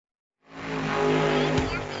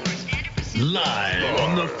Live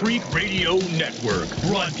on the Freak Radio Network,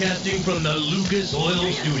 broadcasting from the Lucas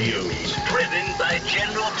Oil Studios. Driven by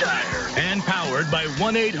General Tire. And powered by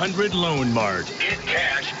 1-800 Mart. Get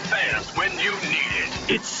cash fast when you need it.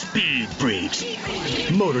 It's Speed Freaks.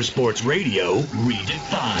 Motorsports Radio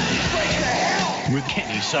redefined. With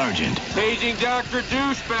Kenny Sargent. Paging Dr.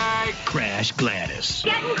 Douchebag. Crash Gladys.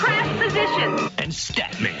 Getting crash position. And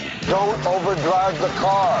Statman. Don't overdrive the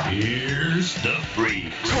car. Here's the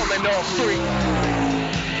Freaks. Coming off three.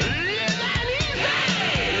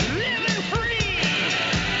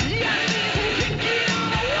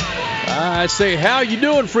 I say, how you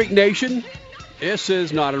doing, Freak Nation? This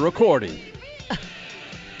is not a recording.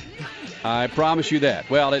 I promise you that.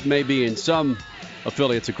 Well, it may be in some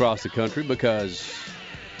affiliates across the country because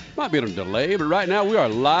it might be on a delay, but right now we are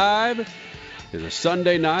live. It's a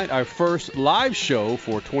Sunday night, our first live show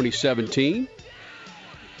for 2017.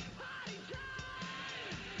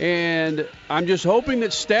 And I'm just hoping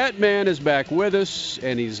that Statman is back with us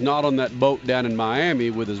and he's not on that boat down in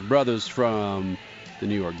Miami with his brothers from the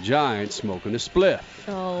New York Giants smoking a spliff.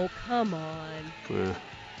 Oh, come on.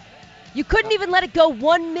 You couldn't even let it go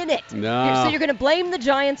 1 minute. No. So you're going to blame the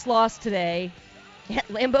Giants' loss today at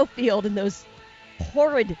Lambeau Field in those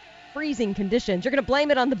horrid freezing conditions. You're going to blame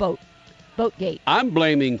it on the Boatgate. I'm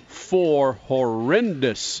blaming 4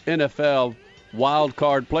 horrendous NFL wild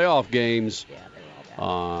card playoff games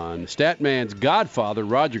on Statman's godfather,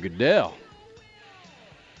 Roger Goodell.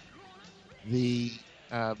 The,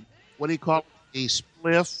 what do you call it? The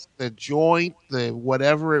spliff, the joint, the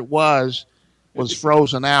whatever it was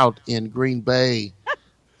frozen out in Green Bay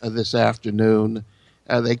this afternoon.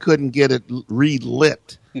 They couldn't get it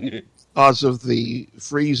relit because of the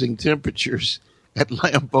freezing temperatures at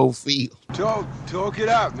Lambeau Field. Talk it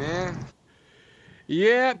out, man.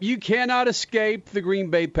 Yeah, you cannot escape the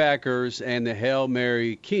Green Bay Packers and the Hail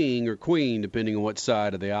Mary King or Queen, depending on what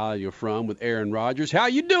side of the aisle you're from, with Aaron Rodgers. How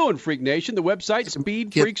you doing, Freak Nation? The website,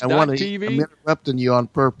 speedfreaks.tv. I'm interrupting you on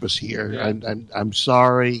purpose here. Yeah. I'm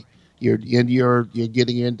sorry. You're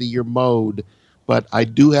getting into your mode, but I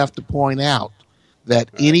do have to point out that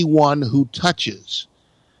anyone who touches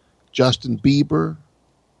Justin Bieber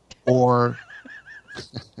or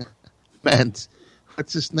what's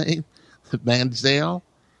his name? Manziel,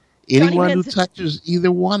 anyone who touches either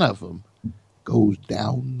one of them goes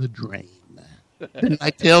down the drain. Didn't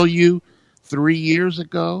I tell you 3 years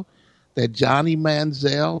ago that Johnny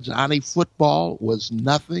Manziel, Johnny Football, was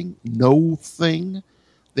nothing, no thing?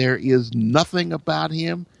 There is nothing about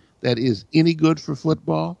him that is any good for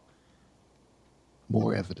football.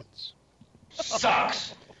 More evidence.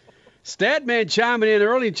 Sucks. Statman chiming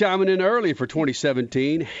in early for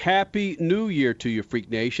 2017. Happy New Year to you, Freak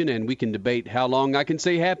Nation, and we can debate how long I can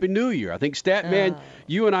say Happy New Year. I think Statman,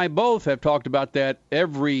 you and I both have talked about that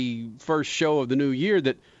every first show of the new year,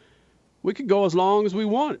 that we could go as long as we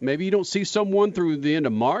want. Maybe you don't see someone through the end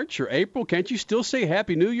of March or April. Can't you still say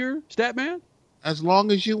Happy New Year, Statman? As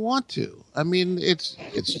long as you want to. I mean, it's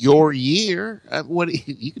your year.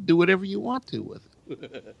 You can do whatever you want to with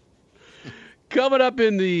it. Coming up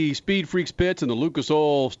in the Speed Freaks pits in the Lucas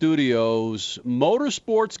Oil Studios,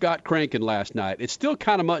 motorsports got cranking last night. It's still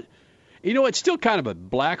kind of it's still kind of a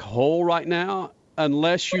black hole right now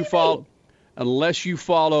unless you follow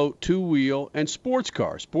two-wheel and sports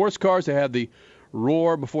cars. Sports cars, they have the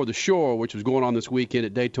Roar Before the Shore, which was going on this weekend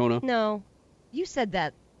at Daytona. No, you said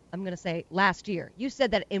that, I'm going to say last year. You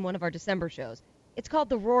said that in one of our December shows. It's called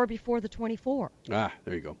the Roar Before the 24. Ah,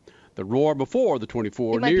 there you go. The Roar Before the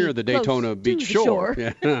 24 near the Daytona Beach shore.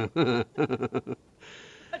 Yeah.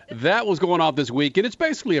 That was going off this week, and it's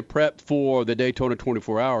basically a prep for the Daytona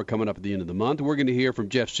 24-hour coming up at the end of the month. We're going to hear from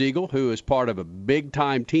Jeff Siegel, who is part of a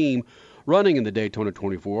big-time team running in the Daytona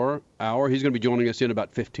 24-hour. He's going to be joining us in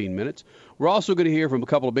about 15 minutes. We're also going to hear from a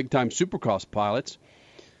couple of big-time Supercross pilots,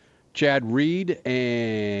 Chad Reed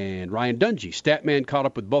and Ryan Dungey. Statman caught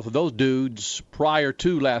up with both of those dudes prior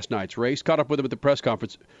to last night's race, caught up with them at the press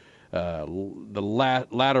conference the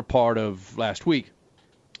latter part of last week.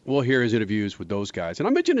 We'll hear his interviews with those guys. And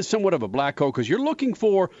I mentioned it's somewhat of a black hole because you're looking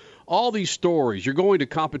for all these stories. You're going to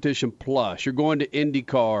Competition Plus. You're going to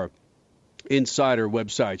IndyCar Insider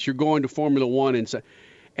websites. You're going to Formula One Insider.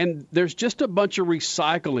 And there's just a bunch of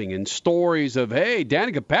recycling and stories of, hey,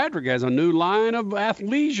 Danica Patrick has a new line of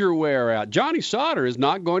athleisure wear out. Johnny Sauter is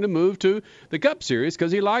not going to move to the Cup Series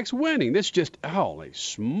because he likes winning. This just, holy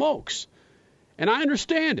smokes. And I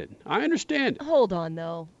understand it. Hold on,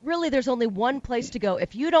 though. Really, there's only one place to go.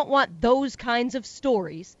 If you don't want those kinds of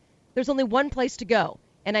stories, there's only one place to go.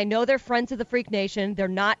 and I know they're friends of the Freak Nation. They're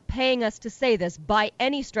not paying us to say this by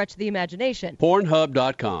any stretch of the imagination.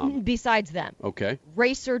 Pornhub.com. Besides them. Okay.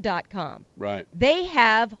 Racer.com. Right. They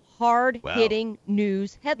have hard-hitting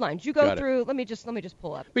news headlines. You go Got it. through, let me just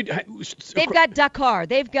pull up. They've They've got Dakar.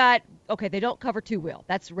 They've got, okay, they don't cover two-wheel.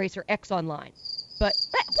 That's Racer X Online. But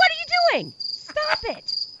what are you doing? Stop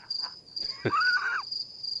it.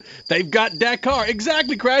 They've got Dakar.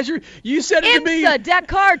 Exactly, Crasher. You said it to me. IMSA,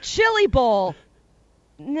 Dakar, Chili Bowl.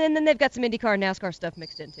 And then they've got some IndyCar and NASCAR stuff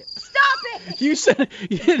mixed in, too. Stop it! You said,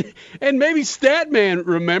 and maybe Statman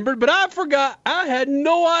remembered, but I forgot. I had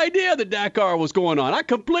no idea that Dakar was going on. I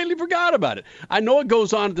completely forgot about it. I know it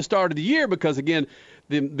goes on at the start of the year because, again,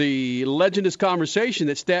 the legendous conversation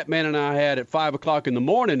that Statman and I had at 5 o'clock in the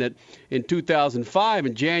morning in 2005,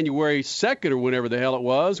 in January 2nd or whenever the hell it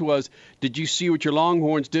was, did you see what your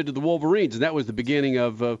Longhorns did to the Wolverines? And that was the beginning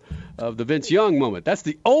of the Vince Young moment. That's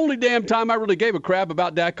the only damn time I really gave a crap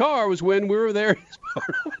about Dakar was when we were there.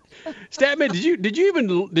 Statman, did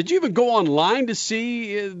you even go online to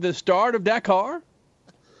see the start of Dakar?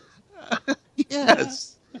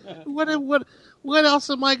 Yes. What else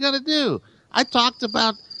am I going to do? I talked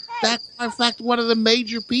about Dakar. In fact, one of the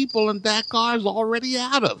major people in Dakar is already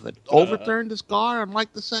out of it. Overturned his car on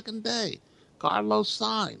like the second day. Carlos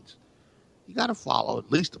Sainz. You got to follow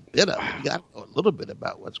at least a bit of it. You got to know a little bit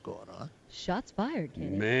about what's going on. Shots fired,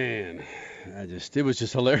 Kenny. Man, it was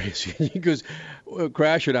just hilarious. Because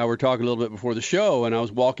Crasher and I were talking a little bit before the show, and I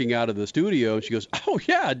was walking out of the studio, and she goes, "Oh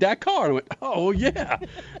yeah, Dakar." And I went, "Oh yeah,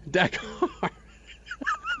 Dakar."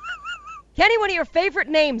 Kenny, one of your favorite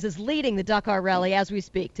names is leading the Dakar Rally as we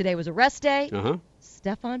speak. Today was a rest day.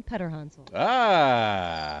 Stefan Petterhansel.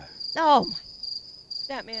 Ah. Oh, my.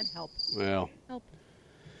 That man, help. Well. Help.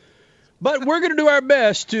 But we're going to do our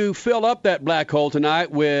best to fill up that black hole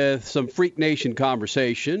tonight with some Freak Nation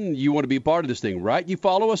conversation. You want to be a part of this thing, right? You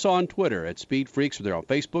follow us on Twitter at Speed Freaks. They're on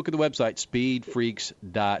Facebook and the website,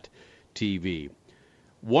 speedfreaks.tv.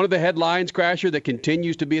 One of the headlines, Crasher, that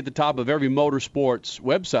continues to be at the top of every motorsports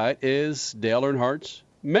website is Dale Earnhardt's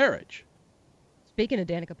marriage. Speaking of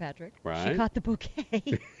Danica Patrick, right. She caught the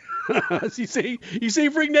bouquet. You see,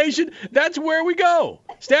 Freak Nation, that's where we go.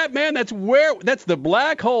 Statman, that's the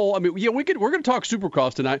black hole. I mean, yeah, we're going to talk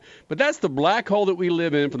Supercross tonight, but that's the black hole that we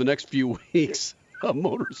live in for the next few weeks of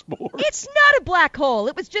motorsports. It's not a black hole.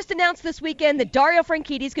 It was just announced this weekend that Dario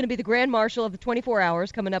Franchitti is going to be the Grand Marshal of the 24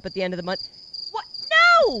 Hours coming up at the end of the month. What?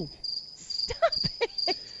 No! Stop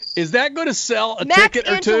it. Is that going to sell a Max ticket or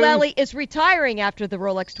two? Max Angelelli is retiring after the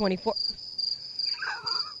Rolex 24.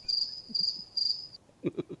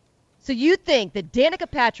 So you think that Danica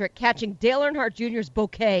Patrick catching Dale Earnhardt Jr.'s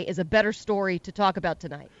bouquet is a better story to talk about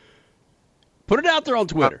tonight? Put it out there on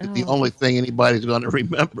Twitter. The only thing anybody's going to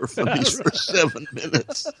remember from these first 7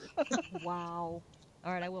 minutes. Wow.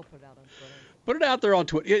 All right, I will put it out on Twitter. Put it out there on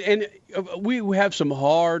Twitter. And we have some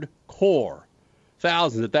hardcore,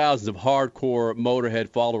 thousands and thousands of hardcore Motorhead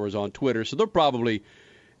followers on Twitter, so they'll probably,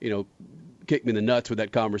 kick me in the nuts with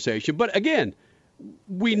that conversation. But again,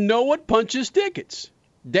 we know what punches tickets.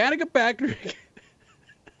 Danica Patrick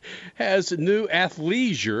has new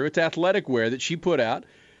athleisure. It's athletic wear that she put out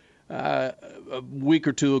a week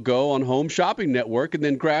or two ago on Home Shopping Network. And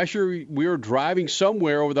then, Crasher, we were driving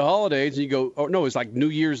somewhere over the holidays, and you go, oh, no, it's like New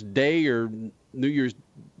Year's Day or New Year's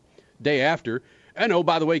Day after. And, oh,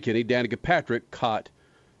 by the way, Kenny, Danica Patrick caught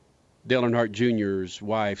Dale Earnhardt Jr.'s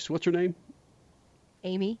wife's, what's her name?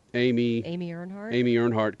 Amy Earnhardt. Amy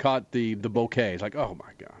Earnhardt caught the bouquet. It's like, oh,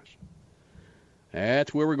 my gosh.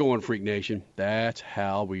 That's where we're going, Freak Nation. That's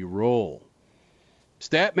how we roll.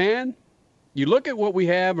 Statman, you look at what we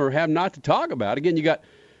have or have not to talk about. Again, you got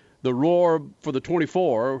the roar for the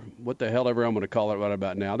 24. What the hell ever I'm going to call it right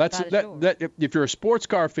about now. That's that. If you're a sports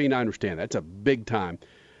car fiend, I understand. That's a big time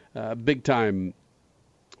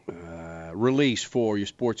release for your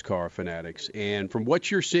sports car fanatics. And from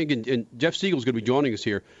what you're seeing, and Jeff Siegel's going to be joining us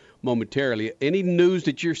here momentarily. Any news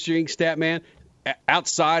that you're seeing, Statman,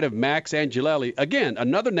 outside of Max Angelelli? Again,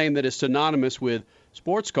 another name that is synonymous with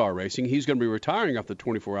sports car racing. He's going to be retiring off the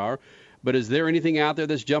 24-hour. But is there anything out there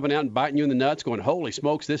that's jumping out and biting you in the nuts, going, holy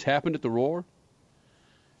smokes, this happened at the Roar?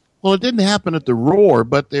 Well, it didn't happen at the Roar,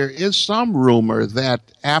 but there is some rumor that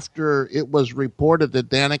after it was reported that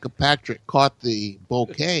Danica Patrick caught the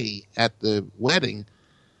bouquet at the wedding,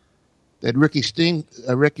 that Ricky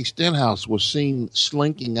Stenhouse was seen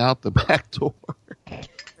slinking out the back door.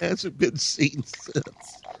 Hasn't been seen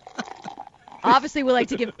since. Obviously, we like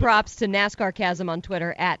to give props to NASCAR Chasm on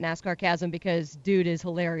Twitter, at NASCAR Chasm, because dude is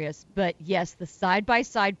hilarious. But, yes, the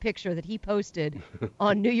side-by-side picture that he posted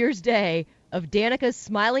on New Year's Day of Danica's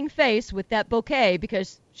smiling face with that bouquet,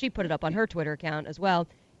 because she put it up on her Twitter account as well,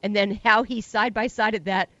 and then how he side-by-sided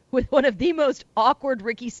that with one of the most awkward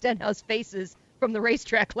Ricky Stenhouse faces from the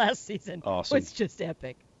racetrack last season. Awesome. Was just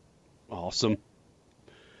epic. Awesome.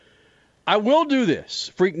 I will do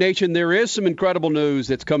this. Freak Nation, there is some incredible news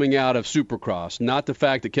that's coming out of Supercross. Not the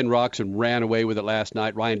fact that Ken Roczen ran away with it last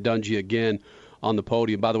night. Ryan Dungey again on the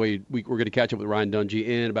podium. By the way, we're going to catch up with Ryan Dungey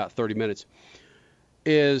in about 30 minutes.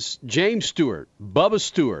 Is James Stewart, Bubba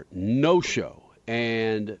Stewart, no-show.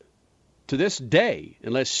 And to this day,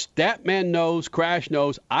 unless Statman knows, Crash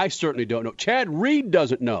knows, I certainly don't know. Chad Reed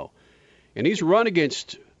doesn't know. And he's run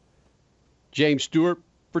against James Stewart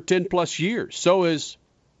for 10-plus years. So is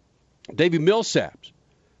Davey Millsaps.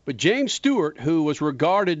 But James Stewart, who was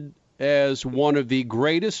regarded as one of the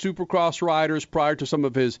greatest Supercross riders prior to some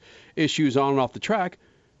of his issues on and off the track,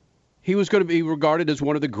 he was going to be regarded as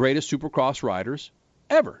one of the greatest Supercross riders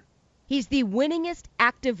ever. He's the winningest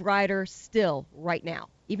active rider still right now.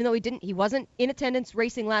 Even though he wasn't in attendance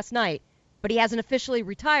racing last night, but he hasn't officially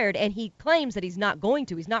retired, and he claims that he's not going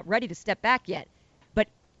to. He's not ready to step back yet. But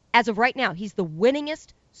as of right now, he's the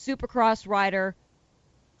winningest Supercross rider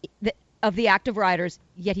of the active riders,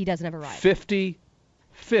 yet he doesn't have a ride. 50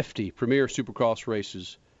 premier Supercross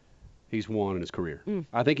races he's won in his career.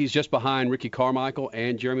 I think he's just behind Ricky Carmichael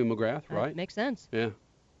and Jeremy McGrath, right? Makes sense. Yeah.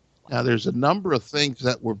 Now, there's a number of things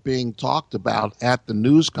that were being talked about at the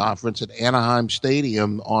news conference at Anaheim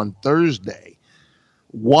Stadium on Thursday,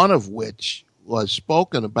 one of which was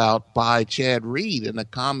spoken about by Chad Reed in a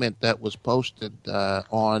comment that was posted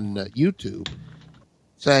on YouTube,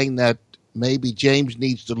 saying that maybe James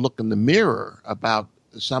needs to look in the mirror about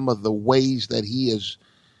some of the ways that he is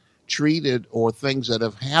treated or things that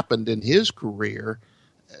have happened in his career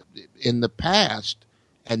in the past.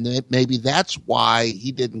 And maybe that's why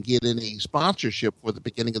he didn't get any sponsorship for the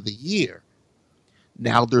beginning of the year.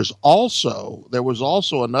 Now, there was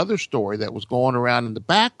also another story that was going around in the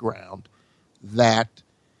background that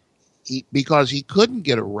because he couldn't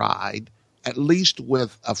get a ride, at least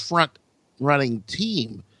with a front running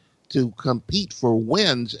team to compete for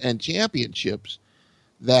wins and championships,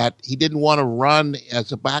 that he didn't want to run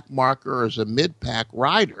as a back marker or as a mid-pack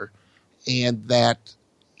rider, and that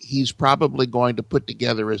he's probably going to put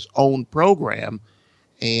together his own program.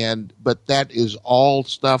 But that is all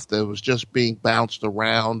stuff that was just being bounced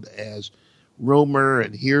around as rumor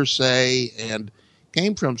and hearsay and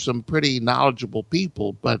came from some pretty knowledgeable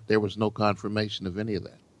people, but there was no confirmation of any of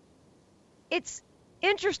that. It's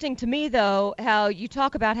interesting to me, though, how you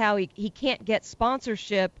talk about how he can't get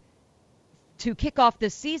sponsorship to kick off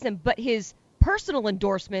this season, but his personal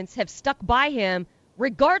endorsements have stuck by him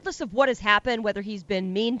regardless of what has happened, whether he's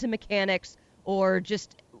been mean to mechanics or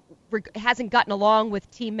just hasn't gotten along with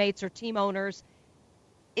teammates or team owners.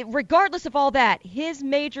 Regardless of all that, his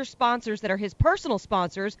major sponsors that are his personal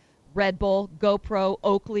sponsors, Red Bull, GoPro,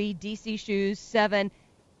 Oakley, DC Shoes, Seven,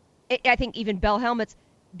 I think even Bell Helmets,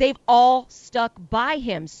 they've all stuck by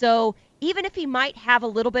him. So even if he might have a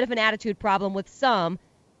little bit of an attitude problem with some,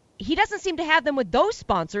 he doesn't seem to have them with those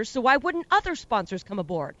sponsors, so why wouldn't other sponsors come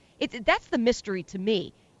aboard? That's the mystery to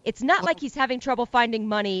me. It's not like he's having trouble finding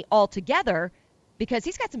money altogether, because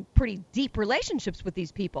he's got some pretty deep relationships with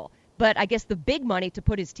these people. But I guess the big money to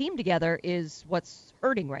put his team together is what's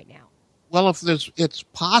hurting right now. Well, if it's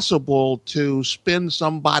possible to spend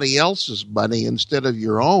somebody else's money instead of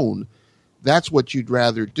your own, that's what you'd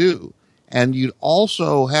rather do. And you'd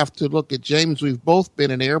also have to look at James. We've both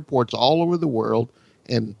been in airports all over the world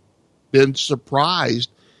and been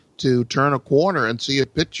surprised to turn a corner and see a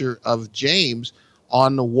picture of James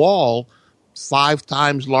on the wall 5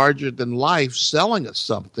 times larger than life selling us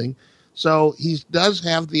something. So he does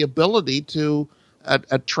have the ability to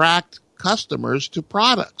attract customers to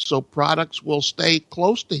products. So products will stay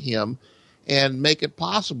close to him and make it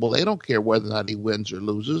possible. They don't care whether or not he wins or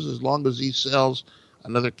loses, as long as he sells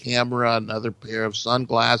another camera, another pair of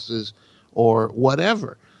sunglasses, or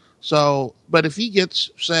whatever. So, but if he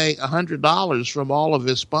gets, say, $100 from all of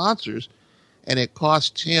his sponsors, and it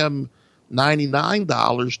costs him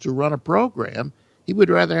 $99 to run a program, he would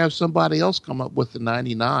rather have somebody else come up with the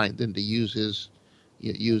 $99 than to use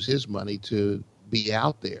his money to be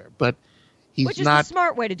out there. But he's Which is not the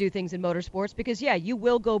smart way to do things in motorsports, because you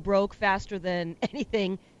will go broke faster than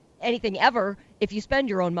anything ever if you spend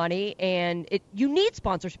your own money, and you need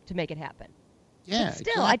sponsorship to make it happen. Yeah, but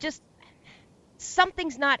still,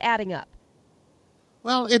 something's not adding up.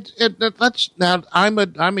 Well, now I'm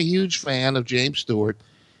a huge fan of James Stewart.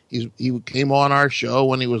 He came on our show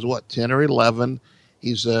when he was 10 or 11.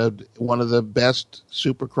 He's one of the best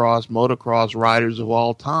supercross, motocross riders of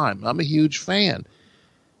all time. I'm a huge fan.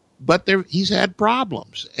 But he's had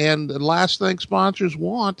problems, and the last thing sponsors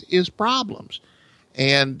want is problems.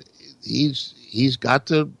 And he's got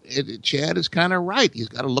to, Chad is kind of right. He's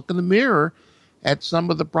got to look in the mirror at some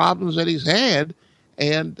of the problems that he's had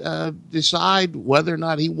and decide whether or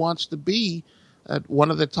not he wants to be one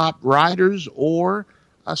of the top riders or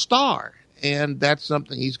a star. And that's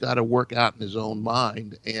something he's got to work out in his own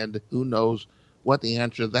mind. And who knows what the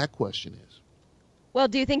answer to that question is. Well,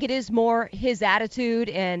 do you think it is more his attitude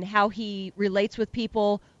and how he relates with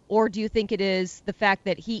people, or do you think it is the fact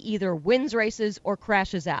that he either wins races or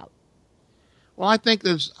crashes out? Well, I think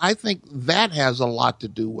that has a lot to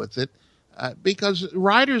do with it, because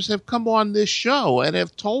riders have come on this show and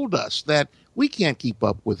have told us that we can't keep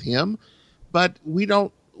up with him, but we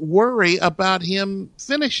don't worry about him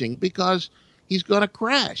finishing because he's going to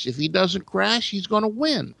crash. If he doesn't crash, he's going to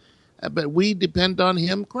win. But we depend on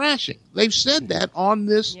him crashing. They've said that on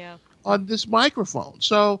this microphone.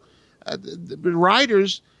 So the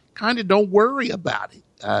riders kind of don't worry about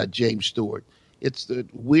it, James Stewart. It's the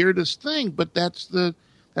weirdest thing, but that's the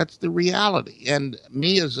reality. And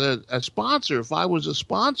me as a sponsor, if I was a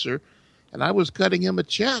sponsor and I was cutting him a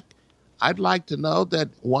check, I'd like to know that,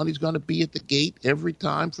 one, he's going to be at the gate every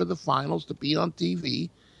time for the finals to be on TV.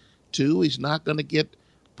 Two, he's not going to get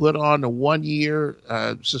put on a 1-year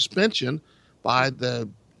suspension by the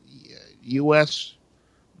U.S.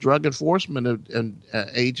 Drug Enforcement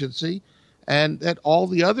Agency, and that all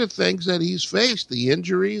the other things that he's faced, the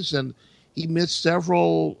injuries, and he missed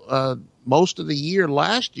most of the year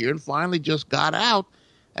last year and finally just got out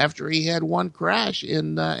after he had one crash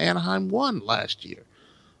in Anaheim 1 last year.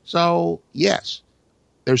 So, yes,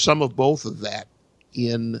 there's some of both of that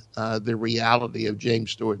in the reality of James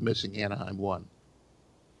Stewart missing Anaheim 1.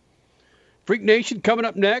 Freak Nation coming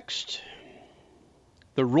up next.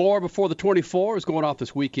 The Roar Before the 24 is going off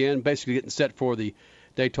this weekend, basically getting set for the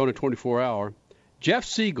Daytona 24-hour. Jeff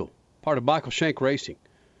Siegel, part of Michael Shank Racing.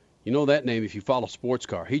 You know that name if you follow sports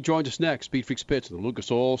car. He joins us next, Speed Freaks Pits in the Lucas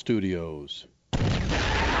Oil Studios.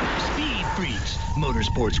 Speed Freaks,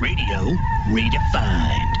 Motorsports Radio,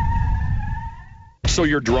 redefined. So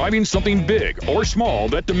you're driving something big or small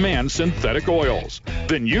that demands synthetic oils.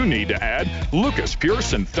 Then you need to add Lucas Pure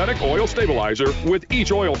Synthetic Oil Stabilizer with each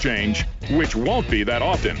oil change, which won't be that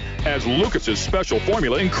often, as Lucas's special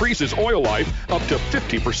formula increases oil life up to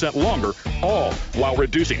 50% longer, all while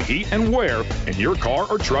reducing heat and wear in your car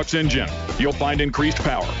or truck's engine. You'll find increased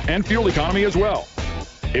power and fuel economy as well.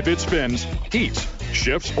 If it spins, heats,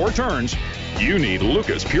 shifts, or turns, you need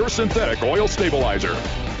Lucas Pure Synthetic Oil Stabilizer.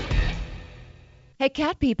 Hey,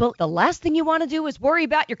 cat people, the last thing you want to do is worry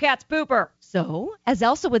about your cat's pooper. So, as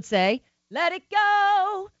Elsa would say, let it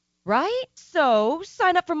go, right? So,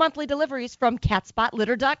 sign up for monthly deliveries from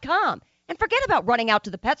CatSpotLitter.com and forget about running out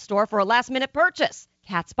to the pet store for a last-minute purchase.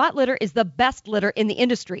 Cat Spot Litter is the best litter in the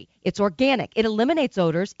industry. It's organic, it eliminates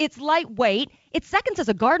odors, it's lightweight, it seconds as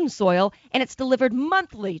a garden soil, and it's delivered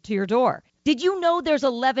monthly to your door. Did you know there's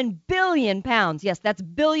 11 billion pounds, yes, that's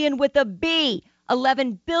billion with a B,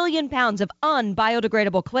 11 billion pounds of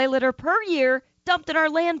unbiodegradable clay litter per year dumped in our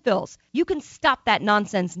landfills. You can stop that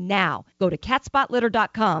nonsense now. Go to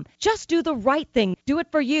CatSpotLitter.com. Just do the right thing. Do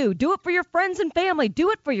it for you. Do it for your friends and family. Do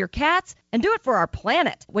it for your cats. And do it for our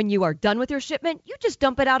planet. When you are done with your shipment, you just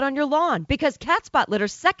dump it out on your lawn because Cat Spot Litter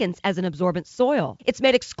seconds as an absorbent soil. It's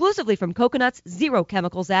made exclusively from coconuts, 0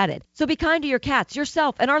 chemicals added. So be kind to your cats,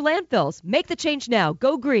 yourself, and our landfills. Make the change now.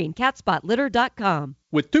 Go green. CatSpotLitter.com.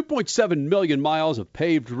 With 2.7 million miles of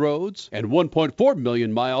paved roads and 1.4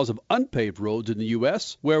 million miles of unpaved roads in the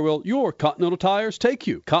U.S., where will your Continental Tires take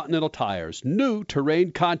you? Continental Tires' new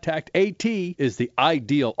Terrain Contact AT is the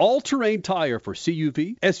ideal all-terrain tire for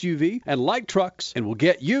CUV, SUV, and light trucks and will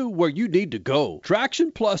get you where you need to go.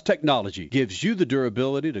 Traction Plus technology gives you the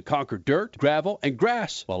durability to conquer dirt, gravel, and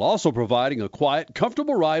grass while also providing a quiet,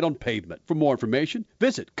 comfortable ride on pavement. For more information,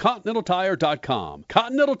 visit ContinentalTire.com.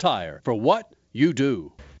 Continental Tire, for what you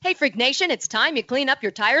do. Hey, Freak Nation, it's time you clean up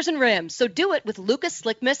your tires and rims, so do it with Lucas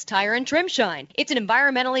Slick Mist Tire and Trim Shine. It's an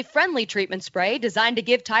environmentally friendly treatment spray designed to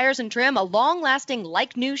give tires and trim a long-lasting,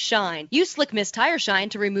 like-new shine. Use Slick Mist Tire Shine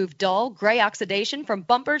to remove dull, gray oxidation from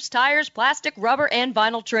bumpers, tires, plastic, rubber, and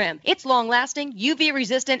vinyl trim. It's long-lasting,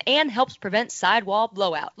 UV-resistant, and helps prevent sidewall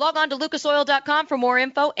blowout. Log on to lucasoil.com for more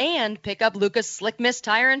info and pick up Lucas Slick Mist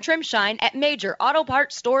Tire and Trim Shine at major auto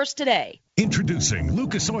parts stores today. Introducing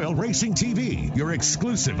Lucas Oil Racing TV, your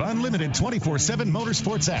exclusive unlimited 24/7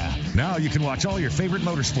 motorsports app. Now you can watch all your favorite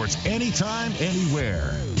motorsports anytime,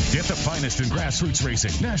 anywhere. Get the finest in grassroots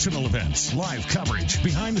racing, national events, live coverage,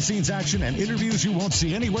 behind-the-scenes action, and interviews you won't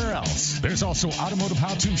see anywhere else. There's also automotive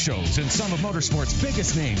how-to shows and some of motorsports'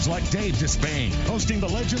 biggest names like Dave Despain, hosting the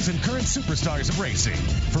legends and current superstars of racing.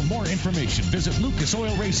 For more information, visit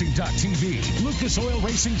lucasoilracing.tv. Lucas Oil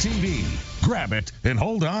Racing TV. Grab it and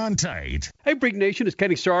hold on tight. Hey, Freak Nation, it's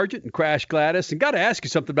Kenny Sargent and Crash Gladys, and got to ask you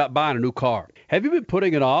something about buying a new car. Have you been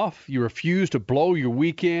putting it off? You refuse to blow your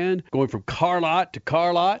weekend, going from car lot to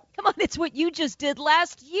car lot? Come on, it's what you just did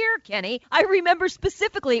last year, Kenny. I remember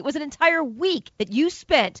specifically it was an entire week that you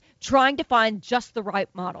spent trying to find just the right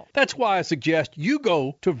model. That's why I suggest you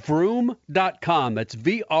go to Vroom.com. That's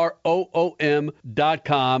VROOM.com.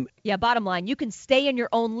 Yeah, bottom line, you can stay in your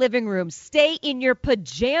own living room, stay in your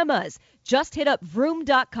pajamas. Just hit up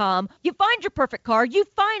Vroom.com. You find your perfect car, you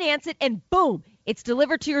finance it, and boom, it's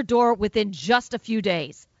delivered to your door within just a few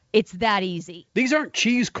days. It's that easy. These aren't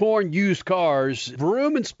cheese corn used cars.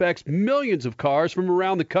 Vroom inspects millions of cars from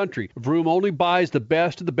around the country. Vroom only buys the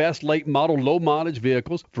best of the best late model, low mileage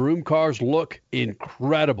vehicles. Vroom cars look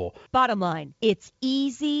incredible. Bottom line, it's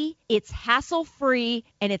easy, it's hassle-free,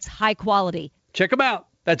 and it's high quality. Check them out.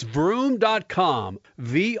 That's Vroom.com.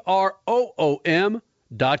 VROOM.com.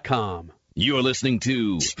 You're listening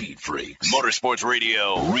to Speed Freaks Motorsports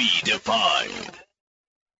Radio Redefined.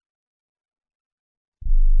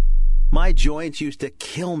 My joints used to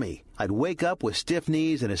kill me. I'd wake up with stiff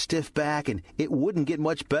knees and a stiff back, and it wouldn't get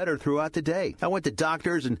much better throughout the day. I went to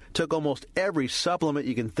doctors and took almost every supplement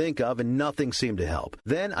you can think of, and nothing seemed to help.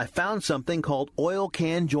 Then I found something called Oil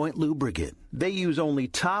Can Joint Lubricant. They use only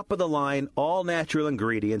top-of-the-line, all-natural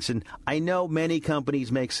ingredients, and I know many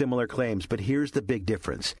companies make similar claims, but here's the big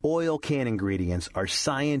difference. Oil Can ingredients are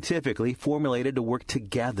scientifically formulated to work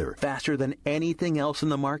together faster than anything else in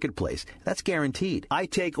the marketplace. That's guaranteed. I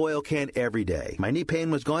take Oil Can every day. My knee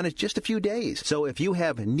pain was gone in just a few days. So if you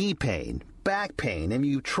have knee pain, back pain, and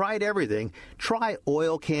you tried everything, try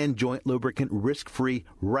Oil Can Joint Lubricant risk-free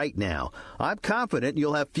right now. I'm confident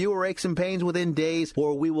you'll have fewer aches and pains within days,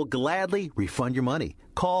 or we will gladly refund your money.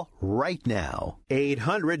 Call right now.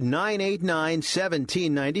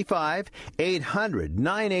 800-989-1795.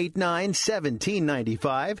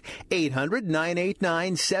 800-989-1795.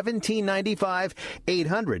 800-989-1795.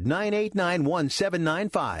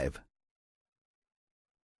 800-989-1795.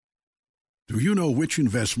 Do you know which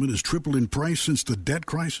investment has tripled in price since the debt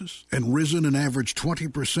crisis and risen an average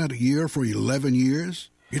 20% a year for 11 years?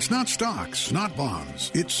 It's not stocks, not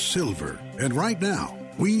bonds, it's silver. And right now,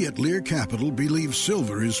 we at Lear Capital believe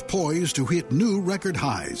silver is poised to hit new record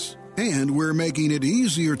highs. And we're making it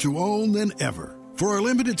easier to own than ever. For a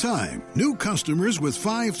limited time, new customers with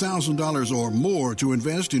 $5,000 or more to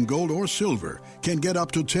invest in gold or silver can get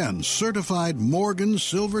up to 10 certified Morgan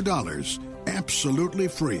silver dollars absolutely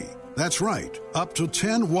free. That's right, up to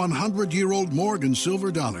 10 100-year-old Morgan silver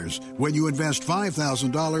dollars when you invest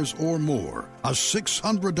 $5,000 or more. A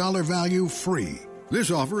 $600 value free.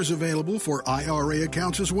 This offer is available for IRA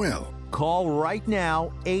accounts as well. Call right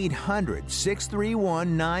now,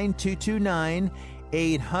 800-631-9229,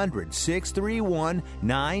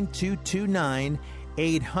 800-631-9229,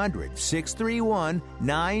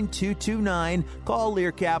 800-631-9229. Call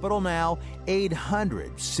Lear Capital now,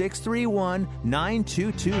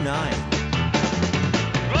 800-631-9229.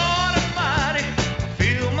 Lord Almighty,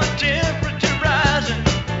 feel my temperature rising.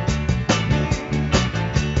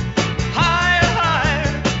 Higher,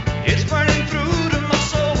 higher, it's burning through to my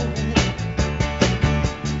soul.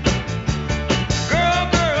 Girl,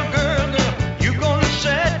 girl, girl, girl, you gonna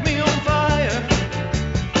set me on fire.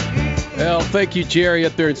 Well, thank you, Jerry,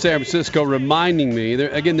 up there in San Francisco, reminding me.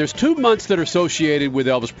 There's 2 months that are associated with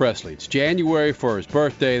Elvis Presley. It's January for his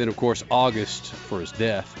birthday, then, of course, August for his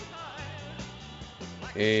death.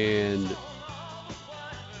 And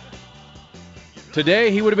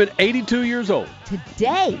today, he would have been 82 years old.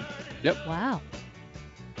 Today? Yep. Wow.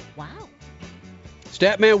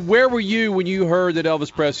 Statman, where were you when you heard that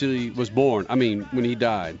Elvis Presley was born? I mean, when he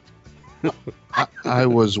died. I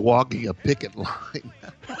was walking a picket line.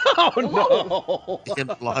 Oh, no.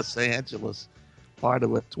 In Los Angeles, part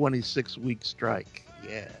of a 26-week strike.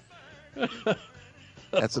 Yeah.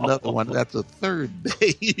 That's another one. That's a third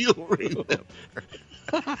day you'll remember.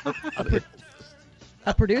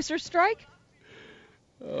 A producer strike?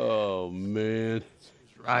 Oh, man.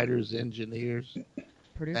 Writers, engineers,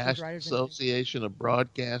 Producers, National Association of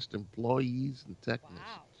Broadcast Employees and Technicians.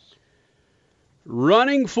 Wow.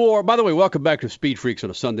 Running for, by the way, welcome back to Speed Freaks on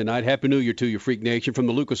a Sunday night. Happy New Year to you, Freak Nation, from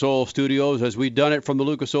the Lucas Oil Studios, as we've done it from the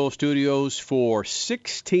Lucas Oil Studios for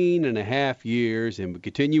 16 and a half years, and we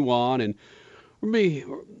continue on, and we'll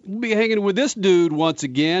be hanging with this dude once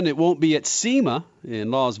again. It won't be at SEMA in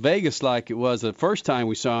Las Vegas like it was the first time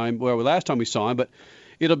we saw him, well, last time we saw him, but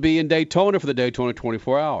it'll be in Daytona for the Daytona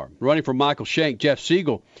 24-hour. Running for Michael Shank, Jeff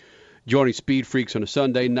Siegel joining Speed Freaks on a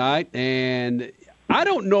Sunday night, and I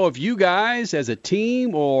don't know if you guys as a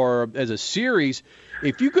team or as a series,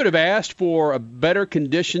 if you could have asked for better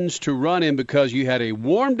conditions to run in because you had a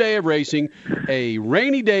warm day of racing, a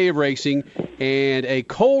rainy day of racing, and a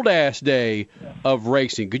cold-ass day of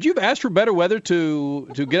racing. Could you have asked for better weather to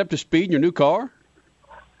get up to speed in your new car?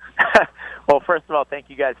 Well, first of all, thank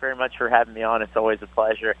you guys very much for having me on. It's always a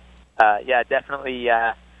pleasure. Yeah, definitely.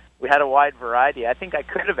 We had a wide variety. I think I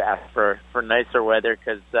could have asked for nicer weather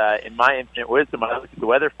because in my infinite wisdom, I looked at the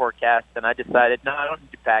weather forecast and I decided, no, I don't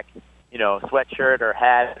need to pack, sweatshirt or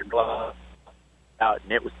hat or gloves out.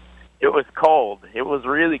 And it was cold. It was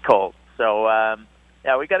really cold. So,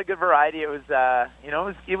 yeah, we got a good variety. It was,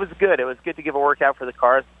 it was good. It was good to give a workout for the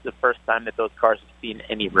cars. It's the first time that those cars have seen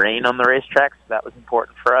any rain on the racetrack, so that was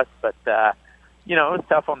important for us. But, it was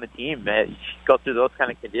tough on the team. You go through those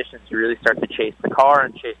kind of conditions, you really start to chase the car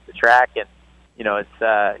and chase the track, and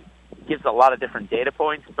it gives a lot of different data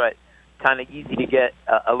points, but kind of easy to get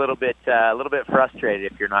a little bit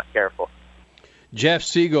frustrated if you're not careful. Jeff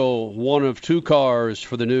Siegel, one of two cars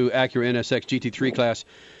for the new Acura NSX GT3 class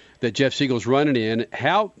that Jeff Siegel's running in.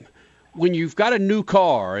 How, when you've got a new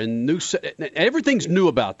car and everything's new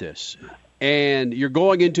about this, and you're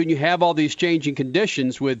going into and you have all these changing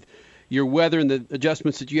conditions with your weather and the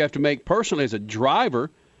adjustments that you have to make personally as a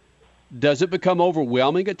driver, does it become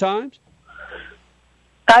overwhelming at times?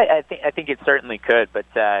 I think it certainly could, but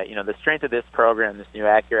the strength of this program, this new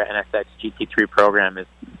Acura NSX GT3 program, is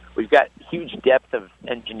we've got huge depth of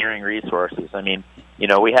engineering resources. I mean,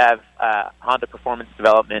 we have Honda Performance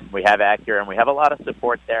Development, we have Acura, and we have a lot of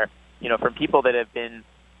support there, from people that have been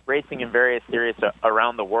racing in various series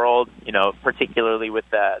around the world, particularly with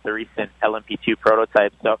the recent LMP2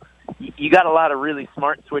 prototype. So you got a lot of really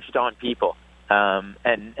smart, switched-on people, and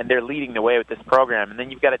they're leading the way with this program. And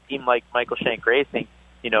then you've got a team like Michael Shank Racing,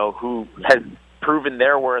 who has proven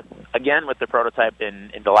their worth, again, with the prototype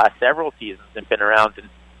in the last several seasons and been around. And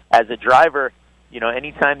as a driver,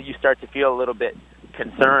 anytime you start to feel a little bit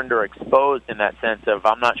concerned or exposed in that sense of,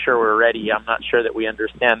 I'm not sure we're ready, I'm not sure that we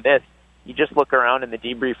understand this, you just look around in the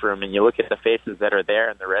debrief room and you look at the faces that are there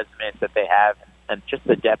and the resumes that they have and just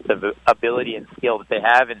the depth of ability and skill that they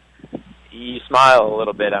have, and you smile a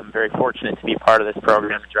little bit. I'm very fortunate to be part of this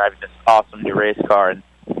program and driving this awesome new race car, and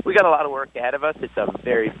we got a lot of work ahead of us. It's a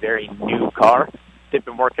very, very new car. They've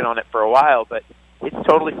been working on it for a while, but it's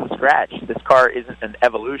totally from scratch. This car isn't an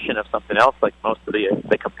evolution of something else like most of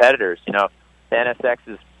the competitors. The NSX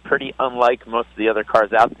is pretty unlike most of the other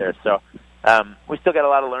cars out there, so we still got a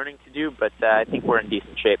lot of learning to do, but I think we're in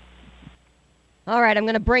decent shape. All right, I'm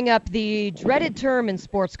going to bring up the dreaded term in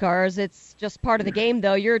sports cars. It's just part of the game,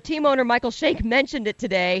 though. Your team owner, Michael Shank, mentioned it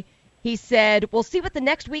today. He said, we'll see what the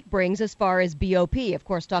next week brings as far as BOP, of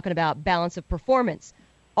course, talking about balance of performance.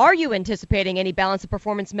 Are you anticipating any balance of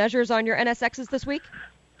performance measures on your NSXs this week?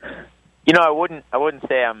 I wouldn't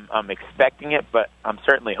say I'm expecting it, but I'm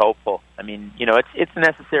certainly hopeful. I mean, it's a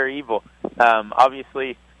necessary evil.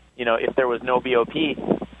 Obviously, if there was no BOP,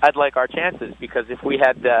 I'd like our chances, because if we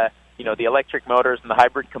had the electric motors and the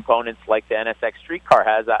hybrid components like the NSX street car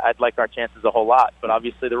has, I'd like our chances a whole lot. But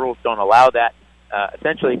obviously the rules don't allow that,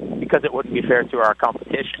 essentially because it wouldn't be fair to our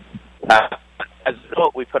competition. As a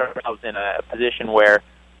result, we put ourselves in a position where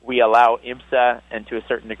we allow IMSA and to a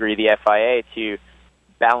certain degree the FIA to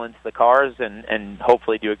balance the cars and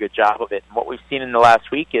hopefully do a good job of it. And what we've seen in the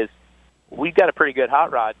last week is we've got a pretty good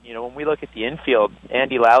hot rod. When we look at the infield,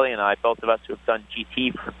 Andy Lally and I, both of us who have done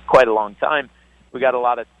GT for quite a long time, we got a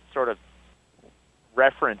lot of sort of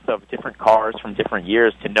reference of different cars from different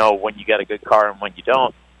years to know when you got a good car and when you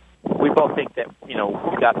don't. We both think that,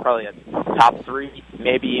 we've got probably a top three,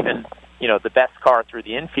 maybe even, the best car through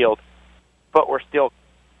the infield, but we're still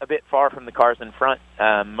a bit far from the cars in front.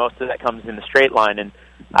 Most of that comes in the straight line, and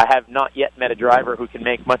I have not yet met a driver who can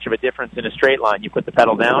make much of a difference in a straight line. You put the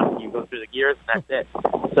pedal down, you go through the gears, and that's it.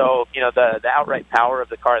 So, the outright power of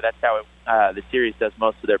the car, that's how the series does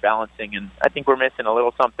most of their balancing, and I think we're missing a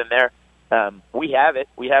little something there. We have it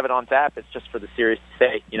on tap. It's just for the series to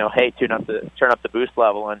say, hey, turn up the boost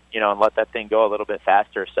level and let that thing go a little bit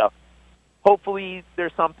faster. So hopefully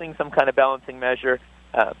there's some kind of balancing measure.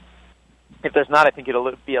 if there's not, I think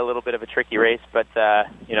it'll be a little bit of a tricky race. But I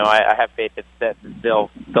have faith that they'll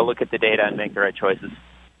look at the data and make the right choices.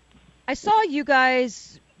 I saw you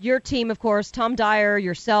guys, your team, of course, Tom Dyer,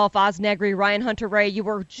 yourself, Oz Negri, Ryan Hunter-Reay. You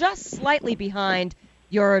were just slightly behind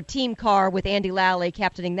your team car with Andy Lally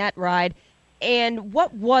captaining that ride. And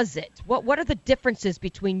what was it? What are the differences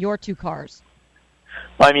between your two cars?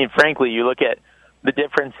 Well, I mean, frankly, you look at the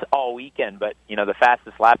difference all weekend, but, the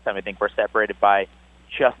fastest lap time, I think we're separated by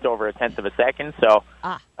just over a tenth of a second. So,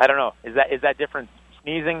 I don't know. Is that difference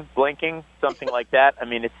sneezing, blinking, something like that? I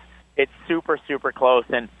mean, it's super, super close.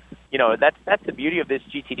 And, that's the beauty of this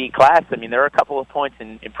GTD class. I mean, there are a couple of points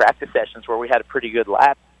in practice sessions where we had a pretty good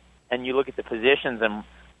lap, and you look at the positions and,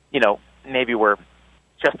 maybe we're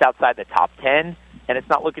just outside the top 10, and it's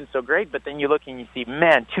not looking so great, but then you look and you see,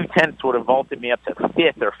 man, 2/10 would have vaulted me up to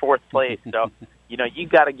 5th or 4th place. So, you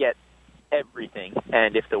got to get everything.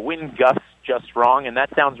 And if the wind gusts just wrong, and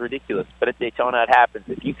that sounds ridiculous, but at Daytona it happens.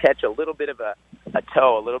 If you catch a little bit of a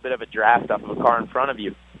toe, a little bit of a draft off of a car in front of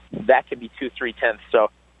you, that can be 2-3 tenths.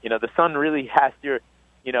 So, the sun really has to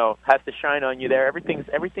shine on you there. Everything's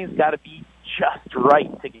got to be just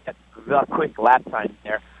right to get the quick lap time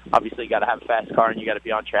there. Obviously, you got to have a fast car and you got to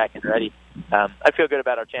be on track and ready. I feel good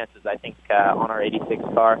about our chances. I think on our 86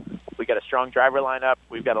 car, we got a strong driver lineup.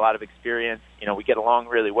 We've got a lot of experience. We get along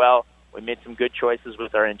really well. We made some good choices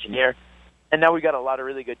with our engineer, and now we got a lot of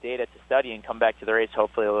really good data to study and come back to the race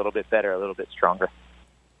hopefully a little bit better, a little bit stronger.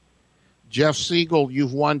 Jeff Siegel,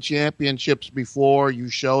 you've won championships before. You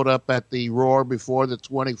showed up at the Roar before the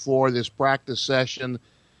 24, this practice session,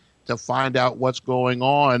 to find out what's going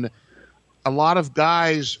on. A lot of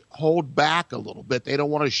guys hold back a little bit. They don't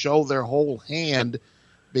want to show their whole hand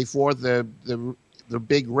before the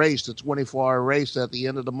big race, the 24-hour race at the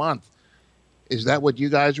end of the month. Is that what you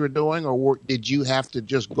guys were doing, or did you have to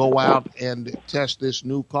just go out and test this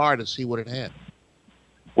new car to see what it had?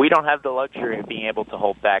 We don't have the luxury of being able to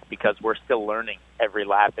hold back because we're still learning every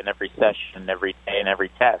lap and every session, every day and every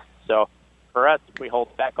test. So for us, if we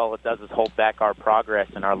hold back, all it does is hold back our progress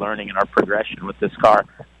and our learning and our progression with this car.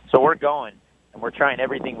 So we're going, and we're trying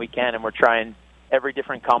everything we can, and we're trying every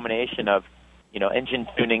different combination of, engine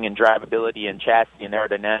tuning and drivability and chassis and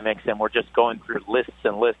aerodynamics, and we're just going through lists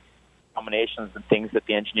and lists, combinations and things that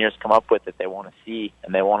the engineers come up with that they want to see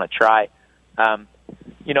and they want to try.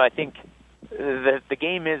 I think the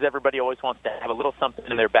game is everybody always wants to have a little something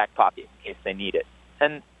in their back pocket in case they need it.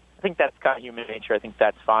 And I think that's kind of human nature. I think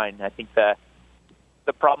that's fine. I think the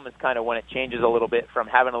problem is kind of when it changes a little bit from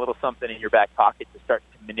having a little something in your back pocket to start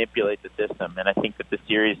to manipulate the system. And I think that the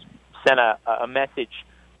series sent a message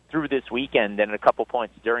through this weekend and a couple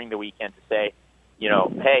points during the weekend to say,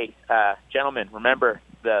 hey, gentlemen, remember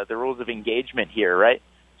the rules of engagement here, right?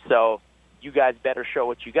 So you guys better show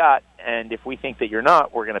what you got, and if we think that you're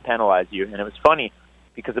not, we're going to penalize you. And it was funny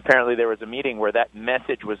because apparently there was a meeting where that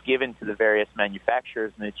message was given to the various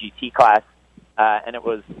manufacturers in the GT class, and it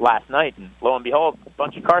was last night, and lo and behold, a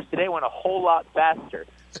bunch of cars today went a whole lot faster.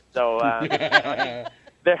 So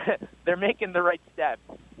they're making the right steps.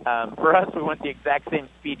 For us, we went the exact same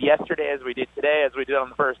speed yesterday as we did today, as we did on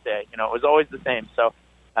the first day. It was always the same. So,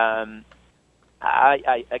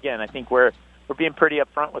 I think we're being pretty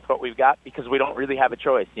upfront with what we've got because we don't really have a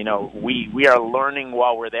choice. We are learning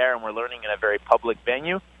while we're there, and we're learning in a very public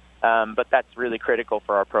venue. But that's really critical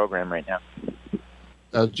for our program right now.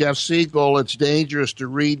 Jeff Siegel, it's dangerous to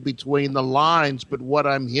read between the lines, but what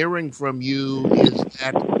I'm hearing from you is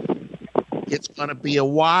that it's going to be a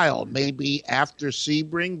while, maybe after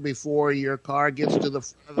Sebring, before your car gets to the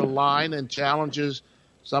front of the line and challenges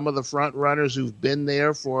some of the front runners who've been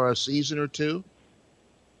there for a season or two?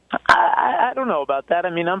 I don't know about that. I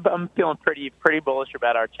mean, I'm feeling pretty bullish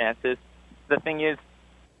about our chances. The thing is,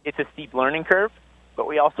 it's a steep learning curve, but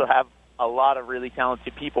we also have a lot of really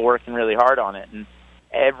talented people working really hard on it. And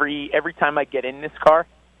every time I get in this car,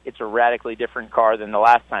 it's a radically different car than the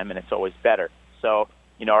last time, and it's always better. So,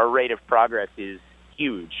 our rate of progress is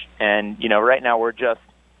huge. And, right now we're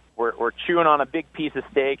chewing on a big piece of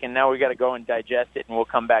steak, and now we got to go and digest it, and we'll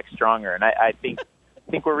come back stronger. And I think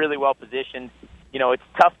we're really well positioned. It's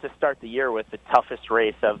tough to start the year with the toughest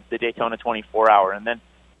race of the Daytona 24-hour, and then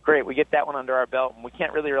great, we get that one under our belt, and we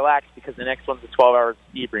can't really relax because the next one's a 12-hour of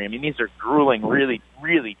Sebring. I mean, these are grueling, really,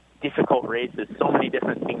 really difficult races. So many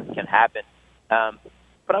different things can happen.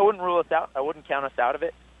 But I wouldn't rule us out. I wouldn't count us out of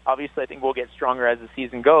it. Obviously, I think we'll get stronger as the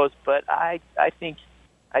season goes, but I think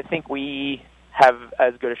we have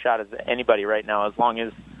as good a shot as anybody right now. As long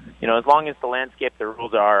as the landscape, the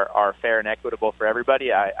rules are fair and equitable for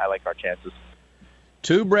everybody, I like our chances.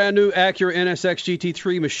 Two brand new Acura NSX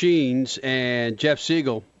GT3 machines, and Jeff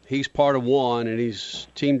Siegel, He's part of one, and he's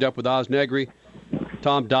teamed up with Oz Negri,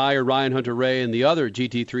 Tom Dyer, Ryan Hunter-Ray, and the other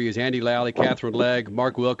GT3 is Andy Lally, Catherine Legg,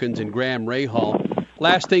 Mark Wilkins, and Graham Rahal.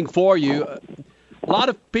 Last thing for you, a lot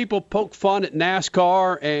of people poke fun at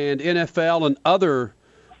NASCAR and NFL and other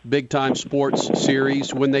big-time sports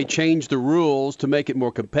series when they change the rules to make it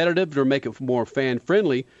more competitive or make it more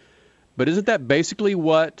fan-friendly. But isn't that basically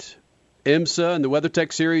what IMSA and the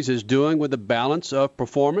WeatherTech Series is doing with the balance of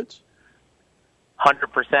performance?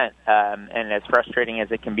 100%. And as frustrating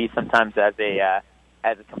as it can be sometimes as a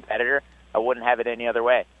competitor, I wouldn't have it any other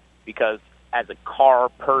way. Because as a car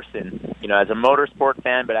person, as a motorsport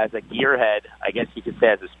fan, but as a gearhead, I guess you could say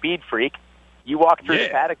as a speed freak, you walk through the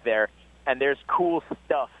paddock there, and there's cool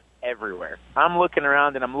stuff everywhere. I'm looking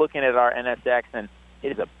around, and I'm looking at our NSX, and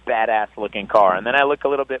it is a badass-looking car. And then I look a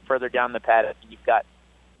little bit further down the paddock, and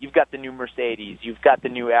you've got the new Mercedes, you've got the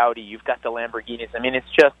new Audi, you've got the Lamborghinis. I mean, it's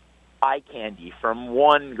just eye candy from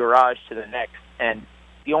one garage to the next. And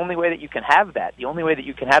the only way that you can have that, the only way that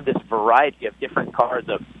you can have this variety of different cars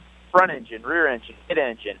of front engine, rear engine,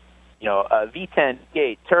 mid-engine, V10,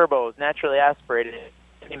 gate, turbos, naturally aspirated,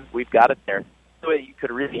 I mean, we've got it there. The way that you could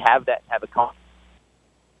really have that, have a car,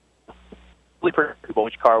 which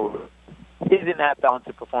car is in that balance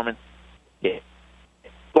of performance. Yeah.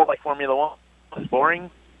 But like Formula One, it's boring.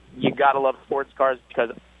 You got to love sports cars because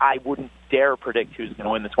I wouldn't dare predict who's going to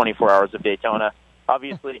win the 24 Hours of Daytona.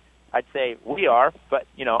 Obviously, I'd say we are, but,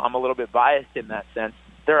 I'm a little bit biased in that sense.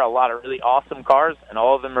 There are a lot of really awesome cars, and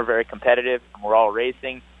all of them are very competitive, and we're all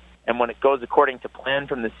racing. And when it goes according to plan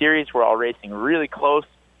from the series, we're all racing really close,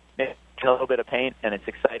 making a little bit of paint, and it's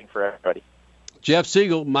exciting for everybody. Jeff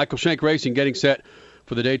Siegel, Michael Shank Racing, getting set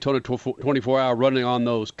for the Daytona 24-hour, running on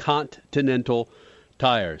those Continental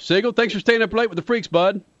tires. Siegel, thanks for staying up late with the Freaks,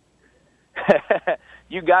 bud.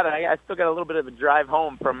 You got it. I still got a little bit of a drive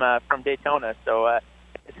home from Daytona, so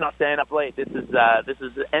it's not staying up late. This is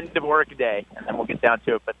the end of work day, and then we'll get down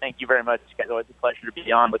to it. But thank you very much, guys. Always a pleasure to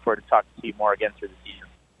be on. Look forward to talking to you more again through the season.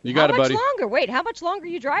 You got it, buddy. How much longer? Wait, how much longer are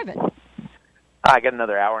you driving? I got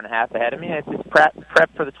another hour and a half ahead of me. It's just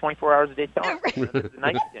prep for the 24 Hours of Daytona. It's a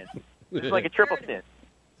nice stint. It's like a triple stint.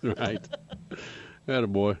 Right.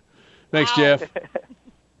 Attaboy. Thanks, Jeff.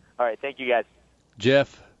 All right, thank you, guys.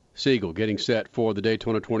 Jeff Siegel getting set for the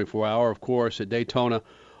Daytona 24-hour, of course, at Daytona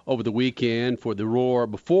over the weekend for the Roar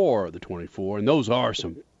before the 24, and those are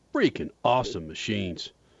some freaking awesome machines.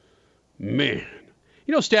 Man.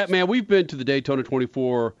 Statman, we've been to the Daytona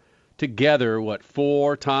 24 together,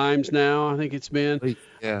 4 times now, I think it's been.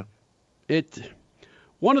 Yeah.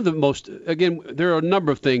 One of the most, again, there are a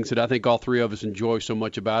number of things that I think all three of us enjoy so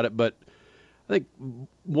much about it, but I think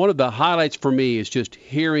one of the highlights for me is just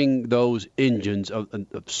hearing those engines of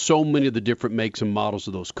so many of the different makes and models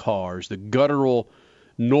of those cars, the guttural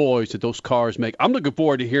noise that those cars make. I'm looking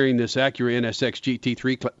forward to hearing this Acura NSX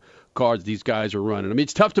GT3 cars these guys are running. I mean,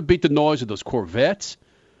 it's tough to beat the noise of those Corvettes,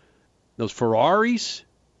 those Ferraris.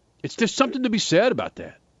 It's just something to be said about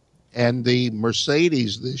that. And the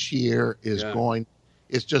Mercedes this year is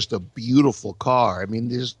it's just a beautiful car. I mean,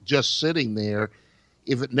 it's just sitting there.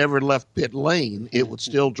 If it never left pit lane, it would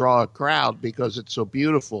still draw a crowd because it's so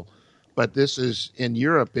beautiful. But this is, in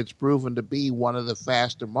Europe, it's proven to be one of the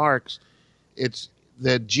faster marks. It's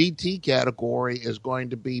the GT category is going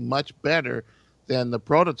to be much better than the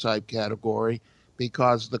prototype category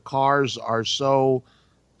because the cars are so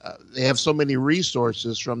they have so many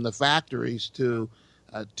resources from the factories to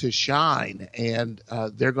shine, and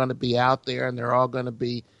they're going to be out there, and they're all going to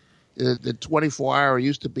be. The 24-hour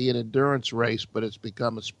used to be an endurance race, but it's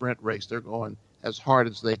become a sprint race. They're going as hard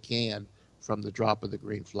as they can from the drop of the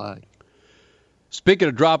green flag. Speaking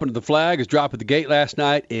of dropping the flag, his drop at the gate last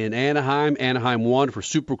night in Anaheim. Anaheim won for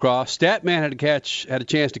Supercross. Statman had a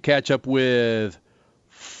chance to catch up with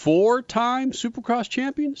 4-time Supercross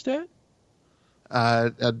champion, Stat?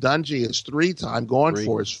 Dungey is 3-time, going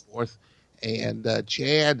for his 4th. And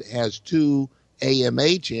Chad has 2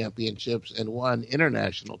 AMA championships and 1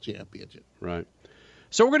 international championship. Right.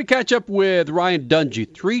 So we're going to catch up with Ryan Dungey,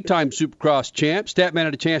 3-time Supercross champ. Statman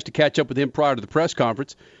had a chance to catch up with him prior to the press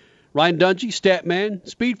conference. Ryan Dungey, Statman,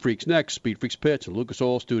 Speed Freaks next. Speed Freaks Pits at Lucas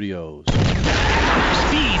Oil Studios.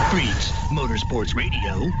 Speed Freaks, Motorsports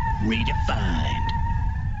Radio, redefined.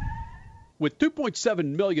 With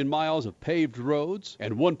 2.7 million miles of paved roads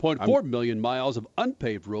and 1.4 million miles of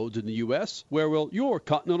unpaved roads in the U.S., where will your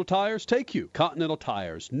Continental Tires take you? Continental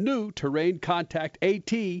Tires' new Terrain Contact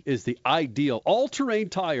AT is the ideal all-terrain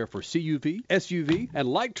tire for CUV, SUV, and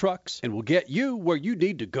light trucks and will get you where you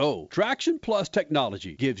need to go. Traction Plus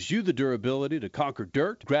technology gives you the durability to conquer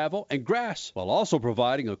dirt, gravel, and grass while also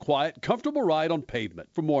providing a quiet, comfortable ride on pavement.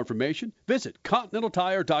 For more information, visit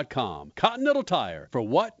ContinentalTire.com. Continental Tire, for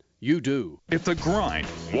what you do. If the grind,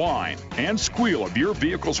 whine, and squeal of your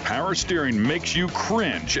vehicle's power steering makes you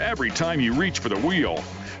cringe every time you reach for the wheel,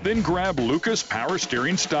 then grab Lucas Power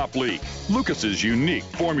Steering Stop Leak. Lucas's unique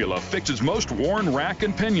formula fixes most worn rack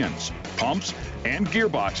and pinions, pumps, and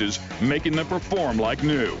gearboxes, making them perform like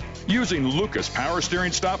new. Using Lucas Power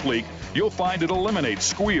Steering Stop Leak, you'll find it eliminates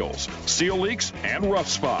squeals, seal leaks, and rough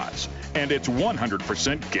spots. And it's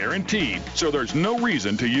 100% guaranteed, so there's no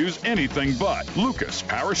reason to use anything but Lucas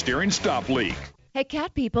Power Steering Stop Leak. Hey,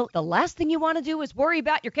 cat people, the last thing you want to do is worry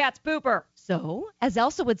about your cat's pooper. So, as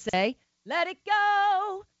Elsa would say, let it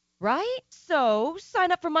go, right? So,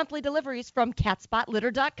 sign up for monthly deliveries from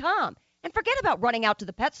CatSpotLitter.com and forget about running out to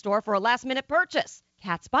the pet store for a last-minute purchase.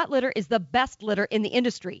 Cat Spot Litter is the best litter in the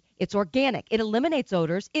industry. It's organic, it eliminates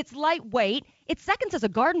odors, it's lightweight, it's seconds as a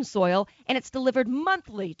garden soil, and it's delivered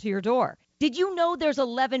monthly to your door. Did you know there's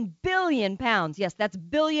 11 billion pounds, yes, that's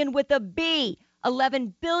billion with a B,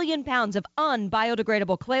 11 billion pounds of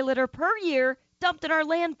unbiodegradable clay litter per year dumped in our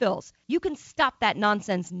landfills? You can stop that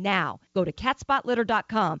nonsense now. Go to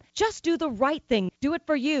CatSpotLitter.com. Just do the right thing. Do it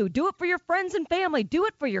for you. Do it for your friends and family. Do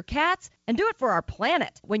it for your cats. And do it for our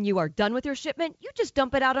planet. When you are done with your shipment, you just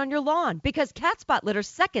dump it out on your lawn because Cat Spot Litter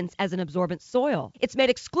seconds as an absorbent soil. It's made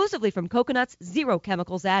exclusively from coconuts, 0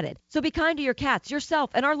 chemicals added. So be kind to your cats, yourself,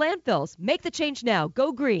 and our landfills. Make the change now.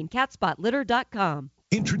 Go green. CatSpotLitter.com.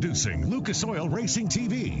 Introducing Lucas Oil Racing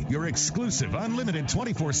TV, your exclusive unlimited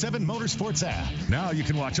 24/7 motorsports app. Now you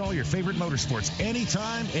can watch all your favorite motorsports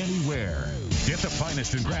anytime, anywhere. Get the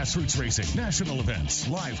finest in grassroots racing, national events,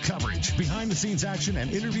 live coverage, behind-the-scenes action,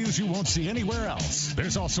 and interviews you won't see anywhere else.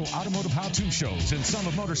 There's also automotive how-to shows and some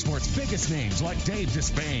of motorsports' biggest names like Dave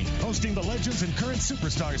Despain, hosting the legends and current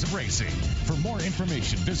superstars of racing. For more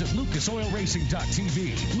information, visit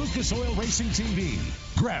lucasoilracing.tv. Lucas Oil Racing TV.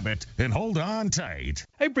 Grab it and hold on tight.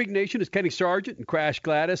 Hey, Freak Nation, it's Kenny Sargent and Crash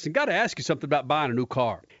Gladys, and got to ask you something about buying a new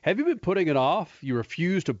car. Have you been putting it off? You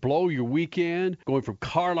refuse to blow your weekend, going from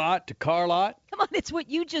car lot to car lot? Come on, it's what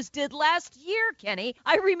you just did last year, Kenny.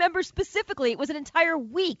 I remember specifically it was an entire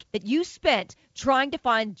week that you spent trying to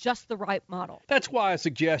find just the right model. That's why I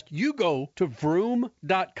suggest you go to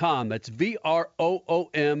Vroom.com. That's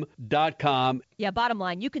VROOM.com. Yeah, bottom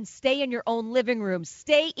line, you can stay in your own living room,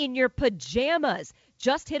 stay in your pajamas.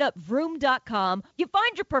 Just hit up Vroom.com. You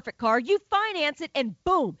find your perfect car, you finance it, and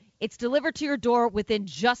boom, it's delivered to your door within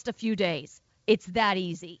just a few days. It's that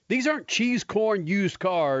easy. These aren't cheese corn used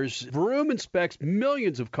cars. Vroom inspects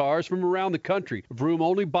millions of cars from around the country. Vroom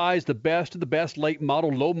only buys the best of the best late model,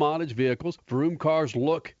 low mileage vehicles. Vroom cars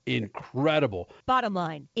look incredible. Bottom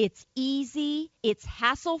line, it's easy, it's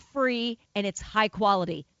hassle-free, and it's high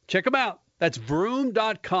quality. Check them out. That's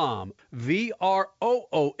Vroom.com.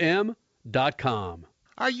 VROOM.com.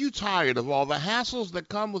 Are you tired of all the hassles that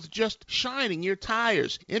come with just shining your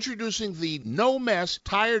tires? Introducing the No Mess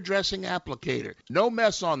Tire Dressing Applicator. No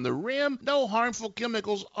mess on the rim, no harmful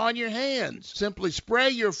chemicals on your hands. Simply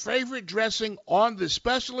spray your favorite dressing on the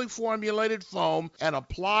specially formulated foam and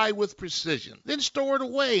apply with precision. Then store it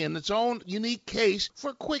away in its own unique case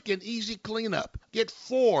for quick and easy cleanup. Get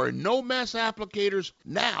 4 No Mess applicators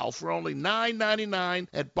now for only $9.99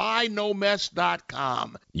 at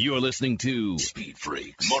BuyNoMess.com. You're listening to Speed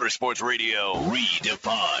Freaks Motorsports Radio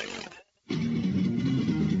Redefined.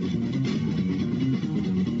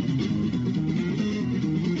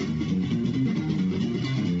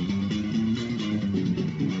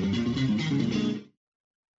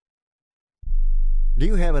 Do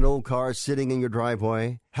you have an old car sitting in your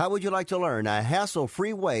driveway? How would you like to learn a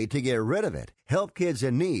hassle-free way to get rid of it, help kids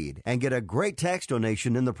in need, and get a great tax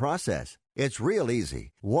donation in the process? It's real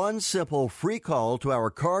easy. One simple free call to our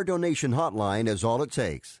car donation hotline is all it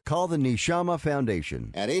takes. Call the Neshama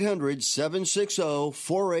Foundation at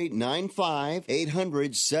 800-760-4895,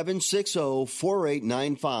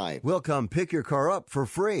 800-760-4895. We'll come pick your car up for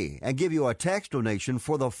free and give you a tax donation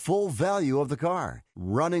for the full value of the car,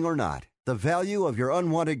 running or not. The value of your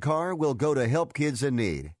unwanted car will go to Help Kids in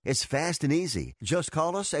Need. It's fast and easy. Just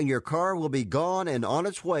call us and your car will be gone and on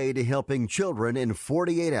its way to helping children in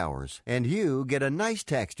 48 hours. And you get a nice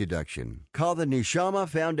tax deduction. Call the Neshama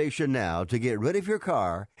Foundation now to get rid of your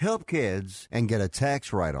car, help kids, and get a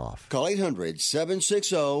tax write-off. Call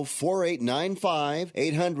 800-760-4895.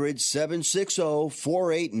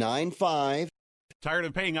 800-760-4895. Tired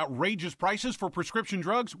of paying outrageous prices for prescription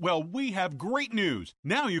drugs? Well, we have great news.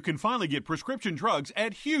 Now you can finally get prescription drugs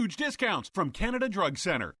at huge discounts from Canada Drug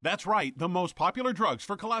Center. That's right, the most popular drugs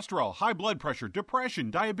for cholesterol, high blood pressure,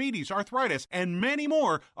 depression, diabetes, arthritis, and many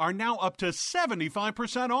more are now up to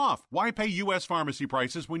 75% off. Why pay U.S. pharmacy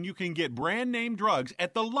prices when you can get brand name drugs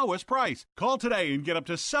at the lowest price? Call today and get up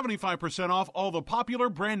to 75% off all the popular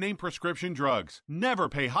brand name prescription drugs. Never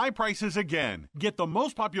pay high prices again. Get the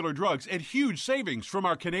most popular drugs at huge savings from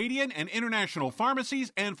our Canadian and international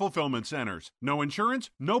pharmacies and fulfillment centers. No insurance?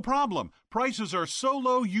 No problem. Prices are so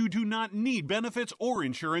low you do not need benefits or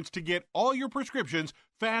insurance to get all your prescriptions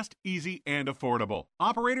fast, easy, and affordable.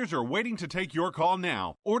 Operators are waiting to take your call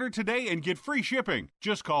now. Order today and get free shipping.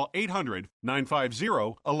 Just call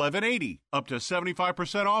 800-950-1180. Up to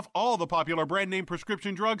 75% off all the popular brand name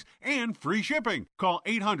prescription drugs and free shipping. Call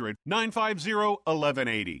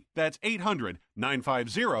 800-950-1180. That's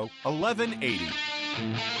 800-950-1180.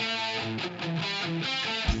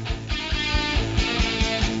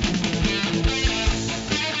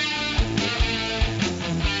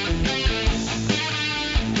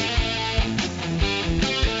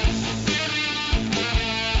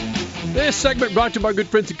 This segment brought to you by good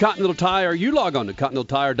friends at Continental Tire. You log on to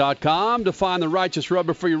ContinentalTire.com to find the righteous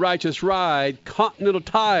rubber for your righteous ride. Continental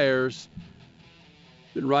Tires.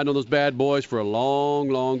 Been riding on those bad boys for a long,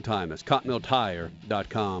 long time. That's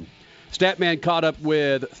ContinentalTire.com. Statman caught up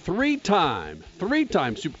with three-time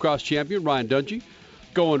Supercross champion Ryan Dungey,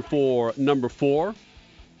 going for number 4.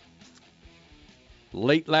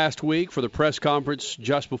 Late last week for the press conference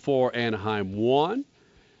just before Anaheim won.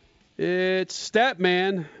 It's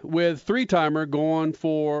Statman with three-timer going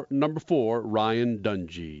for number 4, Ryan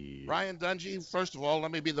Dungey. Ryan Dungey, first of all, let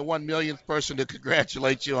me be the 1 millionth person to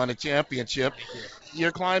congratulate you on a championship.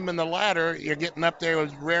 You're climbing the ladder. You're getting up there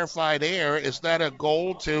with rarefied air. Is that a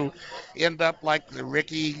goal to end up like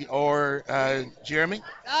Ricky or Jeremy?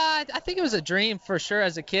 I think it was a dream for sure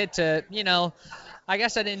as a kid to, I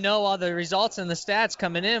guess I didn't know all the results and the stats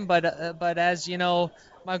coming in, but as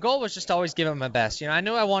my goal was just to always give it my best. I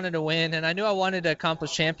knew I wanted to win, and I knew I wanted to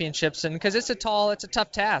accomplish championships, and because it's a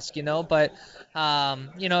tough task, but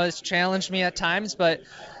it's challenged me at times. But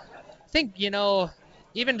I think,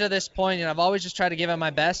 even to this point, I've always just tried to give it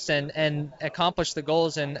my best and accomplish the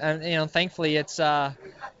goals, and thankfully it's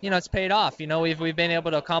it's paid off. We've been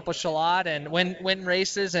able to accomplish a lot and win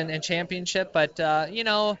races and championship, but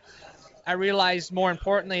I realized more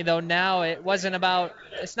importantly, though, now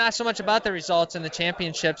it's not so much about the results and the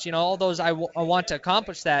championships, all those I want to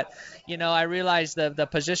accomplish that. I realize the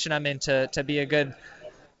position I'm in to be a good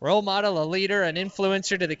role model, a leader, an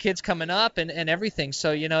influencer to the kids coming up and everything.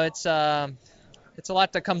 So, it's a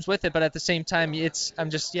lot that comes with it, but at the same time,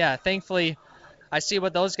 thankfully I see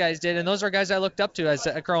what those guys did, and those are guys I looked up to as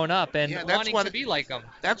growing up and wanting to be like them.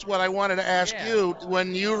 That's what I wanted to ask you.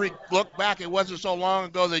 When you look back, it wasn't so long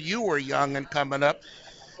ago that you were young and coming up.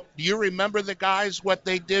 Do you remember the guys, what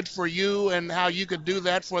they did for you and how you could do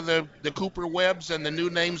that for the Cooper Webbs and the new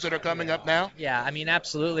names that are coming up now? Yeah,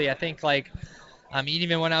 absolutely. I think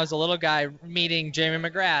even when I was a little guy meeting Jamie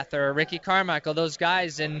McGrath or Ricky Carmichael, those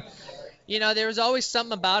guys, and there was always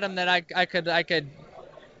something about them that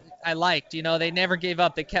I liked. They never gave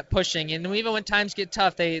up. They kept pushing, and even when times get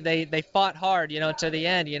tough, they fought hard, to the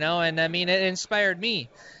end, and it inspired me,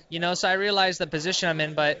 so I realized the position I'm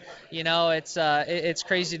in, but it's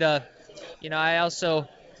crazy to, I also,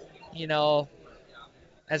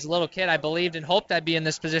 as a little kid, I believed and hoped I'd be in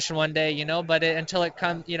this position one day, but until it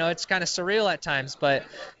comes, it's kind of surreal at times, but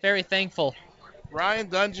very thankful. Ryan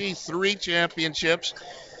Dungey, 3 championships.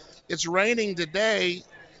 It's raining today.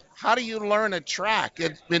 How do you learn a track?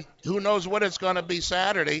 Who knows what it's going to be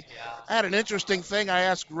Saturday? I had an interesting thing. I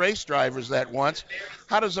asked race drivers that once.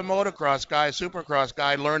 How does a motocross guy, a supercross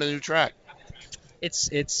guy, learn a new track?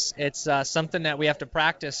 It's something that we have to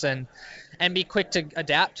practice and be quick to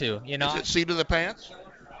adapt to. Is it seat of the pants?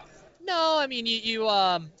 No, you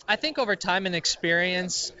I think over time and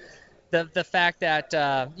experience, the fact that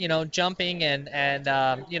jumping and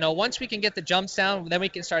once we can get the jumps down, then we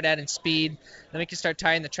can start adding speed, then we can start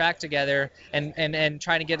tying the track together and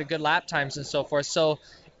trying to get a good lap times and so forth. So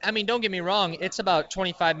don't get me wrong, it's about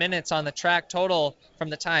 25 minutes on the track total from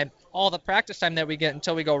the time all the practice time that we get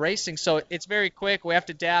until we go racing. So it's very quick. We have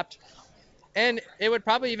to adapt And it would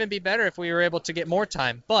probably even be better if we were able to get more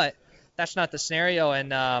time, but that's not the scenario.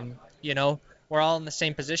 And, we're all in the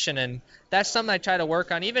same position. And that's something I try to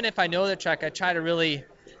work on. Even if I know the track, I try to really,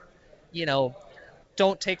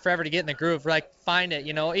 don't take forever to get in the groove. Like, find it,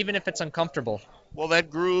 even if it's uncomfortable. Will that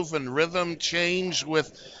groove and rhythm change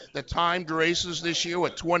with the timed races this year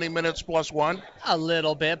with 20 minutes plus one? A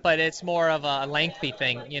little bit, but it's more of a lengthy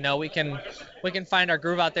thing. We can find our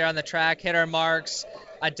groove out there on the track, hit our marks,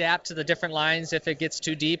 adapt to the different lines if it gets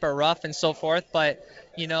too deep or rough and so forth. But,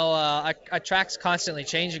 a track's constantly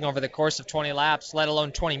changing over the course of 20 laps, let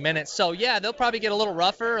alone 20 minutes. So, yeah, they'll probably get a little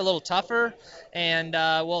rougher, a little tougher, and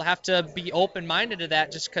we'll have to be open-minded to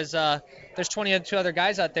that just because there's 22 other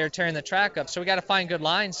guys out there tearing the track up. So we got to find good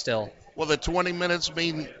lines still. Will the 20 minutes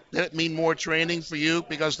mean more training for you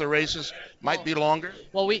because the races might be longer?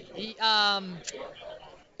 Well,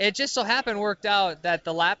 it just so worked out that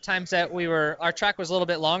the lap times that our track was a little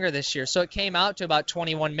bit longer this year. So it came out to about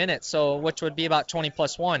 21 minutes, which would be about 20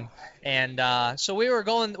 plus 1. And so we were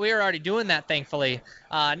already doing that, thankfully.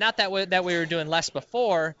 Not that we were doing less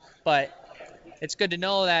before, but it's good to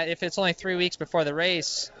know that if it's only 3 weeks before the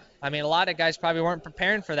race, a lot of guys probably weren't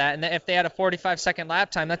preparing for that. And if they had a 45-second lap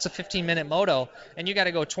time, that's a 15-minute moto, and you got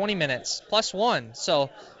to go 20 minutes plus 1. So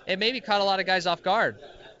it maybe caught a lot of guys off guard.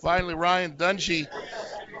 Finally, Ryan Dungey,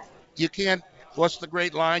 you can't, what's the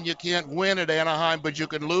great line? You can't win at Anaheim, but you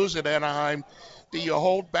can lose at Anaheim. Do you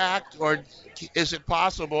hold back, or is it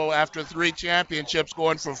possible after 3 championships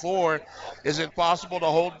going for 4, is it possible to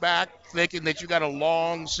hold back thinking that you got a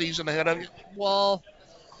long season ahead of you? Well,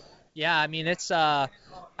 yeah, it's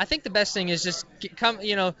I think the best thing is just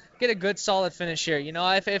get a good solid finish here.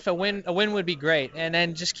 If a win would be great, and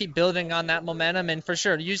then just keep building on that momentum. And for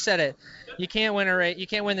sure, you said it, you can't win a race, you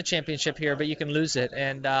can't win the championship here, but you can lose it.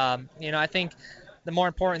 And I think the more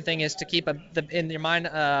important thing is to keep in the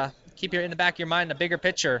back of your mind the bigger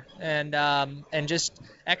picture, and just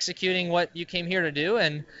executing what you came here to do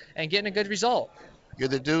and getting a good result. You're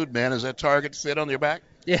the dude, man. Is that target fit on your back?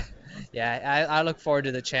 Yeah. Yeah, I look forward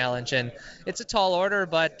to the challenge, and it's a tall order,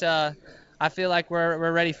 but I feel like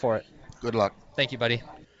we're ready for it. Good luck. Thank you, buddy.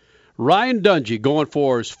 Ryan Dungey going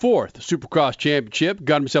for his 4th Supercross championship.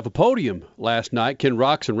 Got himself a podium last night. Ken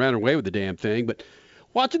Roczen ran away with the damn thing. But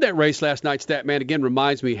watching that race last night, Statman, again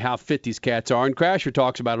reminds me how fit these cats are. And Crasher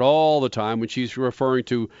talks about it all the time when she's referring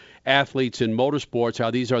to athletes in motorsports, how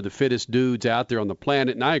these are the fittest dudes out there on the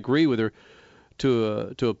planet. And I agree with her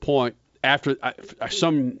to a point. After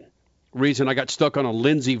some reason, I got stuck on a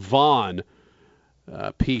Lindsey Vonn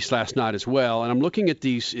piece last night as well, and I'm looking at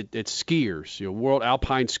these at skiers, World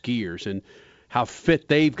Alpine skiers, and how fit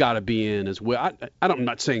they've got to be in as well. I'm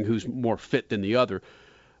not saying who's more fit than the other,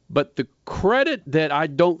 but the credit that I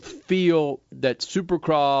don't feel that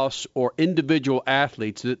Supercross or individual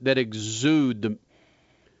athletes that exude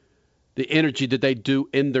the energy that they do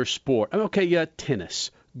in their sport.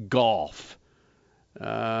 Tennis, golf.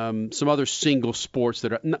 Some other single sports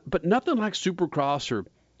but nothing like Supercross or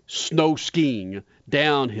snow skiing,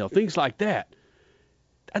 downhill, things like that.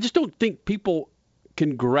 I just don't think people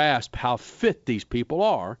can grasp how fit these people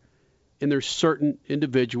are in their certain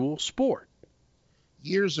individual sport.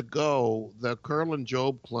 Years ago, the Curlin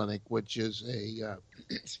Job Clinic, which is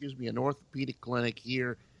an orthopedic clinic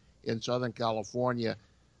here in Southern California,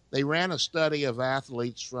 they ran a study of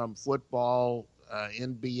athletes from football,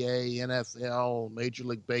 NBA, NFL, Major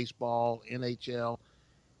League Baseball, NHL,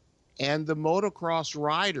 and the motocross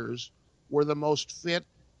riders were the most fit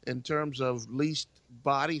in terms of least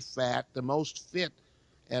body fat, the most fit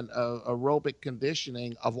and aerobic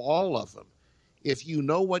conditioning of all of them. If you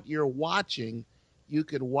know what you're watching, you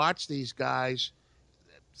can watch these guys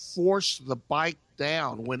force the bike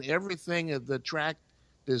down when everything of the track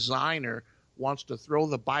designer wants to throw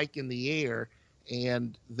the bike in the air,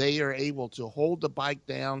 and they are able to hold the bike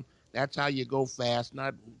down. That's how you go fast,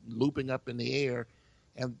 not looping up in the air.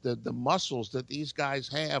 And the muscles that these guys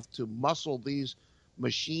have to muscle these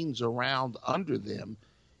machines around under them,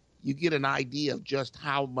 you get an idea of just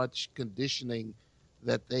how much conditioning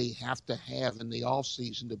that they have to have in the off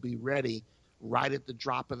season to be ready right at the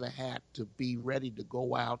drop of the hat to be ready to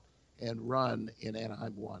go out and run in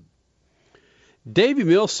Anaheim 1. Davey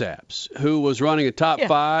Millsaps, who was running a top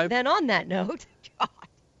 5. Then on that note,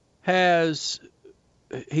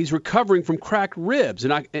 he's recovering from cracked ribs,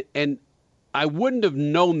 and I wouldn't have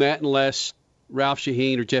known that unless Ralph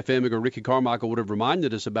Shaheen or Jeff Emig or Ricky Carmichael would have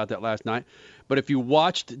reminded us about that last night. But if you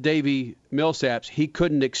watched Davey Millsaps, he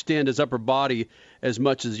couldn't extend his upper body as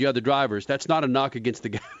much as the other drivers. That's not a knock against the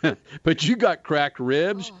guy. But you got cracked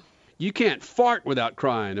ribs. You can't fart without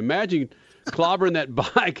crying. Imagine clobbering that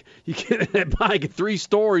bike. You get that bike at 3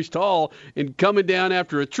 stories tall and coming down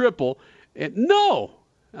after a triple. And no.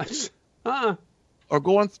 Or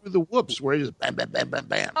going through the whoops where you just bam, bam, bam, bam,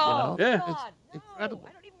 bam. Oh, you know? God, It's incredible.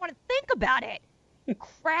 I don't even want to think about it.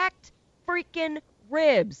 Cracked freaking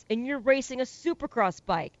ribs, and you're racing a Supercross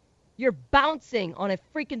bike. You're bouncing on a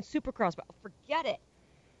freaking Supercross bike. Forget it.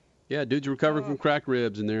 Yeah, dude's recovering from cracked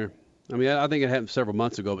ribs in there. I mean, I think it happened several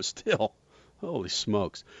months ago, but still. Holy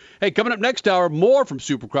smokes. Hey, coming up next hour, more from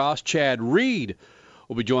Supercross. Chad Reed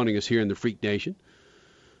will be joining us here in the Freak Nation.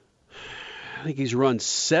 I think he's run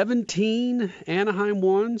 17 Anaheim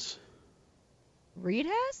ones. Reed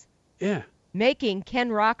has? Yeah. Making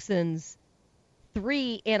Ken Roxon's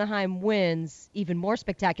 3 Anaheim wins even more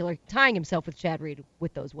spectacular, tying himself with Chad Reed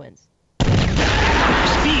with those wins.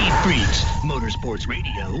 Speed Freaks, Motorsports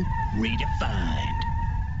Radio, redefined.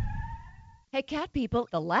 Hey, cat people,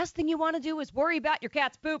 the last thing you want to do is worry about your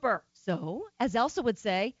cat's pooper. So, as Elsa would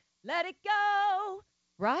say, let it go,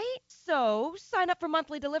 right? So, sign up for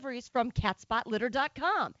monthly deliveries from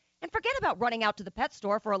CatSpotLitter.com and forget about running out to the pet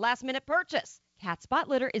store for a last-minute purchase. Cat Spot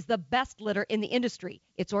Litter is the best litter in the industry.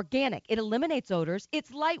 It's organic, it eliminates odors,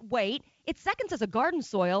 it's lightweight, it's seconds as a garden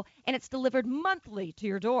soil, and it's delivered monthly to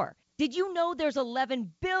your door. Did you know there's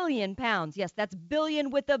 11 billion pounds, yes, that's billion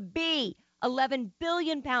with a B, 11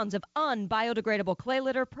 billion pounds of unbiodegradable clay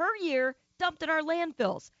litter per year dumped in our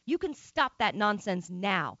landfills? You can stop that nonsense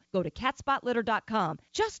now. Go to CatSpotLitter.com.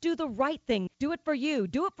 Just do the right thing. Do it for you.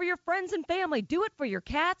 Do it for your friends and family. Do it for your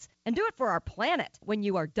cats. And do it for our planet. When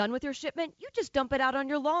you are done with your shipment, you just dump it out on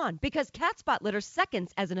your lawn because Cat Spot Litter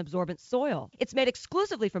seconds as an absorbent soil. It's made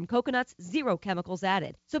exclusively from coconuts, 0 chemicals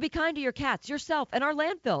added. So be kind to your cats, yourself, and our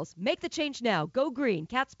landfills. Make the change now. Go green.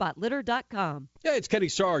 CatSpotLitter.com. Yeah, it's Kenny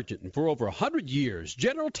Sargent, and for over 100 years,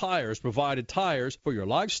 General Tires provided tires for your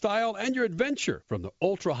lifestyle and your adventure. From the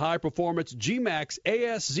ultra-high-performance G-Max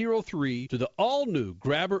AS03 to the all-new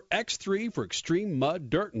Grabber X3 for extreme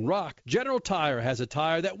mud, dirt, and rock, General Tire has a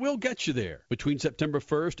tire that will get you there. Between September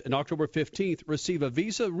 1st and October 15th, receive a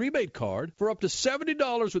Visa rebate card for up to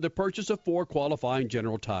 $70 with the purchase of 4 qualifying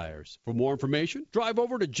General Tires. For more information, drive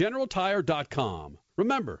over to GeneralTire.com.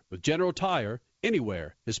 Remember, with General Tire,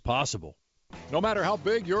 anywhere is possible. No matter how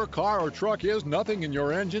big your car or truck is, nothing in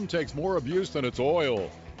your engine takes more abuse than its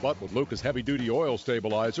oil. But with Lucas Heavy Duty Oil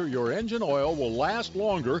Stabilizer, your engine oil will last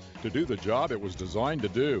longer to do the job it was designed to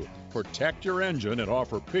do. Protect your engine and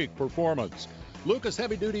offer peak performance. Lucas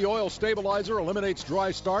Heavy Duty Oil Stabilizer eliminates dry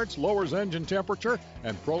starts, lowers engine temperature,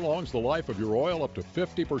 and prolongs the life of your oil up to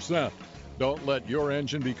 50%. Don't let your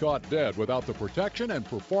engine be caught dead without the protection and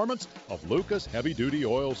performance of Lucas Heavy Duty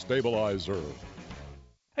Oil Stabilizer.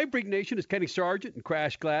 Hey, Freak Nation, it's Kenny Sargent and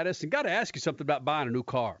Crash Gladys, and got to ask you something about buying a new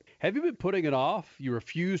car. Have you been putting it off? You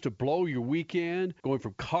refuse to blow your weekend, going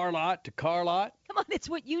from car lot to car lot? Come on, it's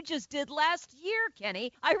what you just did last year,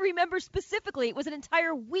 Kenny. I remember specifically it was an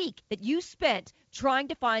entire week that you spent trying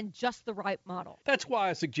to find just the right model. That's why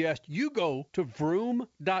I suggest you go to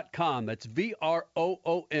Vroom.com. That's VROOM.com.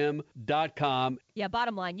 Yeah,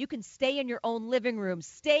 bottom line, you can stay in your own living room,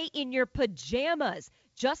 stay in your pajamas.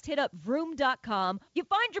 Just hit up Vroom.com. You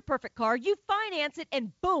find your perfect car, you finance it,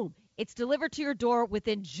 and boom, it's delivered to your door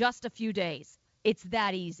within just a few days. It's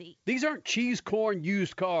that easy. These aren't cheese corn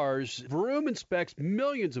used cars. Vroom inspects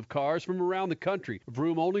millions of cars from around the country.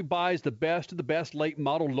 Vroom only buys the best of the best late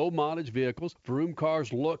model, low mileage vehicles. Vroom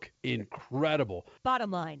cars look incredible.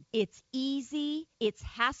 Bottom line, it's easy, it's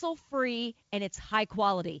hassle-free, and it's high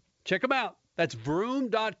quality. Check them out. That's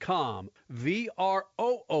Vroom.com.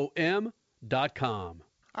 VROOM.com.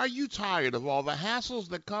 Are you tired of all the hassles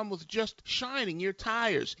that come with just shining your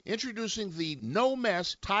tires? Introducing the No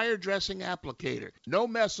Mess Tire Dressing Applicator. No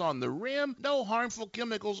mess on the rim, no harmful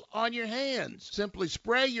chemicals on your hands. Simply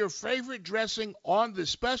spray your favorite dressing on the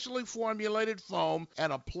specially formulated foam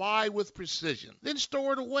and apply with precision. Then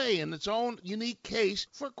store it away in its own unique case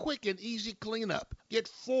for quick and easy cleanup. Get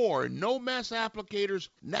 4 No Mess applicators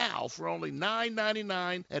now for only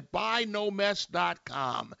 $9.99 at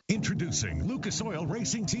BuyNoMess.com. Introducing Lucas Oil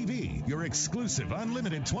Racing TV, your exclusive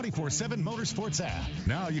unlimited 24/7 motorsports app.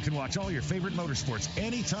 Now you can watch all your favorite motorsports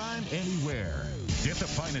anytime, anywhere. Get the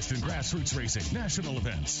finest in grassroots racing, national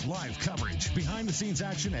events, live coverage, behind-the-scenes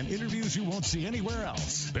action, and interviews you won't see anywhere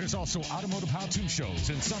else. There's also automotive how-to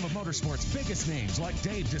shows and some of motorsports' biggest names like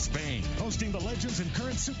Dave Despain, hosting the legends and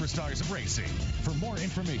current superstars of racing. For more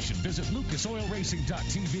information, visit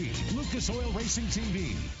lucasoilracing.tv. Lucas Oil Racing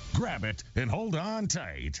TV. Grab it and hold on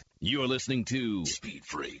tight. You're listening to Speed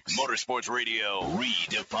Freaks, Motorsports Radio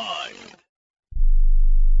redefined.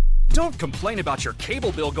 Don't complain about your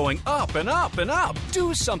cable bill going up and up and up.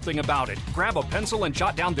 Do something about it. Grab a pencil and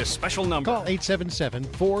jot down this special number. Call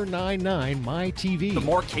 877-499-MY-TV. The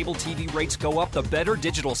more cable TV rates go up, the better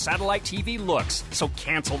digital satellite TV looks. So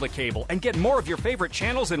cancel the cable and get more of your favorite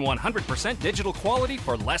channels in 100% digital quality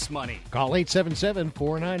for less money. Call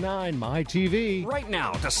 877-499-MY-TV. Right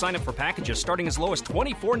now to sign up for packages starting as low as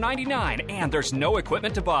 $24.99, and there's no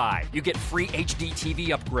equipment to buy. You get free HD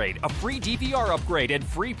TV upgrade, a free DVR upgrade, and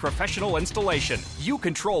free professional installation. You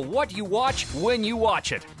control what you watch when you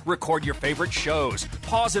watch it. Record your favorite shows,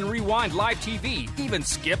 pause and rewind live TV, even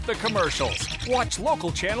skip the commercials. Watch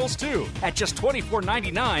local channels too. At just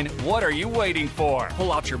 $24.99, what are you waiting for?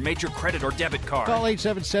 Pull out your major credit or debit card. Call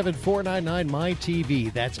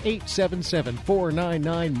 877-499-MY-TV. That's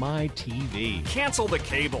 877-499-MY-TV. Cancel the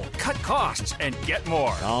cable, cut costs, and get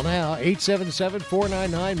more. Call now,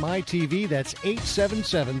 877-499-MY-TV. That's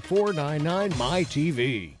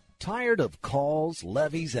 877-499-MY-TV. Tired of calls,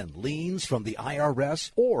 levies, and liens from the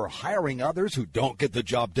IRS or hiring others who don't get the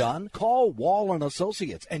job done? Call Wall &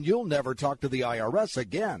 Associates and you'll never talk to the IRS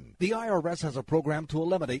again. The IRS has a program to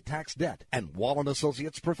eliminate tax debt, and Wall &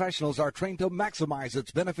 Associates professionals are trained to maximize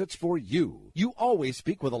its benefits for you. You always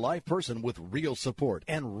speak with a live person with real support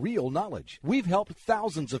and real knowledge. We've helped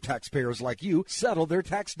thousands of taxpayers like you settle their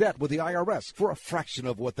tax debt with the IRS for a fraction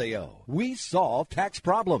of what they owe. We solve tax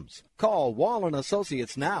problems. Call Wall &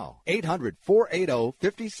 Associates now,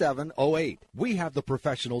 800-480-5708. We have the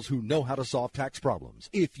professionals who know how to solve tax problems.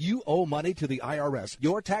 If you owe money to the IRS,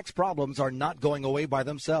 your tax problems are not going away by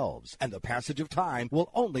themselves, and the passage of time will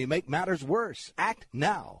only make matters worse. Act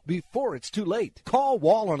now, before it's too late. Call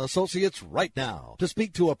Wall & Associates right now to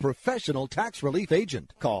speak to a professional tax relief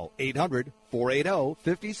agent. Call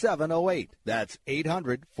 800-480-5708. That's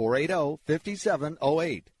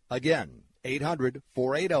 800-480-5708. Again,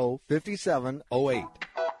 800-480-5708.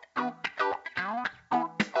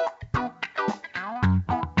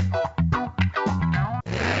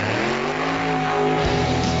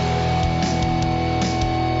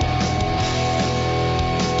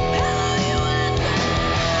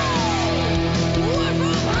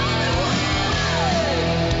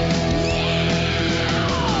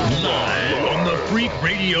 Freak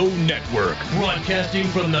Radio Network, broadcasting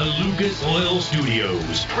from the Lucas Oil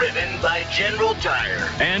Studios. Driven by General Tire.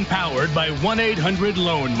 And powered by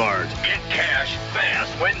 1-800 Mart. Get cash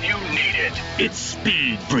fast when you need it. It's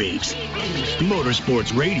Speed Freaks.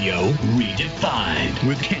 Motorsports Radio redefined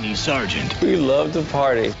with Kenny Sargent. We love to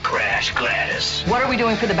party. Crash Gladys. What are we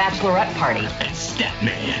doing for the bachelorette party? And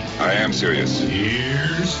Statman. I am serious.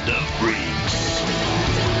 Here's the Freaks.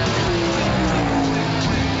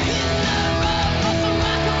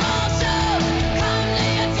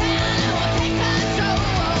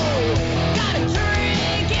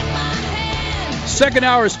 Second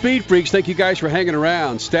hour of Speed Freaks. Thank you guys for hanging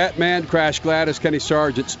around. Statman, Crash Gladys, Kenny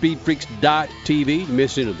Sargent, speedfreaks.tv.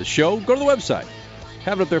 Miss any of the show? Go to the website.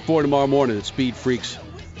 Have it up there for you tomorrow morning at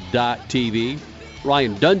speedfreaks.tv.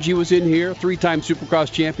 Ryan Dungey was in here, 3-time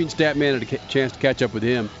Supercross champion. Statman had a chance to catch up with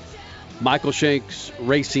him. Michael Shank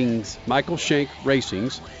Racing's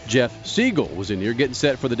Jeff Siegel was in here getting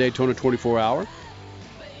set for the Daytona 24-hour.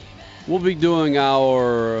 We'll be doing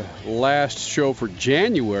our last show for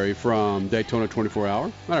January from Daytona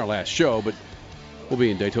 24-hour. Not our last show, but we'll be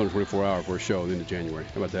in Daytona 24-hour for a show at the end of January.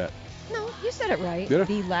 How about that? No, you said it right. Did I?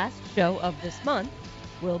 The last show of this month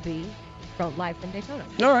will be live from Daytona.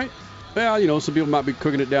 All right. Well, some people might be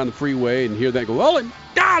cooking it down the freeway and hear that and go, well,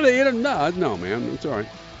 God, no, man. It's all right.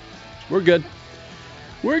 We're good.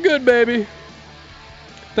 We're good, baby.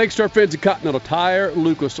 Thanks to our friends at Continental Tire,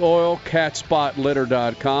 Lucas Oil,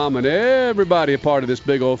 CatSpotLitter.com, and everybody a part of this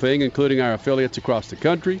big old thing, including our affiliates across the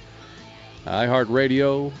country,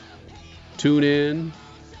 iHeartRadio, TuneIn,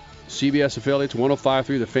 CBS affiliates,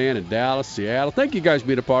 105.3 The Fan in Dallas, Seattle. Thank you guys for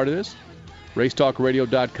being a part of this.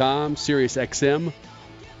 RaceTalkRadio.com, SiriusXM.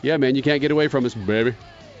 Yeah, man, you can't get away from us, baby.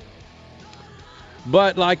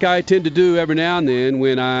 But like I tend to do every now and then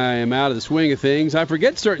when I am out of the swing of things, I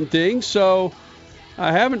forget certain things, so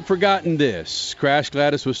I haven't forgotten this. Crash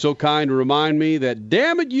Gladys was so kind to remind me that,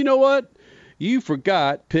 damn it, you know what? You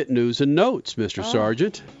forgot pit news and notes, Mr.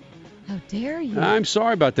 Sargent. How dare you? I'm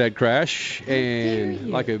sorry about that, Crash. And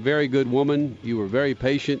like a very good woman, you were very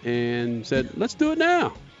patient and said, let's do it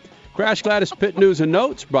now. Crash Gladys pit news and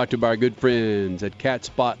notes brought to you by our good friends at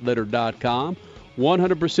CatSpotLitter.com.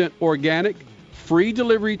 100% organic, free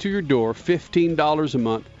delivery to your door, $15 a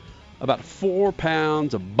month, about 4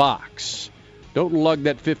 pounds a box. Don't lug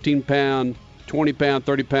that 15-pound, 20-pound,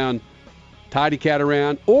 30-pound tidy cat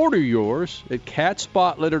around. Order yours at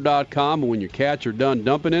CatSpotLitter.com, and when your cats are done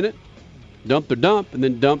dumping in it, Dump the dump, and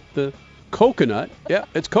then dump the coconut. Yeah,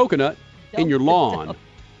 it's coconut in your lawn.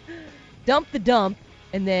 Dump the dump,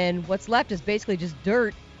 and then what's left is basically just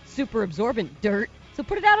dirt, super absorbent dirt. So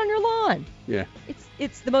put it out on your lawn. Yeah.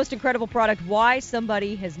 It's the most incredible product. Why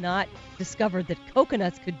somebody has not discovered that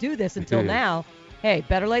coconuts could do this until now. Hey,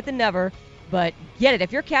 better late than never. But get it.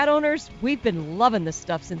 If you're cat owners, we've been loving this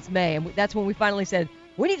stuff since May, and that's when we finally said,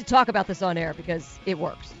 we need to talk about this on air because it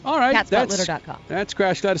works. All right. Catspotlitter.com. That's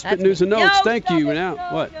Crash Gladys Spit News and Notes. Thank you. No,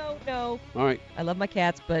 What? No. All right. I love my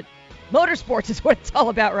cats, but motorsports is what it's all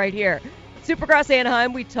about right here. Supercross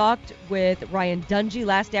Anaheim, we talked with Ryan Dungey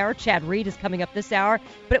last hour. Chad Reed is coming up this hour.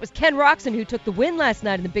 But it was Ken Roczen who took the win last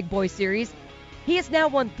night in the Big Boy Series. He has now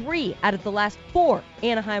won 3 out of the last 4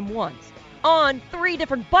 Anaheim ones on 3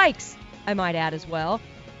 different bikes, I might add as well.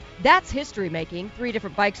 That's history-making, 3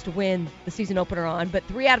 different bikes to win the season opener on. But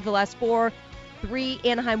 3 out of the last 4, 3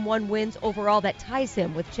 Anaheim 1 wins overall. That ties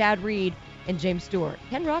him with Chad Reed and James Stewart.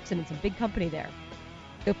 Ken Roczen in some big company there.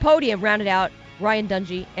 The podium rounded out Ryan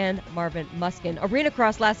Dungey and Marvin Muskin. Arena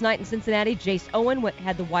Cross last night in Cincinnati, Jace Owen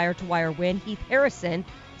had the wire-to-wire win. Heath Harrison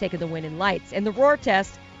taking the win in lights. And the Roar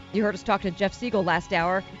Test, you heard us talk to Jeff Siegel last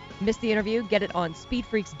hour. Missed the interview? Get it on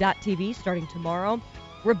speedfreaks.tv starting tomorrow.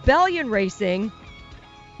 Rebellion Racing,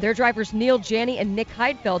 their drivers Neil Janney and Nick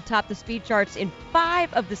Heidfeld topped the speed charts in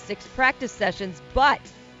 5 of the 6 practice sessions, but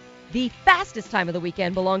the fastest time of the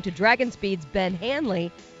weekend belonged to Dragon Speed's Ben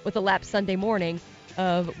Hanley with a lap Sunday morning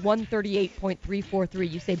of 138.343.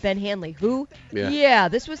 You say Ben Hanley, who? Yeah,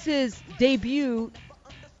 this was his debut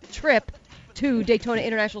trip to Daytona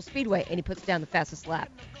International Speedway, and he puts down the fastest lap.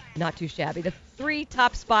 Not too shabby. The 3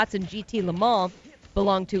 top spots in GT Le Mans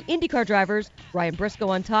belong to IndyCar drivers Ryan Briscoe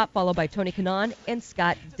on top, followed by Tony Kanaan and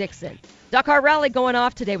Scott Dixon. Dakar Rally going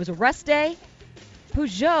off. Today was a rest day.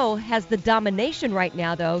 Peugeot has the domination right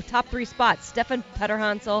now, though. Top 3 spots, Stefan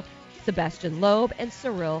Petterhansel, Sebastian Loeb, and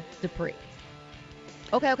Cyril Dupree.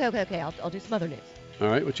 Okay. I'll do some other news. All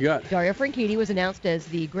right, what you got? Dario Franchitti was announced as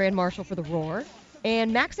the Grand Marshal for the Roar,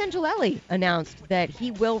 and Max Angelelli announced that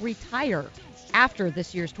he will retire after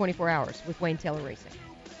this year's 24 Hours with Wayne Taylor Racing.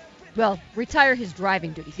 Well, retire his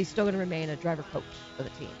driving duties. He's still going to remain a driver coach for the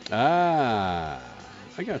team. I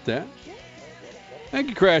got that. Thank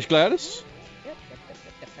you, Crash Gladys.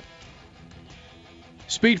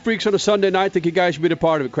 Speed Freaks on a Sunday night. Think you guys should be a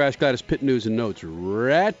part of it. Crash Gladys Pit News and Notes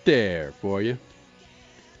right there for you.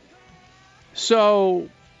 So,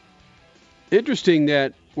 interesting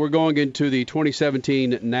that we're going into the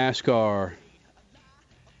 2017 NASCAR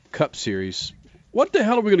Cup Series. What the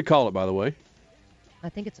hell are we going to call it, by the way? I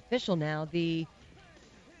think it's official now. The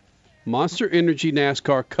Monster Energy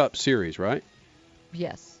NASCAR Cup Series, right?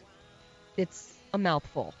 Yes. It's a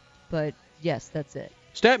mouthful, but yes, that's it.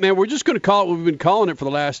 Statman, we're just going to call it what we've been calling it for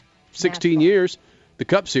the last 16 years, the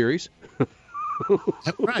Cup Series.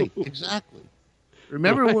 Right, exactly.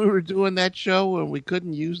 Remember when we were doing that show and we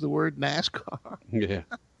couldn't use the word NASCAR? Yeah.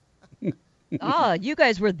 You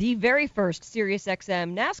guys were the very first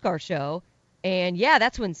SiriusXM NASCAR show. And, yeah,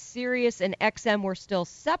 that's when Sirius and XM were still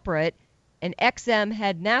separate. And XM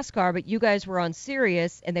had NASCAR, but you guys were on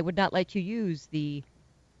Sirius, and they would not let you use the,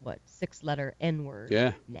 6-letter N-word.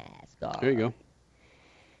 Yeah. NASCAR. There you go.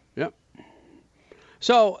 Yep.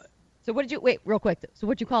 So what did you, wait, real quick. So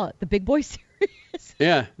what did you call it? The Big Boy Series?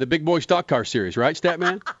 Yeah, the Big Boy Stock Car Series, right,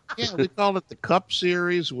 Statman? Yeah, we called it the Cup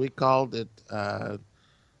Series. We called it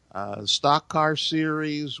Stock Car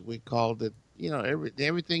Series. We called it,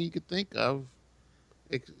 everything you could think of.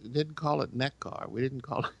 It didn't call it Neck Car. We didn't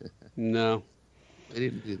call it. No. We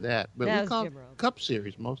didn't do that. But we called it Cup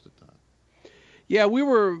Series most of the time. Yeah, we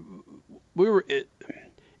were.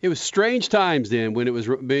 It was strange times then when it was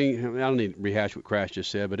being. I don't need to rehash what Crash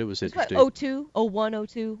just said, but it was interesting. What, 02, 01,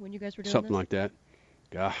 02 when you guys were doing something this? like that.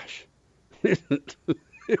 Gosh,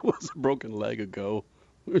 it was a broken leg ago.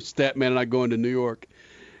 Statman and I going to New York,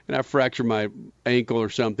 and I fractured my ankle or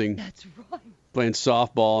something. That's right. Playing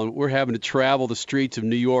softball, and we're having to travel the streets of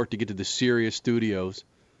New York to get to the Sirius studios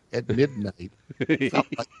at midnight.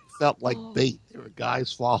 Felt like bait. There were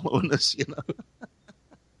guys following us,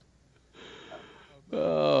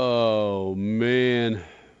 Oh, man.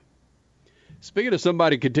 Speaking of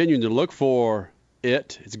somebody continuing to look for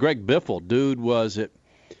it's Greg Biffle. Dude was,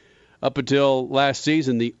 up until last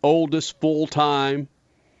season, the oldest full-time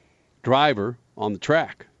driver on the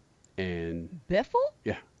track. And Biffle?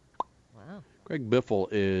 Yeah. Wow. Greg Biffle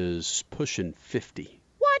is pushing 50.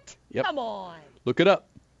 What? Yep. Come on. Look it up.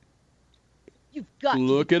 You've got to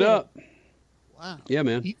look it up. Wow. Yeah,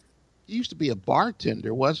 man. He used to be a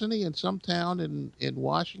bartender, wasn't he, in some town in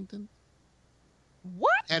Washington?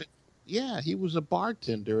 What? he was a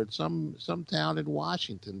bartender at some town in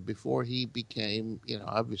Washington before he became,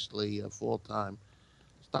 obviously a full-time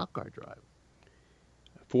stock car driver.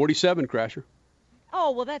 47, Crasher.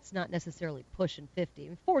 Oh, well, that's not necessarily pushing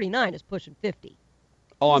 50. 49 is pushing 50.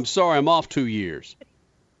 Oh, I'm sorry. I'm off 2 years.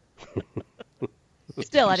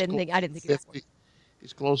 Still, I didn't think it was.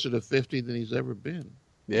 He's closer to 50 than he's ever been.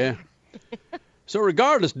 Yeah. So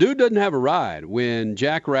regardless, dude doesn't have a ride. When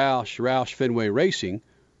Jack Roush Fenway Racing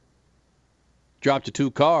dropped to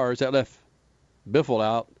 2 cars, that left Biffle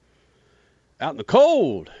out in the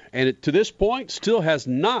cold. And it, to this point, still has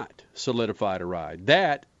not solidified a ride.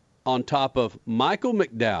 That, on top of Michael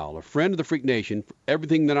McDowell, a friend of the Freak Nation, for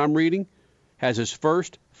everything that I'm reading, has his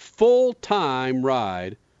first full-time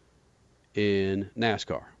ride in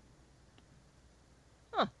NASCAR.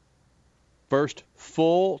 Huh. First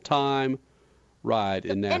full-time ride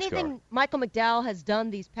in NASCAR. Anything Michael McDowell has done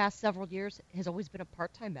these past several years has always been a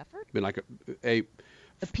part-time effort? Been like a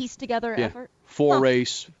piece-together effort?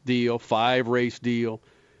 4-race deal, 5-race deal.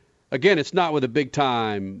 Again, it's not with a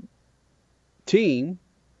big-time team,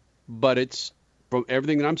 but it's, from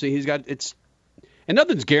everything that I'm seeing, he's got, it's, and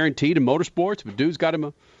nothing's guaranteed in motorsports, but dude's got him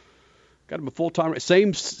a full-time,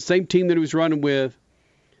 same team that he was running with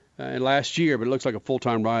last year, but it looks like a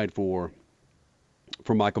full-time ride for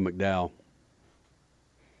Michael McDowell.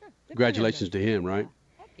 Congratulations to him, right?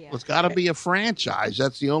 Well, it's got to be a franchise.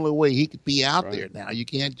 That's the only way he could be out there now. You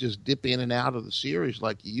can't just dip in and out of the series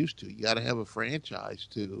like you used to. You got to have a franchise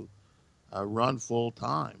to run full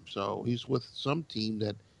time. So he's with some team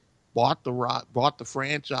that bought the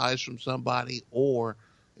franchise from somebody, or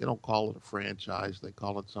they don't call it a franchise; they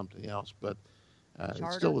call it something else. But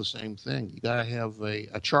it's still the same thing. You got to have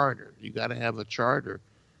a charter. You got to have a charter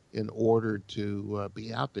in order to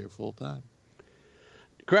be out there full time.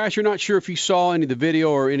 Crash, you're not sure if you saw any of the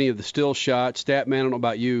video or any of the still shots. Statman, I don't know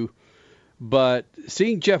about you, but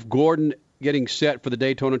seeing Jeff Gordon getting set for the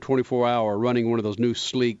Daytona 24-hour, running one of those new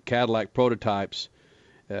sleek Cadillac prototypes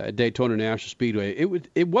at Daytona National Speedway,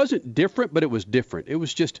 it wasn't different, but it was different. It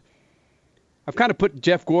was just, I've kind of put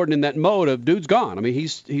Jeff Gordon in that mode of dude's gone. I mean,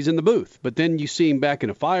 he's in the booth, but then you see him back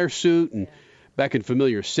in a fire suit and back in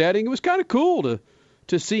familiar setting. It was kind of cool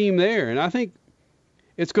to see him there, and I think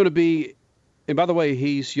it's going to be. And by the way,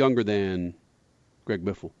 he's younger than Greg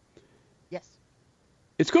Biffle. Yes.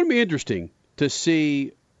 It's going to be interesting to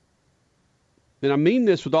see, and I mean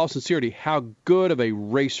this with all sincerity, how good of a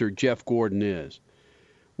racer Jeff Gordon is.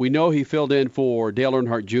 We know he filled in for Dale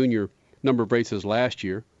Earnhardt Jr. a number of races last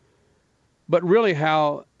year, but really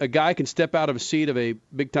how a guy can step out of a seat of a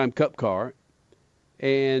big-time cup car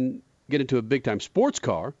and get into a big-time sports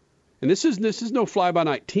car. And this is no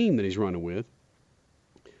fly-by-night team that he's running with.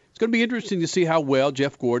 It's going to be interesting to see how well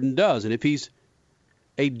Jeff Gordon does and if he's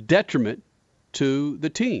a detriment to the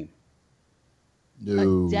team.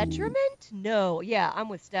 No. A detriment? No. Yeah, I'm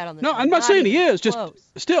with Stat on this. No, I'm not saying he is. Just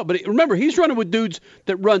still, but remember, he's running with dudes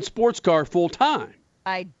that run sports car full time.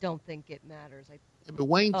 I don't think it matters. But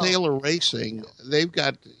Wayne Taylor Racing, they've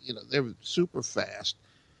got, they're super fast.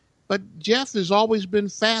 But Jeff has always been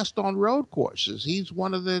fast on road courses. He's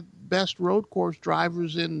one of the best road course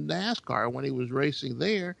drivers in NASCAR when he was racing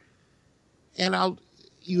there. And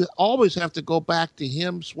you always have to go back to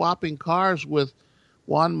him swapping cars with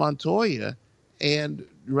Juan Montoya and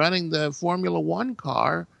running the Formula One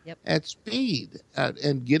car at speed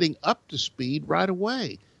and getting up to speed right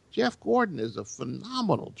away. Jeff Gordon is a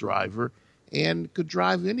phenomenal driver and could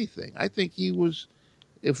drive anything. I think he was,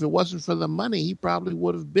 if it wasn't for the money, he probably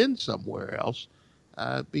would have been somewhere else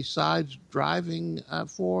besides driving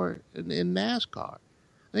in NASCAR.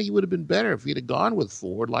 I think he would have been better if he'd have gone with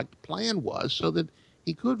Ford like the plan was so that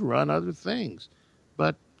he could run other things.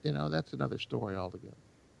 But, that's another story altogether.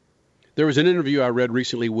 There was an interview I read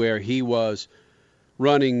recently where he was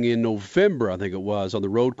running in November, I think it was, on the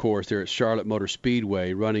road course there at Charlotte Motor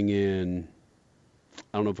Speedway, running in,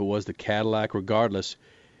 I don't know if it was the Cadillac, regardless.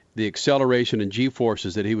 The acceleration and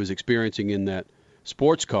G-forces that he was experiencing in that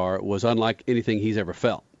sports car was unlike anything he's ever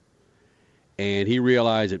felt. And he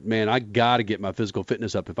realized that, man, I got to get my physical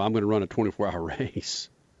fitness up if I'm going to run a 24-hour race.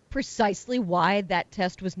 Precisely why that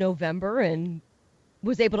test was November and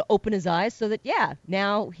was able to open his eyes so that,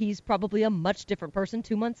 now he's probably a much different person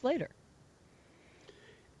 2 months later.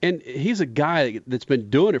 And he's a guy that's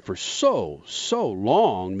been doing it for so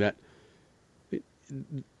long that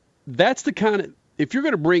that's the kind of, if you're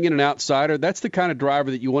going to bring in an outsider, that's the kind of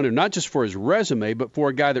driver that you want him, not just for his resume, but for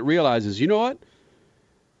a guy that realizes, you know what?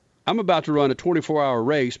 I'm about to run a 24-hour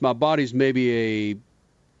race. My body's maybe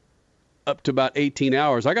up to about 18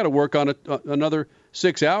 hours. I got to work on another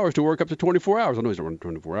 6 hours to work up to 24 hours. I know he's not running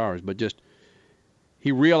 24 hours, but just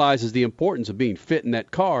he realizes the importance of being fit in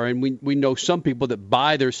that car, and we know some people that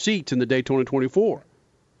buy their seats in the Daytona 24.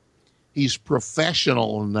 He's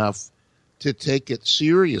professional enough to take it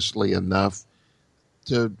seriously enough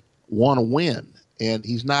to want to win. And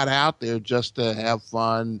he's not out there just to have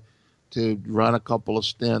fun, to run a couple of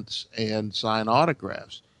stints and sign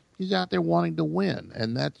autographs. He's out there wanting to win,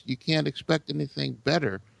 and you can't expect anything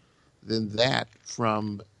better than that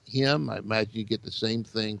from him. I imagine you get the same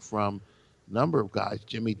thing from a number of guys,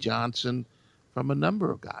 Jimmy Johnson, from a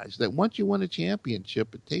number of guys, that once you win a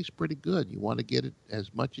championship, it tastes pretty good. You want to get it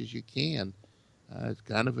as much as you can. It's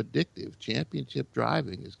kind of addictive. Championship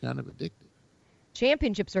driving is kind of addictive.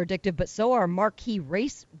 Championships are addictive, but so are marquee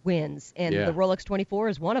race wins, and the Rolex 24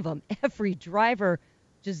 is one of them. Every driver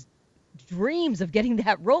just dreams of getting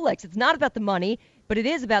that Rolex. It's not about the money, but it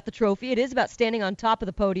is about the trophy. It is about standing on top of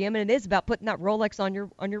the podium, and it is about putting that Rolex on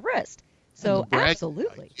your wrist. So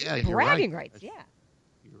absolutely, bragging rights. Yeah,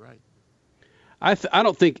 you're right. I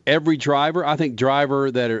don't think every driver. I think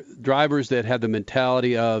drivers that have the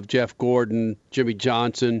mentality of Jeff Gordon, Jimmy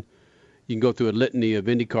Johnson. You can go through a litany of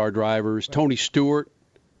IndyCar drivers, Tony Stewart,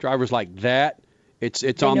 drivers like that.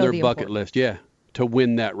 It's on their bucket list, to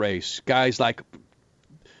win that race. Guys like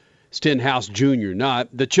Stenhouse Jr. Not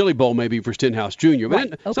the Chili Bowl maybe for Stenhouse Jr.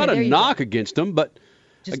 But it's not a knock against them, but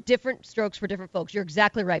just different strokes for different folks. You're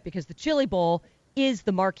exactly right, because the Chili Bowl is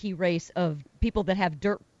the marquee race of people that have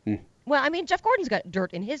dirt. Well, I mean, Jeff Gordon's got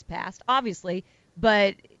dirt in his past, obviously,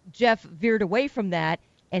 but Jeff veered away from that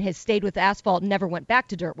and has stayed with asphalt and never went back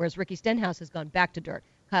to dirt, whereas Ricky Stenhouse has gone back to dirt.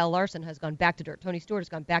 Kyle Larson has gone back to dirt. Tony Stewart has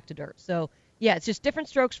gone back to dirt. So, yeah, it's just different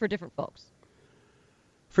strokes for different folks.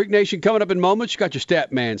 Freak Nation coming up in moments. You got your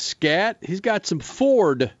stat man, Scat. He's got some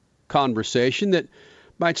Ford conversation that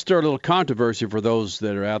might stir a little controversy for those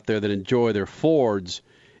that are out there that enjoy their Fords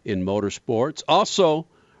in motorsports. Also,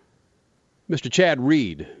 Mr. Chad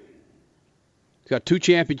Reed. He's got 2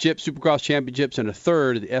 championships, Supercross championships, and a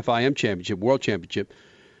third of the FIM championship, World Championship.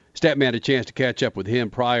 Statman had a chance to catch up with him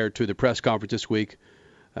prior to the press conference this week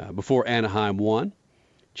before Anaheim won.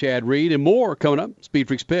 Chad Reed and more coming up. Speed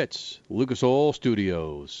Freaks Pits, Lucas Oil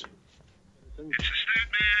Studios.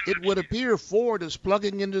 It would appear Ford is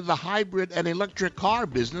plugging into the hybrid and electric car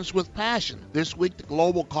business with passion. This week, the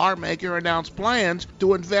global car maker announced plans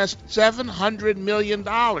to invest $700 million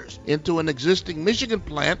into an existing Michigan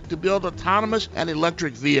plant to build autonomous and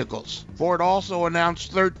electric vehicles. Ford also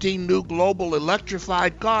announced 13 new global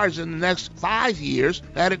electrified cars in the next 5 years.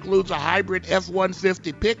 That includes a hybrid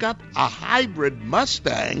F-150 pickup, a hybrid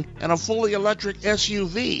Mustang, and a fully electric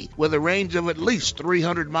SUV with a range of at least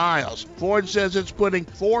 300 miles. Ford says it's putting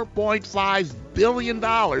 $4.5 billion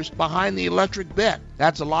behind the electric bet.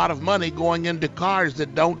 That's a lot of money going into cars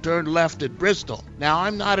that don't turn left at Bristol. Now,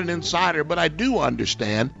 I'm not an insider, but I do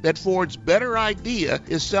understand that Ford's better idea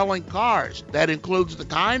is selling cars. That includes the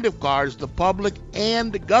kind of cars the public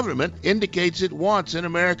and the government indicates it wants in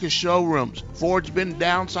America's showrooms. Ford's been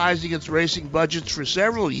downsizing its racing budgets for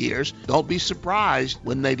several years. Don't be surprised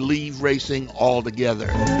when they leave racing altogether.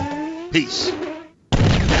 Peace.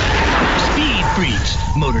 Speed Freaks,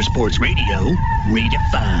 Motorsports Radio,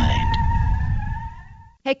 redefined.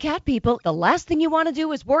 Hey, cat people, the last thing you want to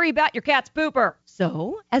do is worry about your cat's pooper.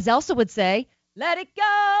 So, as Elsa would say, let it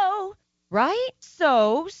go, right?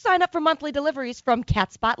 So, sign up for monthly deliveries from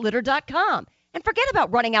CatSpotLitter.com and forget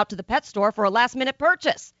about running out to the pet store for a last-minute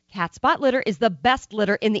purchase. Cat Spot Litter is the best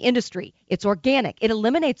litter in the industry. It's organic, it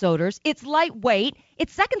eliminates odors, it's lightweight, it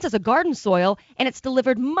seconds as a garden soil, and it's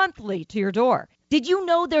delivered monthly to your door. Did you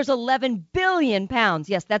know there's 11 billion pounds,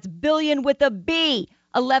 yes, that's billion with a B,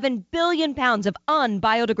 11 billion pounds of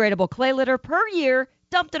unbiodegradable clay litter per year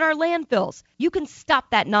dumped in our landfills? You can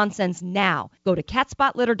stop that nonsense now. Go to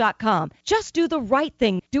CatSpotLitter.com. Just do the right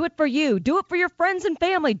thing. Do it for you. Do it for your friends and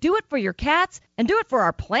family. Do it for your cats. And do it for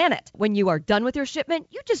our planet. When you are done with your shipment,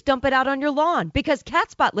 you just dump it out on your lawn because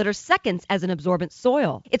Cat Spot Litter seconds as an absorbent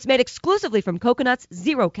soil. It's made exclusively from coconuts,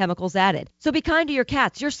 0 chemicals added. So be kind to your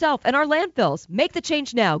cats, yourself, and our landfills. Make the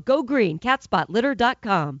change now. Go green.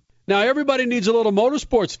 CatSpotLitter.com. Now, everybody needs a little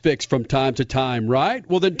motorsports fix from time to time, right?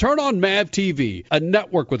 Well, then turn on MAV TV, a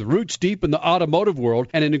network with roots deep in the automotive world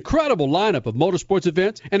and an incredible lineup of motorsports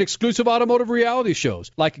events and exclusive automotive reality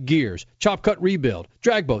shows like Gears, Chop Cut Rebuild,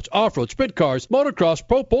 Drag Boats, Off-Road, Sprint Cars, Motocross,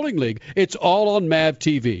 Pro Bowling League. It's all on MAV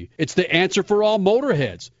TV. It's the answer for all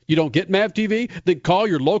motorheads. You don't get MAV TV? Then call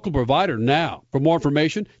your local provider now. For more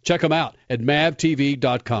information, check them out at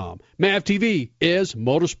MAVTV.com. MAV TV is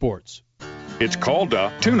motorsports. It's called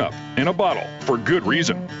a tune-up in a bottle for good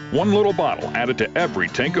reason. One little bottle added to every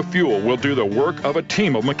tank of fuel will do the work of a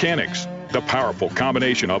team of mechanics. The powerful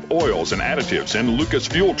combination of oils and additives in Lucas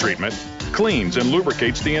Fuel Treatment cleans and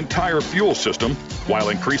lubricates the entire fuel system while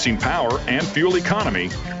increasing power and fuel economy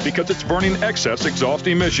because it's burning excess exhaust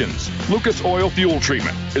emissions. Lucas Oil Fuel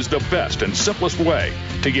Treatment is the best and simplest way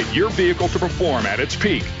to get your vehicle to perform at its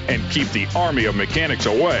peak and keep the army of mechanics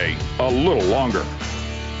away a little longer.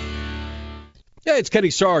 Yeah, it's Kenny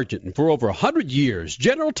Sargent, and for over 100 years,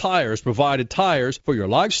 General Tires provided tires for your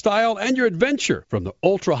lifestyle and your adventure. From the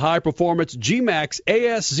ultra-high-performance G-Max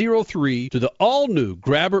AS03 to the all-new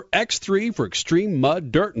Grabber X3 for extreme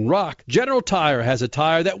mud, dirt, and rock, General Tire has a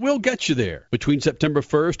tire that will get you there. Between September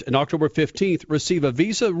 1st and October 15th, receive a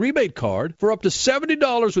Visa rebate card for up to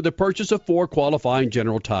 $70 with the purchase of 4 qualifying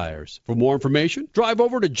General Tires. For more information, drive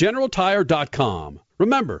over to GeneralTire.com.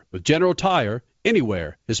 Remember, with General Tire,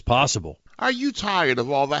 anywhere is possible. Are you tired of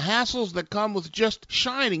all the hassles that come with just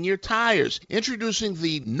shining your tires? Introducing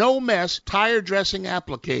the No Mess Tire Dressing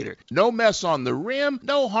Applicator. No mess on the rim,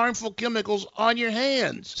 no harmful chemicals on your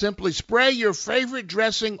hands. Simply spray your favorite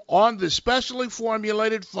dressing on the specially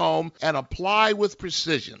formulated foam and apply with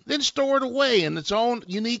precision. Then store it away in its own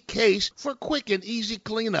unique case for quick and easy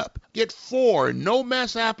cleanup. Get 4 No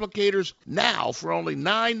Mess applicators now for only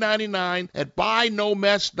 $9.99 at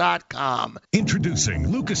BuyNoMess.com. Introducing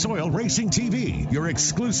Lucas Oil Racing TV, your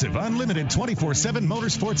exclusive unlimited 24/7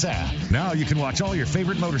 motorsports app. Now you can watch all your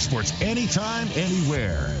favorite motorsports anytime,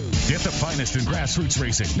 anywhere. Get the finest in grassroots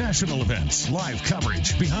racing, national events, live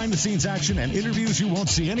coverage, behind-the-scenes action, and interviews you won't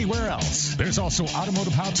see anywhere else. There's also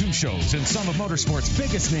automotive how-to shows and some of motorsports'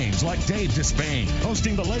 biggest names like Dave Despain,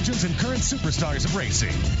 hosting the legends and current superstars of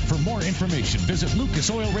racing. For more information, visit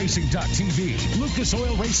lucasoilracing.tv. Lucas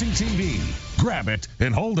Oil Racing TV. Grab it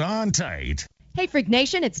and hold on tight. Hey, Freak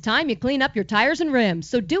Nation, it's time you clean up your tires and rims,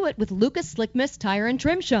 so do it with Lucas Slick Mist Tire and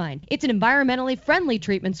Trim Shine. It's an environmentally friendly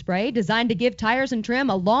treatment spray designed to give tires and trim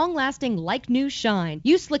a long-lasting, like-new shine.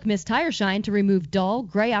 Use Slick Mist Tire Shine to remove dull,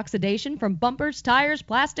 gray oxidation from bumpers, tires,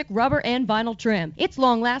 plastic, rubber, and vinyl trim. It's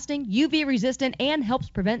long-lasting, UV-resistant, and helps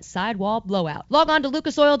prevent sidewall blowout. Log on to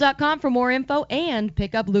lucasoil.com for more info and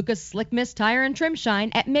pick up Lucas Slick Mist Tire and Trim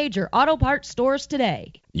Shine at major auto parts stores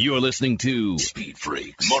today. You're listening to Speed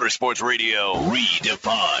Freaks Motorsports Radio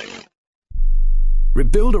Redefined.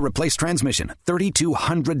 Rebuild or replace transmission,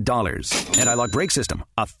 $3,200. Anti-lock brake system,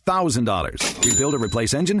 $1,000. Rebuild or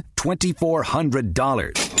replace engine,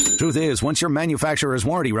 $2,400. Truth is, once your manufacturer's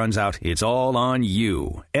warranty runs out, it's all on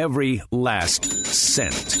you. Every last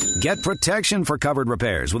cent. Get protection for covered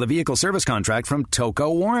repairs with a vehicle service contract from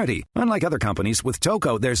Toco Warranty. Unlike other companies, with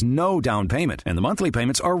Toco, there's no down payment, and the monthly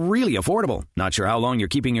payments are really affordable. Not sure how long you're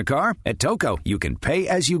keeping your car? At Toco, you can pay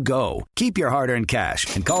as you go. Keep your hard-earned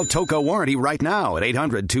cash and call Toco Warranty right now at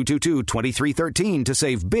 800-222-2313 to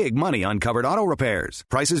save big money on covered auto repairs.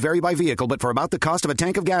 Prices vary by vehicle, but for about the cost of a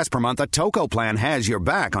tank of gas per month, a Toco plan has your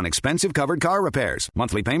back on expensive covered car repairs.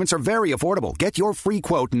 Monthly payments are very affordable. Get your free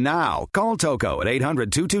quote now. Call Toco at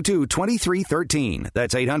 800-222-2313.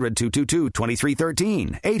 That's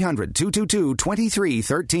 800-222-2313.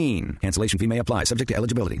 800-222-2313. Cancellation fee may apply, subject to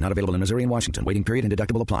eligibility. Not available in Missouri and Washington. Waiting period and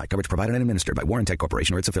deductible apply. Coverage provided and administered by Warrantech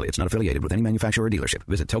Corporation or its affiliates. Not affiliated with any manufacturer or dealership.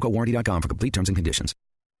 Visit TocoWarranty.com for complete terms and conditions.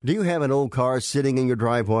 Do you have an old car sitting in your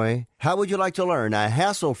driveway? How would you like to learn a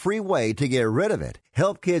hassle-free way to get rid of it,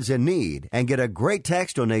 help kids in need, and get a great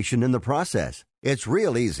tax donation in the process? It's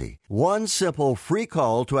real easy. One simple free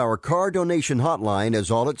call to our car donation hotline is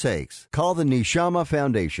all it takes. Call the Neshama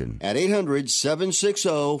Foundation at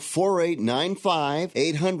 800-760-4895,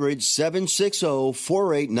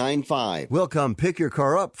 800-760-4895. We'll come pick your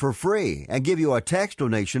car up for free and give you a tax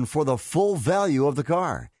donation for the full value of the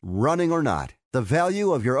car, running or not. The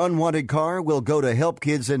value of your unwanted car will go to help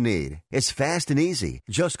kids in need. It's fast and easy.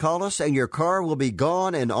 Just call us and your car will be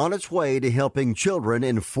gone and on its way to helping children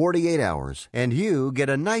in 48 hours. And you get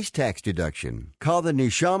a nice tax deduction. Call the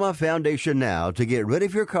Neshama Foundation now to get rid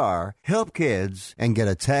of your car, help kids, and get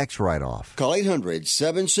a tax write-off. Call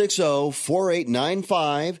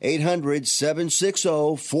 800-760-4895,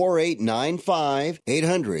 800-760-4895,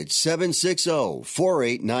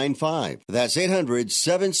 800-760-4895. That's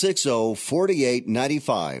 800-760-4895.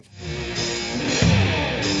 $48.95.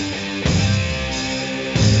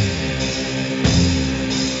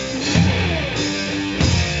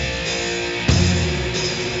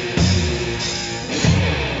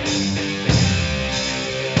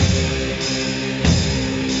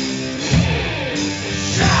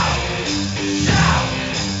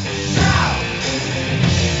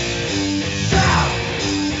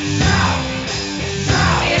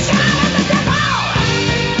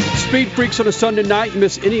 Speed Freaks on a Sunday night. You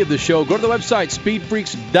miss any of the show, go to the website,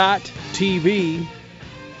 speedfreaks.tv.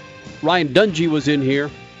 Ryan Dungey was in here.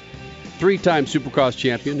 three-time Supercross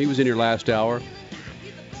champion. He was in here last hour.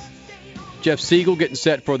 Jeff Siegel getting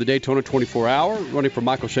set for the Daytona 24-hour, running for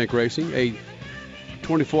Michael Shank Racing, a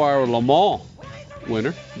 24-hour Le Mans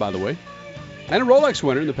winner, by the way, and a Rolex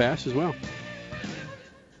winner in the past as well.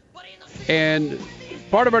 And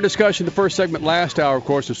part of our discussion, the first segment last hour, of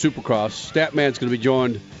course, of Supercross. Statman's going to be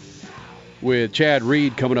joined with Chad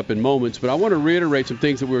Reed coming up in moments, but I want to reiterate some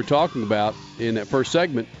things that we were talking about in that first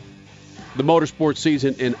segment. The motorsports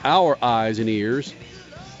season in our eyes and ears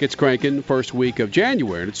gets cranking the first week of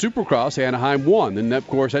January, and it's Supercross. Anaheim won, and of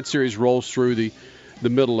course that series rolls through the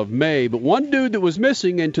middle of May. But one dude that was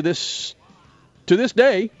missing, and to this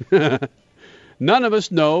day, none of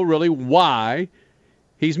us know really why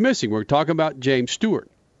he's missing. We're talking about James Stewart,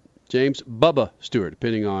 James Bubba Stewart,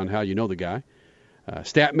 depending on how you know the guy.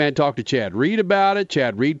 Statman talked to Chad Reed about it.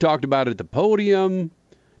 Chad Reed talked about it at the podium.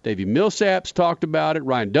 Davey Millsaps talked about it.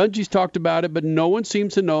 Ryan Dungey's talked about it, but no one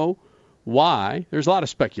seems to know why. There's a lot of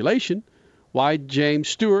speculation why James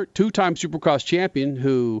Stewart, two-time Supercross champion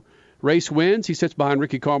who race wins, he sits behind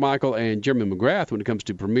Ricky Carmichael and Jeremy McGrath when it comes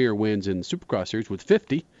to premier wins in the Supercross series with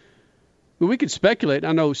 50. Well, we could speculate.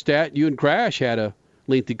 I know, Stat, you and Crash had a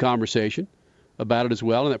lengthy conversation about it as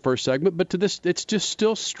well in that first segment, but to this, it's just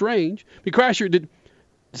still strange. I mean, Crasher,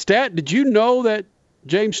 did you know that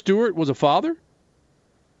James Stewart was a father?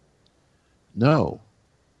 No.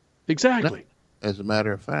 Exactly. No, as a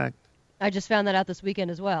matter of fact. I just found that out this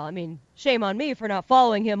weekend as well. I mean, shame on me for not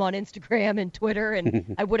following him on Instagram and Twitter,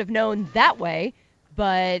 and I would have known that way.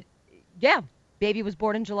 But, yeah, baby was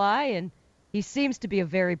born in July, and he seems to be a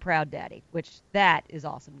very proud daddy, which that is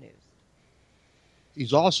awesome news.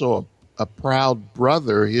 He's also a proud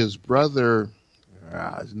brother. His brother,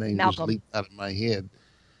 his name Malcolm. just leaped out of my head.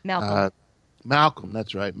 Malcolm,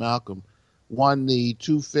 that's right. Malcolm won the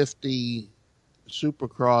 250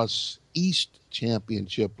 Supercross East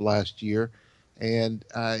Championship last year, and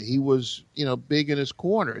he was, big in his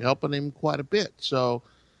corner, helping him quite a bit. So,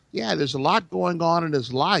 yeah, there's a lot going on in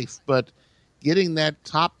his life, but getting that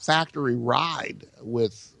top factory ride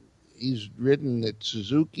he's ridden at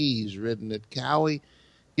Suzuki, he's ridden at Cowie,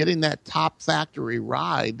 getting that top factory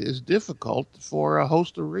ride is difficult for a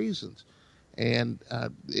host of reasons. And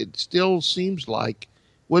it still seems like,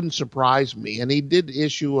 wouldn't surprise me. And he did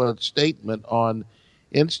issue a statement on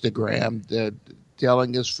Instagram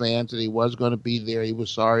telling his fans that he was going to be there. He was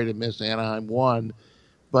sorry to miss Anaheim 1.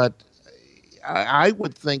 But I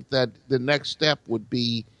would think that the next step would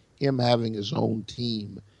be him having his own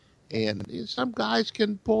team. And some guys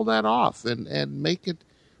can pull that off and make it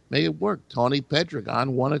work. Tony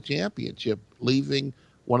Pedregon won a championship, leaving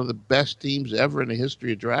one of the best teams ever in the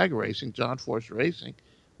history of drag racing, John Force Racing,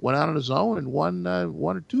 went out on his own and won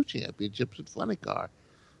one or two championships at Funny Car.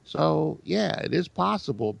 So, yeah, it is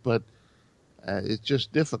possible, but it's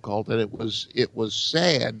just difficult. And it was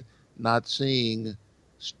sad not seeing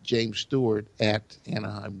James Stewart at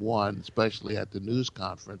Anaheim 1, especially at the news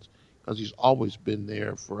conference, because he's always been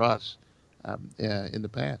there for us in the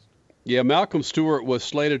past. Yeah, Malcolm Stewart was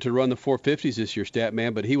slated to run the 450s this year,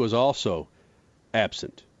 Statman, but he was also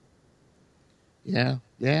absent. Yeah.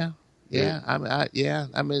 I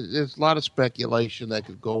mean, there's a lot of speculation that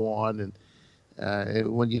could go on,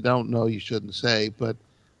 and when you don't know, you shouldn't say. But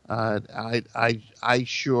I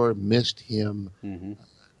sure missed him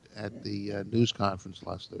at the news conference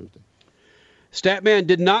last Thursday. Statman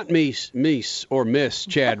did not miss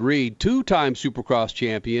Chad Reed, two-time Supercross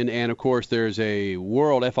champion, and of course there's a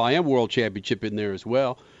FIM World Championship in there as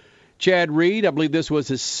well. Chad Reed, I believe this was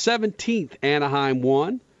his 17th Anaheim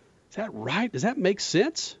 1. Is that right? Does that make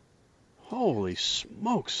sense? Holy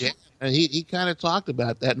smokes. Yeah, and he kind of talked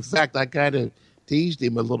about that. In fact, I kind of teased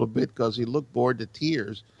him a little bit because he looked bored to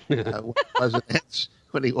tears when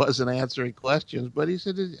he wasn't answering questions. But he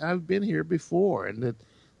said, I've been here before, and that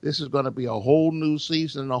this is going to be a whole new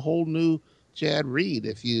season, a whole new Chad Reed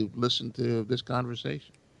if you listen to this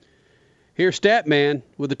conversation. Here's Statman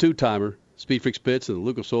with a two-timer. Speed Freaks Pits in the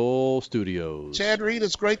Lucas Oil Studios. Chad Reed,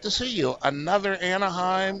 it's great to see you. Another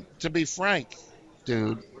Anaheim. To be frank,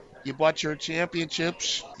 dude, you bought your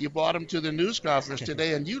championships. You brought them to the news conference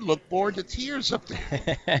today, and you look bored to tears up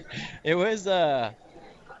there. It was,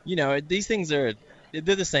 these things they're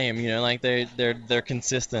the same. Like they're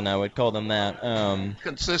consistent. I would call them that.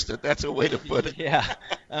 Consistent. That's a way to put it. Yeah.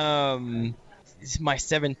 It's my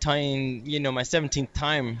 17th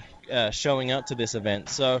time showing up to this event.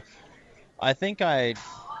 So I think I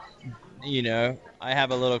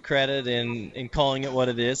have a little credit in calling it what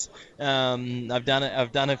it is. I've done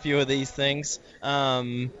a few of these things.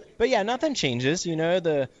 But yeah, nothing changes.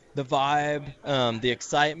 The the vibe, the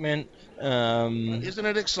excitement. Isn't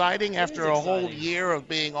it exciting after a whole year of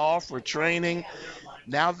being off for training?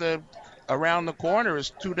 Now the around the corner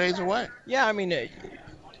is 2 days away. Yeah, I mean,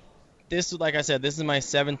 this, like I said, this is my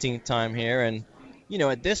 17th time here, and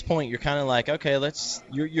at this point, you're kind of like, okay,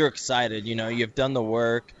 you're excited. You've done the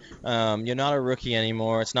work. You're not a rookie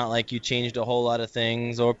anymore. It's not like you changed a whole lot of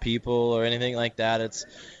things or people or anything like that.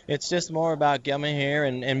 It's just more about getting here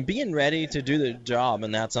and being ready to do the job,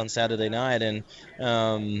 and that's on Saturday night. And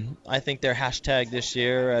I think their hashtag this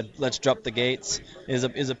year, Let's Drop the Gates,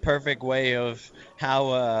 is a perfect way of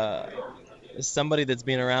how somebody that's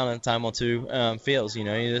been around a time or two feels.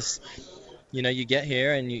 You get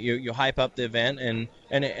here and you hype up the event, and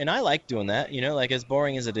I like doing that. Like, as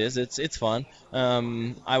boring as it is, it's fun.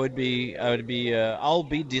 I'll be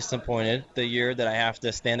disappointed the year that I have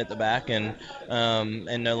to stand at the back and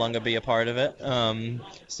no longer be a part of it.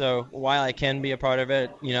 So while I can be a part of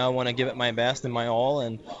it, I want to give it my best and my all,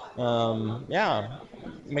 and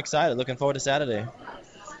I'm excited. Looking forward to Saturday.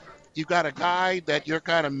 You got a guy that you're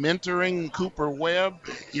kind of mentoring, Cooper Webb.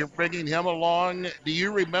 You're bringing him along. Do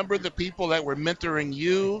you remember the people that were mentoring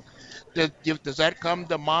you? Does that come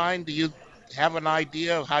to mind? Do you have an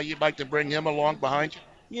idea of how you'd like to bring him along behind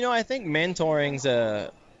you? I think mentoring's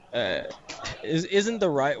isn't the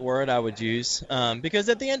right word I would use, because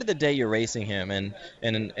at the end of the day, you're racing him,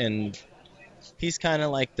 and he's kind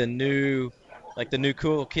of like the new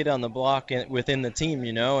cool kid on the block within the team,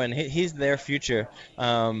 and he's their future.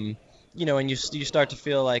 And you start to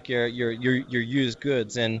feel like you're used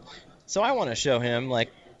goods, and so I want to show him, like,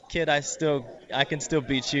 kid, I can still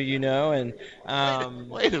beat you, and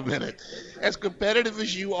wait a minute. As competitive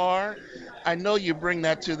as you are, I know you bring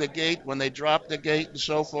that to the gate when they drop the gate and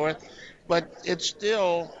so forth, but it's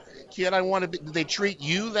still, kid, did they treat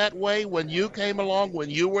you that way when you came along, when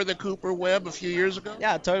you were the Cooper Webb a few years ago?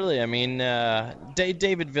 Yeah, totally. I mean,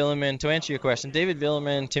 David Villeman, to answer your question, David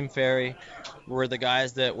Villeman, Tim Ferry were the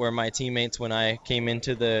guys that were my teammates when I came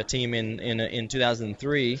into the team in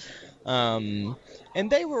 2003. And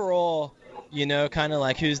they were all, kind of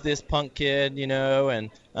like, who's this punk kid, and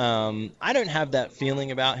I don't have that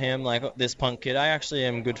feeling about him, like, this punk kid. I actually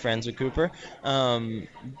am good friends with Cooper.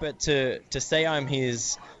 But to say I'm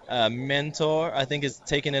his mentor, I think, is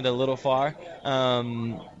taking it a little far,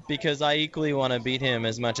 because I equally want to beat him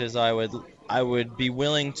as much as I would be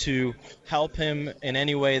willing to help him in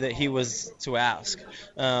any way that he was to ask.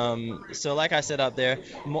 So like I said up there,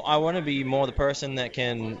 I want to be more the person that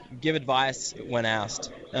can give advice when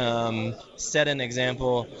asked, set an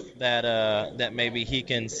example that maybe he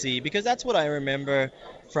can see, because that's what I remember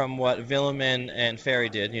from what Villeman and Ferry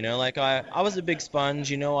did. Like, I was a big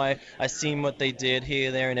sponge. I seen what they did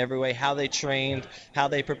here, there, and every way, how they trained, how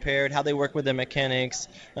they prepared, how they worked with their mechanics,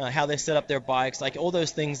 how they set up their bikes, like all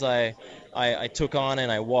those things I took on and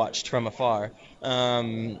I watched from afar,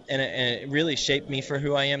 and it really shaped me for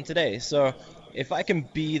who I am today. So if I can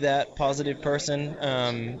be that positive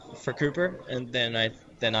person for Cooper, and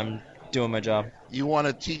then I'm doing my job. You want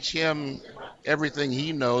to teach him everything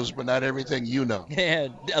he knows, but not everything you know. Yeah,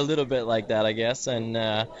 a little bit like that, I guess. And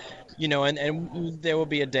and there will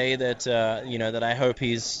be a day that that I hope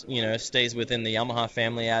he's stays within the Yamaha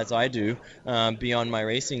family as I do, beyond my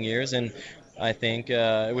racing years. And I think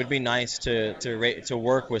it would be nice to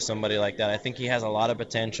work with somebody like that. I think he has a lot of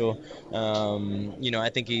potential. I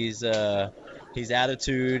think his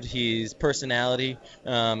attitude, his personality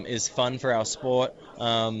is fun for our sport.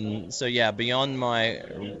 So yeah, beyond my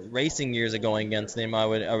racing years of going against him, I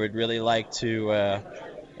would really like to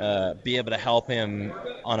be able to help him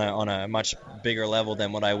on a much bigger level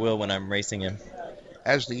than what I will when I'm racing him.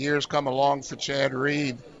 As the years come along for Chad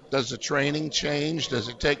Reed, does the training change? Does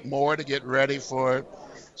it take more to get ready for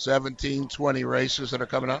 17, 20 races that are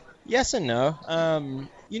coming up? Yes and no.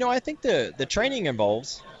 I think the training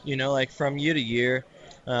evolves. Like, from year to year,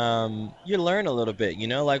 you learn a little bit.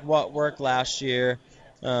 Like, what worked last year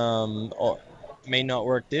or may not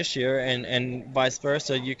work this year, and vice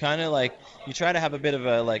versa. You kind of you try to have a bit of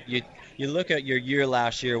a you look at your year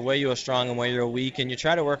last year, where you were strong and where you're weak, and you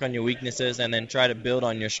try to work on your weaknesses and then try to build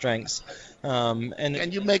on your strengths. And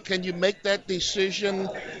can you make that decision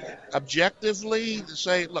objectively to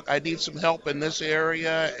say, look, I need some help in this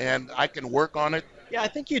area and I can work on it? Yeah, I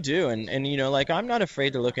think you do, and I'm not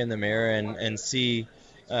afraid to look in the mirror and see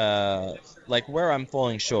where I'm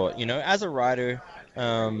falling short. As a rider,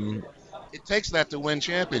 it takes that to win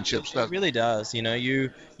championships, doesn't it? It really does.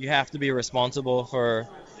 You have to be responsible for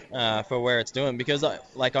where it's doing, because I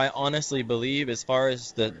honestly believe, as far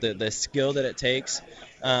as the skill that it takes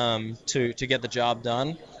to get the job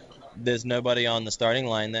done, there's nobody on the starting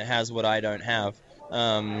line that has what I don't have.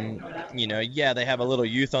 Yeah, they have a little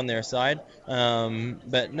youth on their side,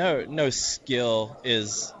 but no skill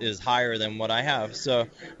is higher than what I have. So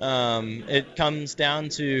it comes down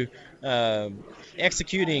to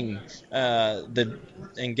executing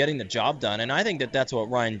and getting the job done. And I think that's what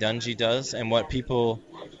Ryan Dungey does, and what people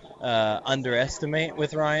underestimate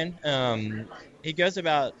with Ryan. He goes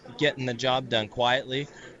about getting the job done quietly.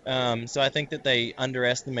 So I think that they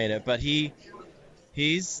underestimate it. But he's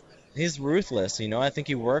ruthless. I think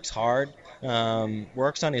he works hard,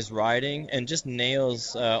 works on his riding, and just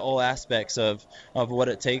nails all aspects of what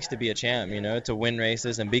it takes to be a champ. To win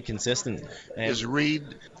races and be consistent. And Is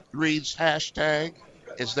Reed's hashtag,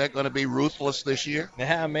 is that going to be ruthless this year?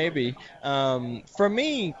 Yeah, maybe. For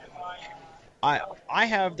me, I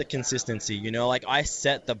have the consistency. Like I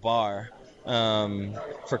set the bar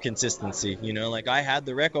for consistency. Like I had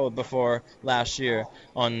the record before last year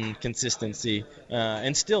on consistency,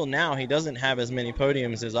 and still now he doesn't have as many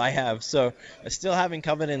podiums as I have, so I still haven't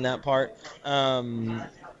covered in that part.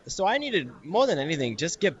 So I needed, more than anything,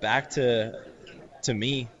 just get back to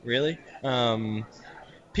me, really.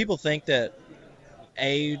 People think that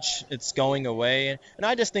age, it's going away, and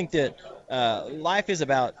I just think that life is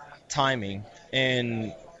about timing,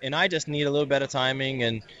 and I just need a little better timing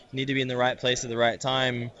and need to be in the right place at the right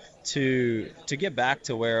time to get back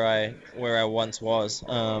to where I once was.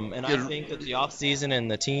 And I think that the off season and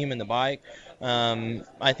the team and the bike,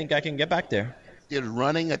 I think I can get back there. Did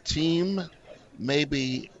running a team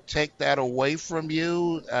maybe take that away from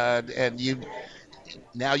you, and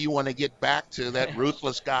now you want to get back to that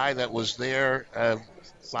ruthless guy that was there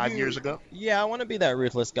 5 years ago? Yeah, I want to be that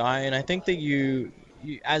ruthless guy, and I think that you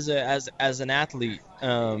as an athlete,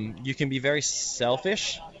 you can be very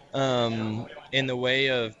selfish in the way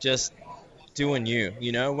of just doing you.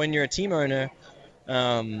 When you're a team owner,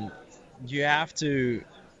 you have to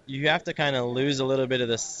kind of lose a little bit of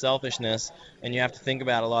the selfishness, and you have to think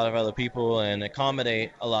about a lot of other people and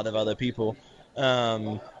accommodate a lot of other people.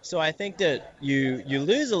 So I think that you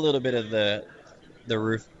lose a little bit of the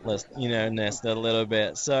ruthlessness a little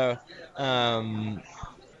bit. So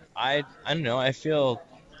I don't know. I feel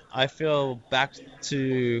back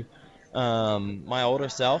to my older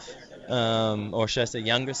self, or should I say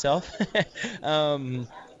younger self. And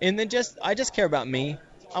then I just care about me.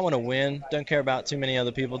 I want to win. Don't care about too many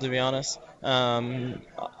other people, to be honest. A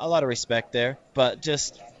lot of respect there, but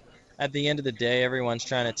just at the end of the day, everyone's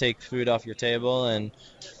trying to take food off your table, and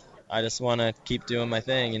I just want to keep doing my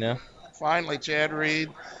thing, Finally, Chad Reed,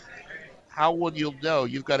 how will you know?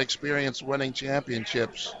 You've got experience winning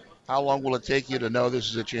championships. How long will it take you to know this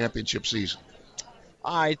is a championship season?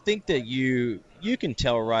 I think that you can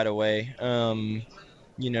tell right away. 4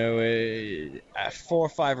 or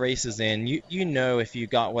 5 races in, you know if you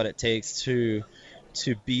got what it takes to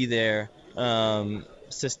be there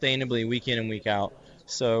sustainably week in and week out.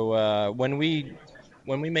 So when we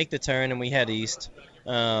make the turn and we head east,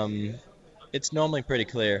 it's normally pretty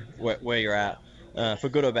clear where you're at, for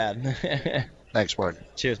good or bad. Thanks, partner.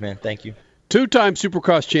 Cheers, man. Thank you. Two-time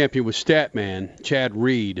Supercross champion with Statman, Chad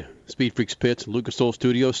Reed, Speed Freaks Pits, Lucas Oil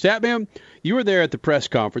Studios. Statman, you were there at the press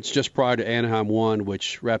conference just prior to Anaheim 1,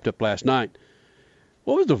 which wrapped up last night.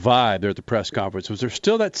 What was the vibe there at the press conference? Was there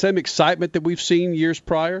still that same excitement that we've seen years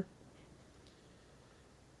prior?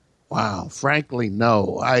 Wow, frankly,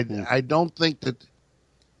 no. I don't think that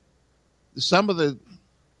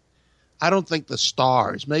I don't think the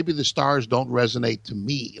stars, maybe the stars don't resonate to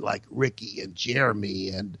me like Ricky and Jeremy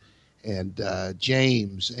and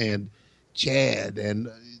James and Chad. And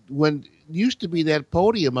when it used to be that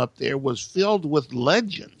podium up there was filled with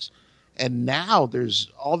legends, and now there's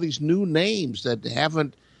all these new names that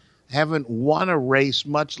haven't won a race,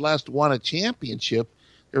 much less won a championship.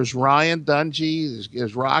 There's Ryan Dungey,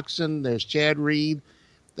 there's Roczen, there's Chad Reed.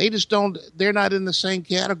 They're not in the same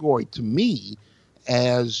category to me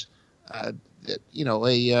as a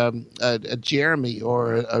Jeremy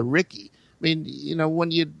or a Ricky. I mean,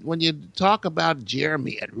 when you talk about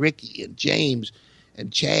Jeremy and Ricky and James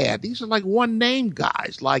and Chad, these are like one name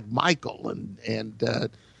guys like Michael and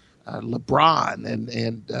LeBron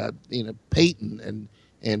and Peyton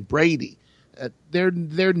and Brady. They're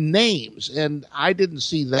names, and I didn't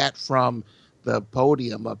see that from the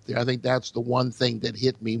podium up there. I think that's the one thing that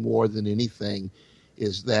hit me more than anything,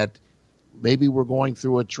 is that maybe we're going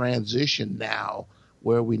through a transition now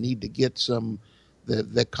where we need to get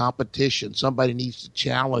the competition. Somebody needs to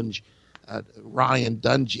challenge Ryan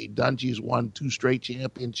Dungey. Dungey's won 2 straight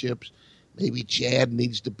championships. Maybe Chad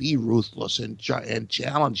needs to be ruthless and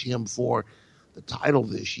challenge him for the title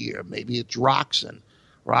this year. Maybe it's Roczen.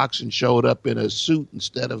 Roczen showed up in a suit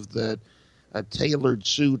instead of the a tailored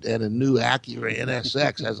suit and a new Acura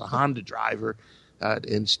NSX as a Honda driver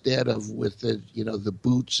instead of with the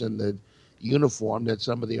boots and the uniform that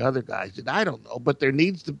some of the other guys did. I don't know, but there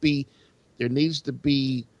needs to be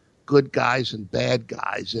good guys and bad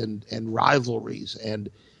guys and rivalries and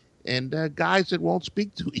guys that won't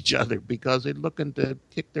speak to each other because they're looking to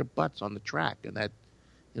kick their butts on the track. And that,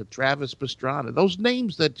 Travis Pastrana, those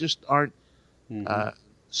names that just aren't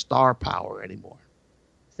star power anymore.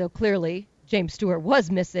 So clearly, James Stewart was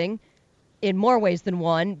missing in more ways than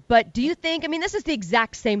one. But do you think, this is the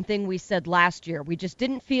exact same thing we said last year. We just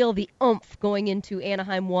didn't feel the oomph going into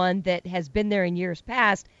Anaheim 1 that has been there in years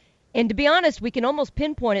past. And to be honest, we can almost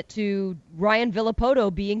pinpoint it to Ryan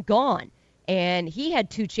Villopoto being gone. And he had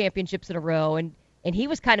 2 championships in a row, and he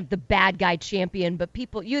was kind of the bad guy champion, but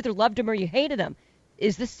people, you either loved him or you hated him.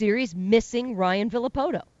 Is the series missing Ryan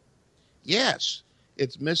Villopoto? Yes,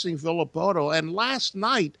 it's missing Villopoto. And last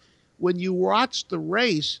night, when you watched the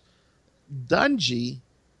race, Dungey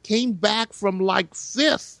came back from like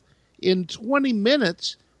 5th in 20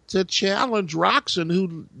 minutes to challenge Roczen,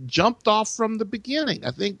 who jumped off from the beginning.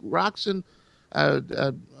 I think Roczen,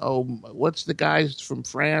 what's the guys from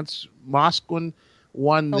France? Mosquin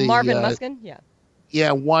won the... Marvin Musquin? Yeah.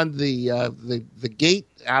 Yeah, won the gate,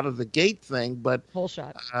 out of the gate thing, but... Whole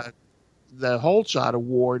shot. The whole shot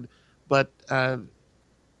award, but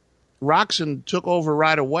Roczen took over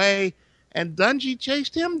right away, and Dungey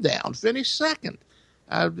chased him down, finished second.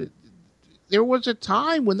 There was a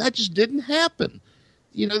time when that just didn't happen.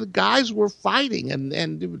 The guys were fighting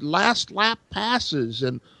and last lap passes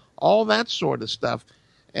and all that sort of stuff.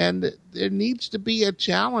 And there needs to be a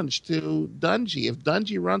challenge to Dungey. If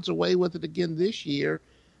Dungey runs away with it again this year,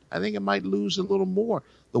 I think it might lose a little more.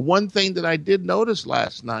 The one thing that I did notice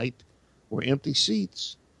last night were empty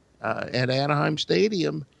seats at Anaheim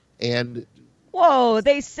Stadium. And whoa,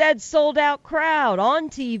 they said sold out crowd on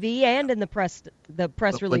TV and in the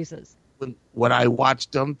press releases. When I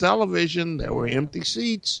watched on television, there were empty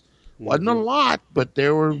seats. Wasn't a lot, but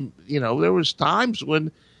there were, there was times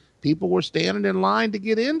when people were standing in line to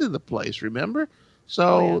get into the place, remember?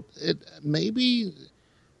 So maybe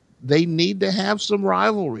they need to have some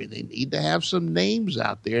rivalry. They need to have some names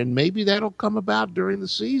out there, and maybe that'll come about during the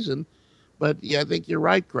season. But, yeah, I think you're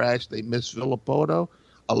right, Crash. They miss Villopoto.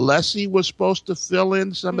 Alessi was supposed to fill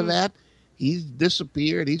in some of that. He's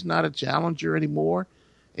disappeared. He's not a challenger anymore.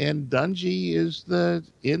 And Dungey is the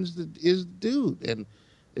dude. And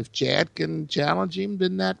if Chad can challenge him,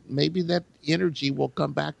 then maybe that energy will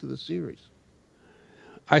come back to the series.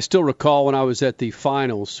 I still recall when I was at the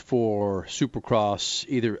finals for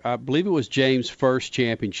Supercross, I believe it was James' first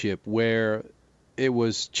championship, where it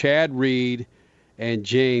was Chad Reed and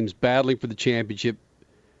James battling for the championship.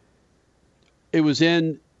 It was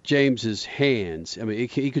in James's hands.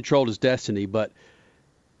 He controlled his destiny, but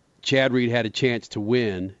Chad Reed had a chance to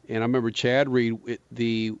win. And I remember Chad Reed,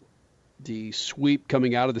 the sweep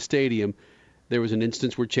coming out of the stadium, there was an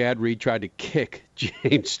instance where Chad Reed tried to kick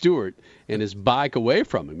James Stewart and his bike away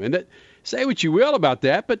from him. And say what you will about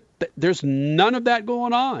that, but there's none of that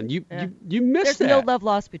going on. You miss that. There's no love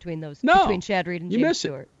lost between between Chad Reed and James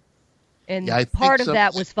Stewart. And part of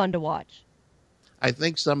that was fun to watch. I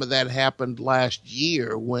think some of that happened last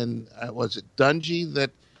year when was it Dungey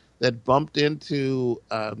that bumped into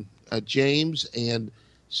James and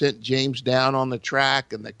sent James down on the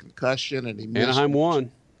track and the concussion, and he missed Anaheim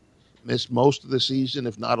won. Missed most of the season,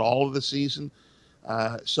 if not all of the season.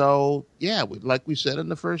 So yeah, like we said in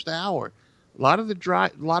the first hour, a lot of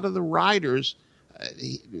the riders,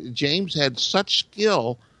 James had such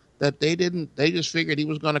skill that they just figured he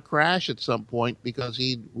was going to crash at some point because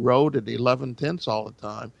he rode at 11/10 all the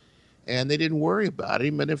time, and they didn't worry about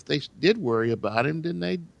him. And if they did worry about him, then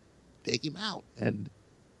they'd take him out. And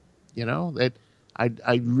that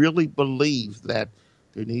I really believe that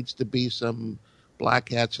there needs to be some black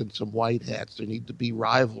hats and some white hats. There need to be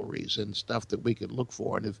rivalries and stuff that we can look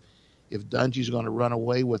for. And if Dungey's going to run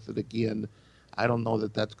away with it again, I don't know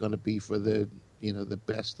that that's going to be for the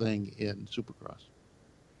best thing in Supercross.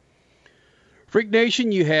 Freak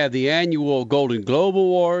Nation, you have the annual Golden Globe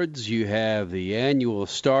Awards. You have the annual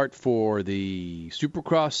start for the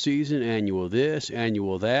Supercross season, annual this,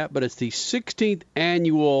 annual that. But it's the 16th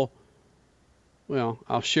annual, well,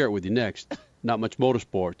 I'll share it with you next. Not Much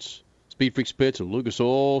Motorsports. Speed Freaks Pits and Lucas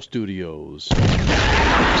Oil Studios.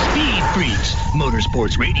 Speed Freaks,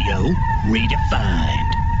 Motorsports Radio, redefined.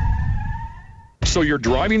 So you're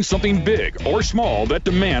driving something big or small that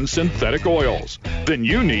demands synthetic oils. Then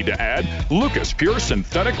you need to add Lucas Pure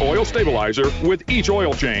Synthetic Oil Stabilizer with each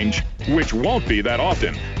oil change. which won't be that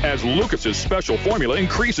often, as Lucas's special formula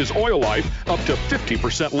increases oil life up to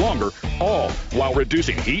 50% longer, all while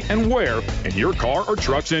reducing heat and wear in your car or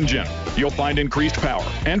truck's engine. You'll find increased power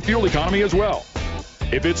and fuel economy as well.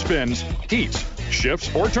 If it spins, heats,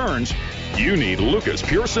 shifts, or turns, you need Lucas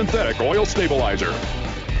Pure Synthetic Oil Stabilizer.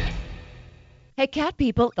 Hey, cat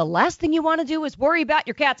people, the last thing you want to do is worry about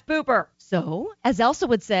your cat's pooper. So, as Elsa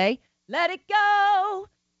would say, let it go,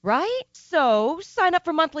 right? So, sign up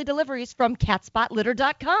for monthly deliveries from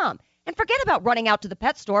CatSpotLitter.com and forget about running out to the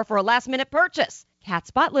pet store for a last-minute purchase. Cat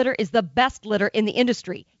Spot Litter is the best litter in the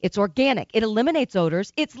industry. It's organic, it eliminates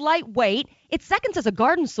odors, it's lightweight, it seconds as a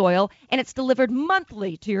garden soil, and it's delivered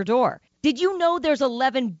monthly to your door. Did you know there's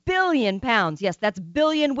 11 billion pounds, yes, that's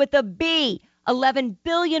billion with a B, 11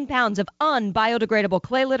 billion pounds of unbiodegradable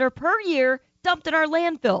clay litter per year dumped in our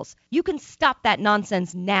landfills? You can stop that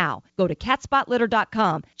nonsense now. Go to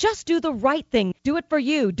CatSpotLitter.com. Just do the right thing. Do it for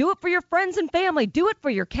you. Do it for your friends and family. Do it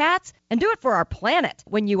for your cats. And do it for our planet.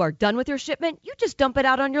 When you are done with your shipment, you just dump it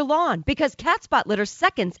out on your lawn because Cat Spot Litter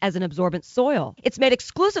seconds as an absorbent soil. It's made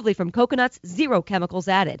exclusively from coconuts, 0 chemicals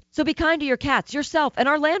added. So be kind to your cats, yourself, and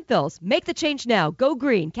our landfills. Make the change now. Go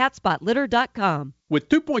green. CatSpotLitter.com. With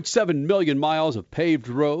 2.7 million miles of paved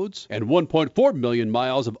roads and 1.4 million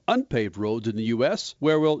miles of unpaved roads in the U.S.,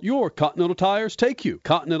 where will your Continental Tires take you?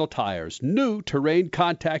 Continental Tires' new Terrain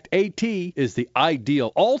Contact AT is the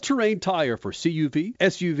ideal all-terrain tire for CUV,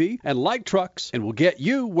 SUV, and light trucks and will get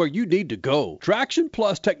you where you need to go. Traction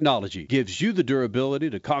Plus technology gives you the durability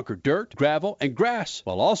to conquer dirt, gravel, and grass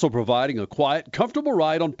while also providing a quiet, comfortable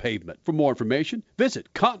ride on pavement. For more information,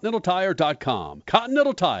 visit ContinentalTire.com.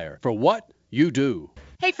 Continental Tire, for what you do.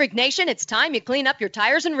 Hey, Freak Nation, it's time you clean up your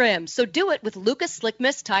tires and rims, so do it with Lucas Slick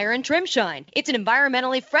Mist Tire and Trim Shine. It's an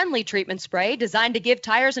environmentally friendly treatment spray designed to give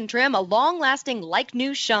tires and trim a long-lasting,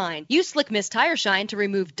 like-new shine. Use Slick Mist Tire Shine to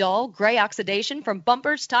remove dull, gray oxidation from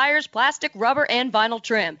bumpers, tires, plastic, rubber, and vinyl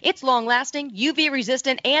trim. It's long-lasting,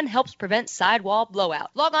 UV-resistant, and helps prevent sidewall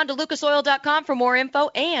blowout. Log on to lucasoil.com for more info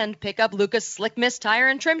and pick up Lucas Slick Mist Tire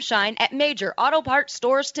and Trim Shine at major auto parts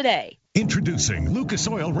stores today. Introducing Lucas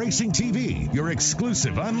Oil Racing TV, your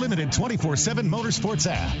exclusive unlimited 24/7 motorsports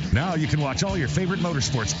app. Now you can watch all your favorite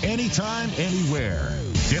motorsports anytime, anywhere.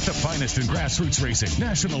 Get the finest in grassroots racing,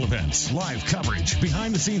 national events, live coverage,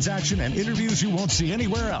 behind-the-scenes action, and interviews you won't see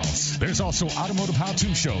anywhere else. There's also automotive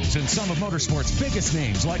how-to shows and some of motorsports' biggest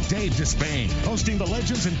names like Dave Despain, hosting the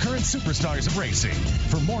legends and current superstars of racing.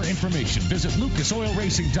 For more information, visit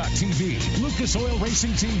lucasoilracing.tv. Lucas Oil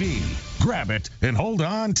Racing TV. Grab it and hold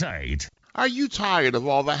on tight. Are you tired of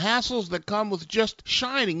all the hassles that come with just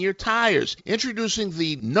shining your tires? Introducing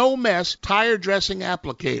the No Mess Tire Dressing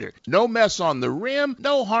Applicator. No mess on the rim,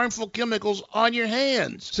 no harmful chemicals on your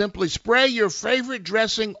hands. Simply spray your favorite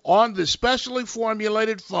dressing on the specially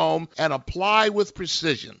formulated foam and apply with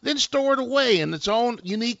precision. Then store it away in its own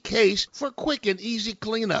unique case for quick and easy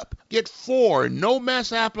cleanup. Get 4 No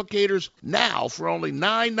Mess applicators now for only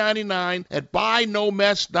 $9.99 at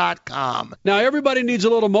buynomess.com. Now, everybody needs a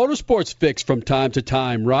little motorsports fix from time to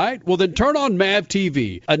time, right? Well, then turn on MAV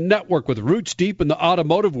TV, a network with roots deep in the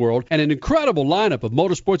automotive world and an incredible lineup of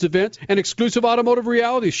motorsports events and exclusive automotive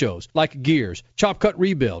reality shows like Gears, Chop Cut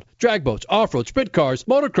Rebuild, drag boats, off-road, sprint cars,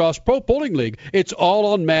 motocross, pro bowling league. It's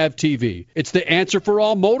all on MAV TV. It's the answer for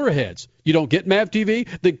all motorheads. You don't get MAV TV?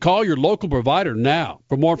 Then call your local provider now.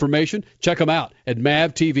 For more information, check them out at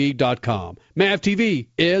mavtv.com. MAV TV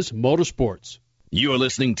is motorsports. You're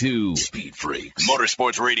listening to Speed Freaks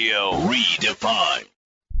Motorsports Radio Redefined.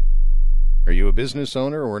 Are you a business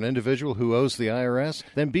owner or an individual who owes the IRS?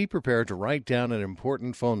 Then be prepared to write down an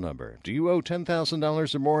important phone number. Do you owe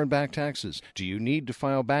 $10,000 or more in back taxes? Do you need to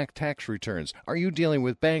file back tax returns? Are you dealing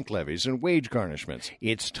with bank levies and wage garnishments?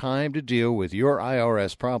 It's time to deal with your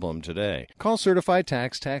IRS problem today. Call Certified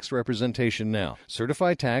Tax Representation now.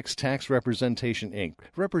 Certified Tax Representation, Inc.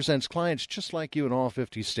 represents clients just like you in all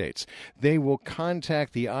 50 states. They will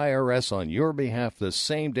contact the IRS on your behalf the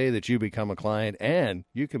same day that you become a client, and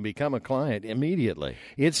you can become a client immediately.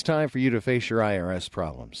 It's time for you to face your IRS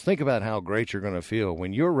problems. Think about how great you're going to feel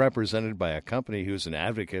when you're represented by a company who's an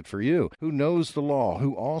advocate for you, who knows the law,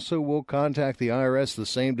 who also will contact the IRS the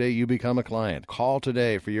same day you become a client. Call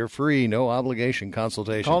today for your free, no-obligation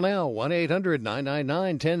consultation. Call now,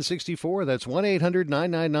 1-800-999-1064. That's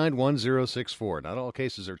 1-800-999-1064. Not all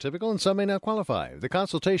cases are typical, and some may not qualify. The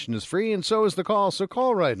consultation is free, and so is the call, so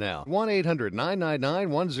call right now.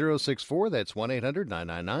 1-800-999-1064. That's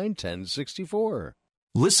 1-800-999-1064.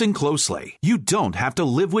 Listen closely. You don't have to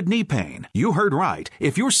live with knee pain. You heard right.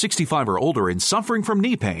 If you're 65 or older and suffering from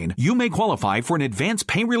knee pain, you may qualify for an advanced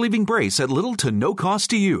pain-relieving brace at little to no cost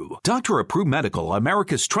to you. Dr. Approved Medical,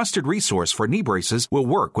 America's trusted resource for knee braces, will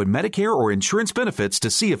work with Medicare or insurance benefits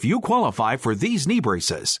to see if you qualify for these knee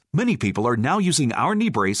braces. Many people are now using our knee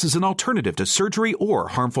brace as an alternative to surgery or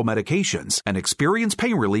harmful medications and experience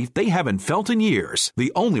pain relief they haven't felt in years.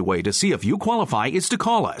 The only way to see if you qualify is to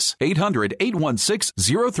call us. 800-816-0365.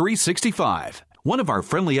 One of our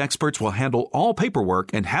friendly experts will handle all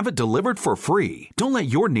paperwork and have it delivered for free. Don't let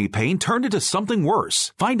your knee pain turn into something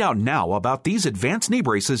worse. Find out now about these advanced knee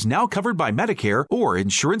braces now covered by Medicare or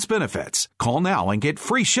insurance benefits. Call now and get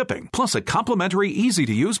free shipping, plus a complimentary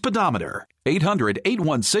easy-to-use pedometer.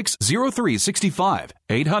 800-816-0365.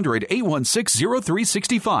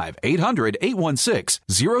 800-816-0365.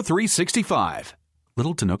 800-816-0365.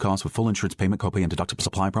 Little to no cost with full insurance payment, copay, and deductible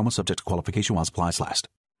supply promo subject to qualification while supplies last.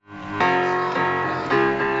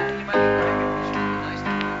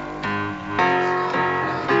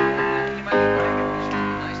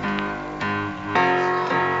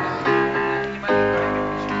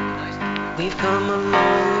 We've come a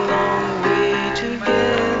long, long way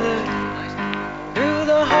together, through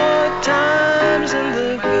the hard times and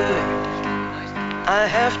the good. I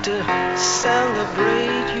have to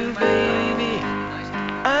celebrate you, baby.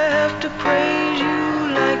 I have to praise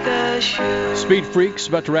you like I should. Speed Freaks,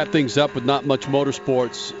 about to wrap things up with Not Much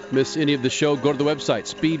Motorsports. Miss any of the show, go to the website,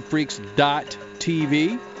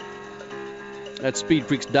 speedfreaks.tv. That's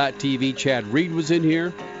speedfreaks.tv. Chad Reed was in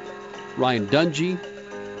here. Ryan Dungey.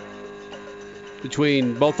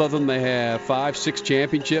 Between both of them, they have 5-6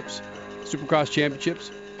 championships, Supercross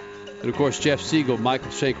championships. And, of course, Jeff Siegel,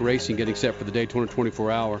 Michael Shank Racing getting set for the Daytona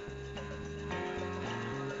 24-hour.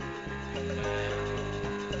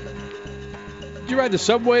 Did you ride the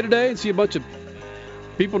subway today and see a bunch of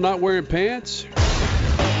people not wearing pants?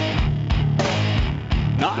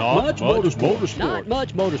 Not much motorsport. Not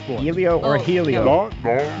much motorsport. Helio or Helio? Not.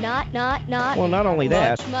 Well, not only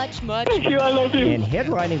that. Much. Thank you, I love you. And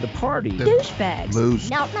headlining the party. Douchebags.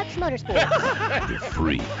 Moose. Not much motorsports.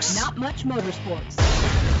 Freaks. Not much motorsports.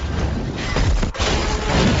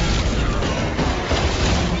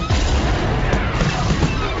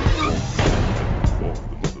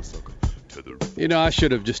 You know, I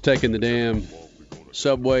should have just taken the damn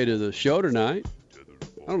subway to the show tonight.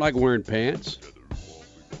 I don't like wearing pants.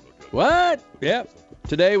 What? Yep.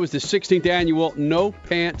 Today was the 16th annual No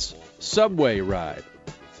Pants Subway Ride.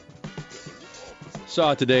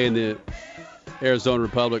 Saw it today in the Arizona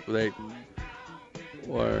Republic. They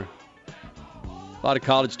were a lot of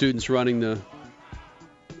college students running the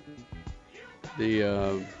what the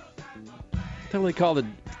hell they call the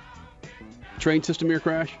train system here,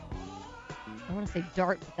 Crash? I want to say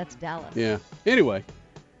Dart, but that's Dallas. Yeah. Anyway,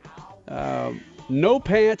 No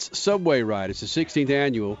Pants Subway Ride. It's the 16th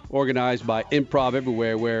annual, organized by Improv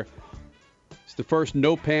Everywhere, where it's the first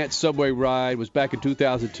No Pants Subway Ride was back in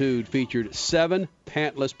 2002. It featured 7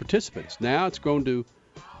 pantless participants. Now it's grown to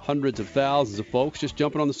hundreds of thousands of folks just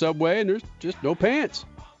jumping on the subway, and there's just no pants.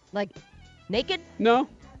 Like naked? No.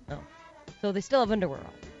 Oh. So they still have underwear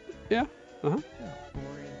on. Yeah. Uh-huh.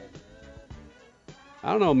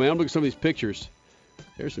 I don't know, man. Look at some of these pictures.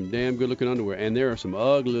 There's some damn good-looking underwear, and there are some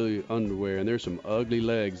ugly underwear, and there's some ugly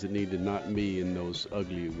legs that need to not be in those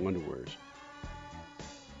ugly underwears.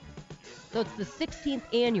 So it's the 16th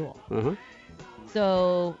annual. Uh-huh.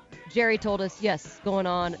 So Jerry told us, yes, going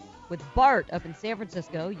on with Bart up in San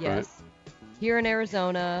Francisco, yes. Right. Here in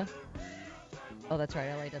Arizona. Oh, that's right.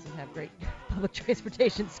 LA doesn't have great public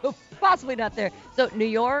transportation, so possibly not there. So New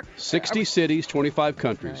York. 60 cities, 25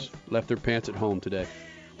 countries left their pants at home today.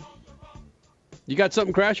 You got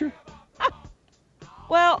something, Crasher?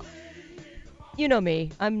 Well, you know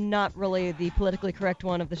me. I'm not really the politically correct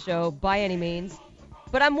one of the show by any means.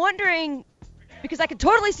 But I'm wondering, because I could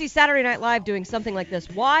totally see Saturday Night Live doing something like this,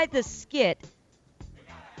 why the skit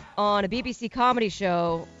on a BBC comedy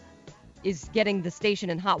show is getting the station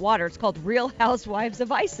in hot water. It's called Real Housewives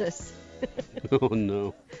of ISIS. Oh,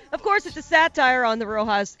 no. Of course, it's a satire on the Real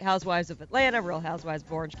Housewives of Atlanta, Real Housewives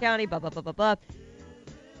of Orange County, blah, blah, blah, blah, blah.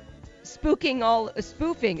 Spoofing all of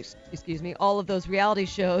those reality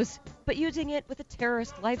shows, but using it with a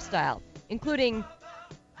terrorist lifestyle, including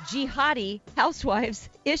jihadi housewives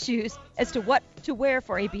issues as to what to wear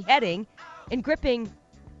for a beheading, and gripping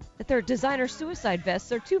that their designer suicide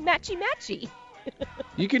vests are too matchy-matchy.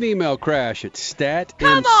 You can email Crash at statmc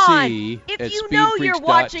Come on! If you know you're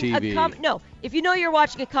watching if you know you're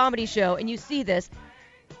watching a comedy show and you see this,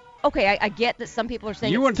 okay, I get that some people are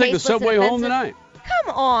saying you want to take the subway home tonight.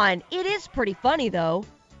 Come on, it is pretty funny though.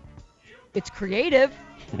 It's creative.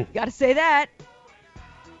 Got to say that.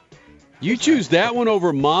 You choose that one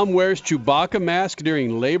over Mom Wears Chewbacca Mask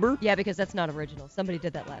During Labor? Yeah, because that's not original. Somebody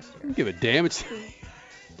did that last year. I don't give a damn.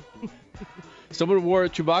 Someone wore a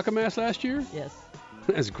Chewbacca mask last year? Yes.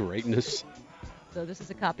 That's greatness. So this is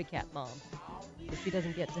a copycat mom. But she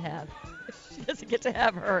doesn't get to have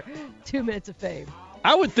her 2 minutes of fame.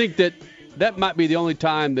 I would think that might be the only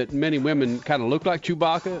time that many women kind of look like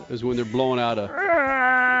Chewbacca is when they're blowing out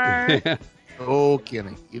a... Oh,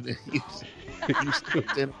 Kenny.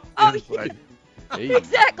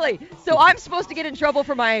 Exactly. So I'm supposed to get in trouble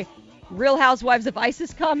for my Real Housewives of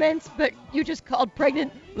ISIS comments, but you just called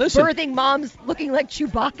pregnant birthing moms looking like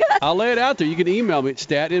Chewbacca? I'll lay it out there. You can email me at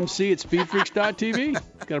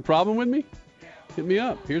statmc@speedfreaks.tv. Got a problem with me? Hit me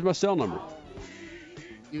up. Here's my cell number.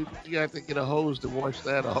 You have to get a hose to wash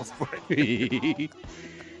that off.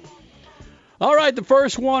 All right, the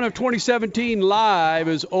first one of 2017 live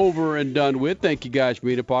is over and done with. Thank you guys for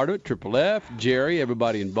being a part of it. Triple F, Jerry,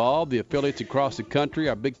 everybody involved, the affiliates across the country,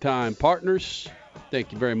 our big-time partners.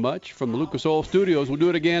 Thank you very much. From the Lucas Oil Studios, we'll do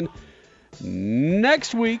it again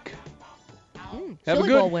next week. Have a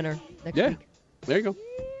good Bowl winner next week. There you go.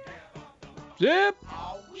 Zip.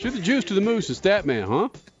 Shoot the juice to the moose and Statman, huh?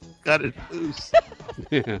 Got it loose.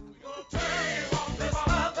 Yeah.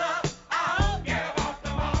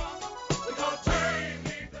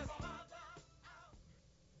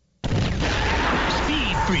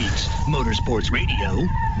 Speed Freaks, Motorsports Radio,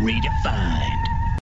 redefined.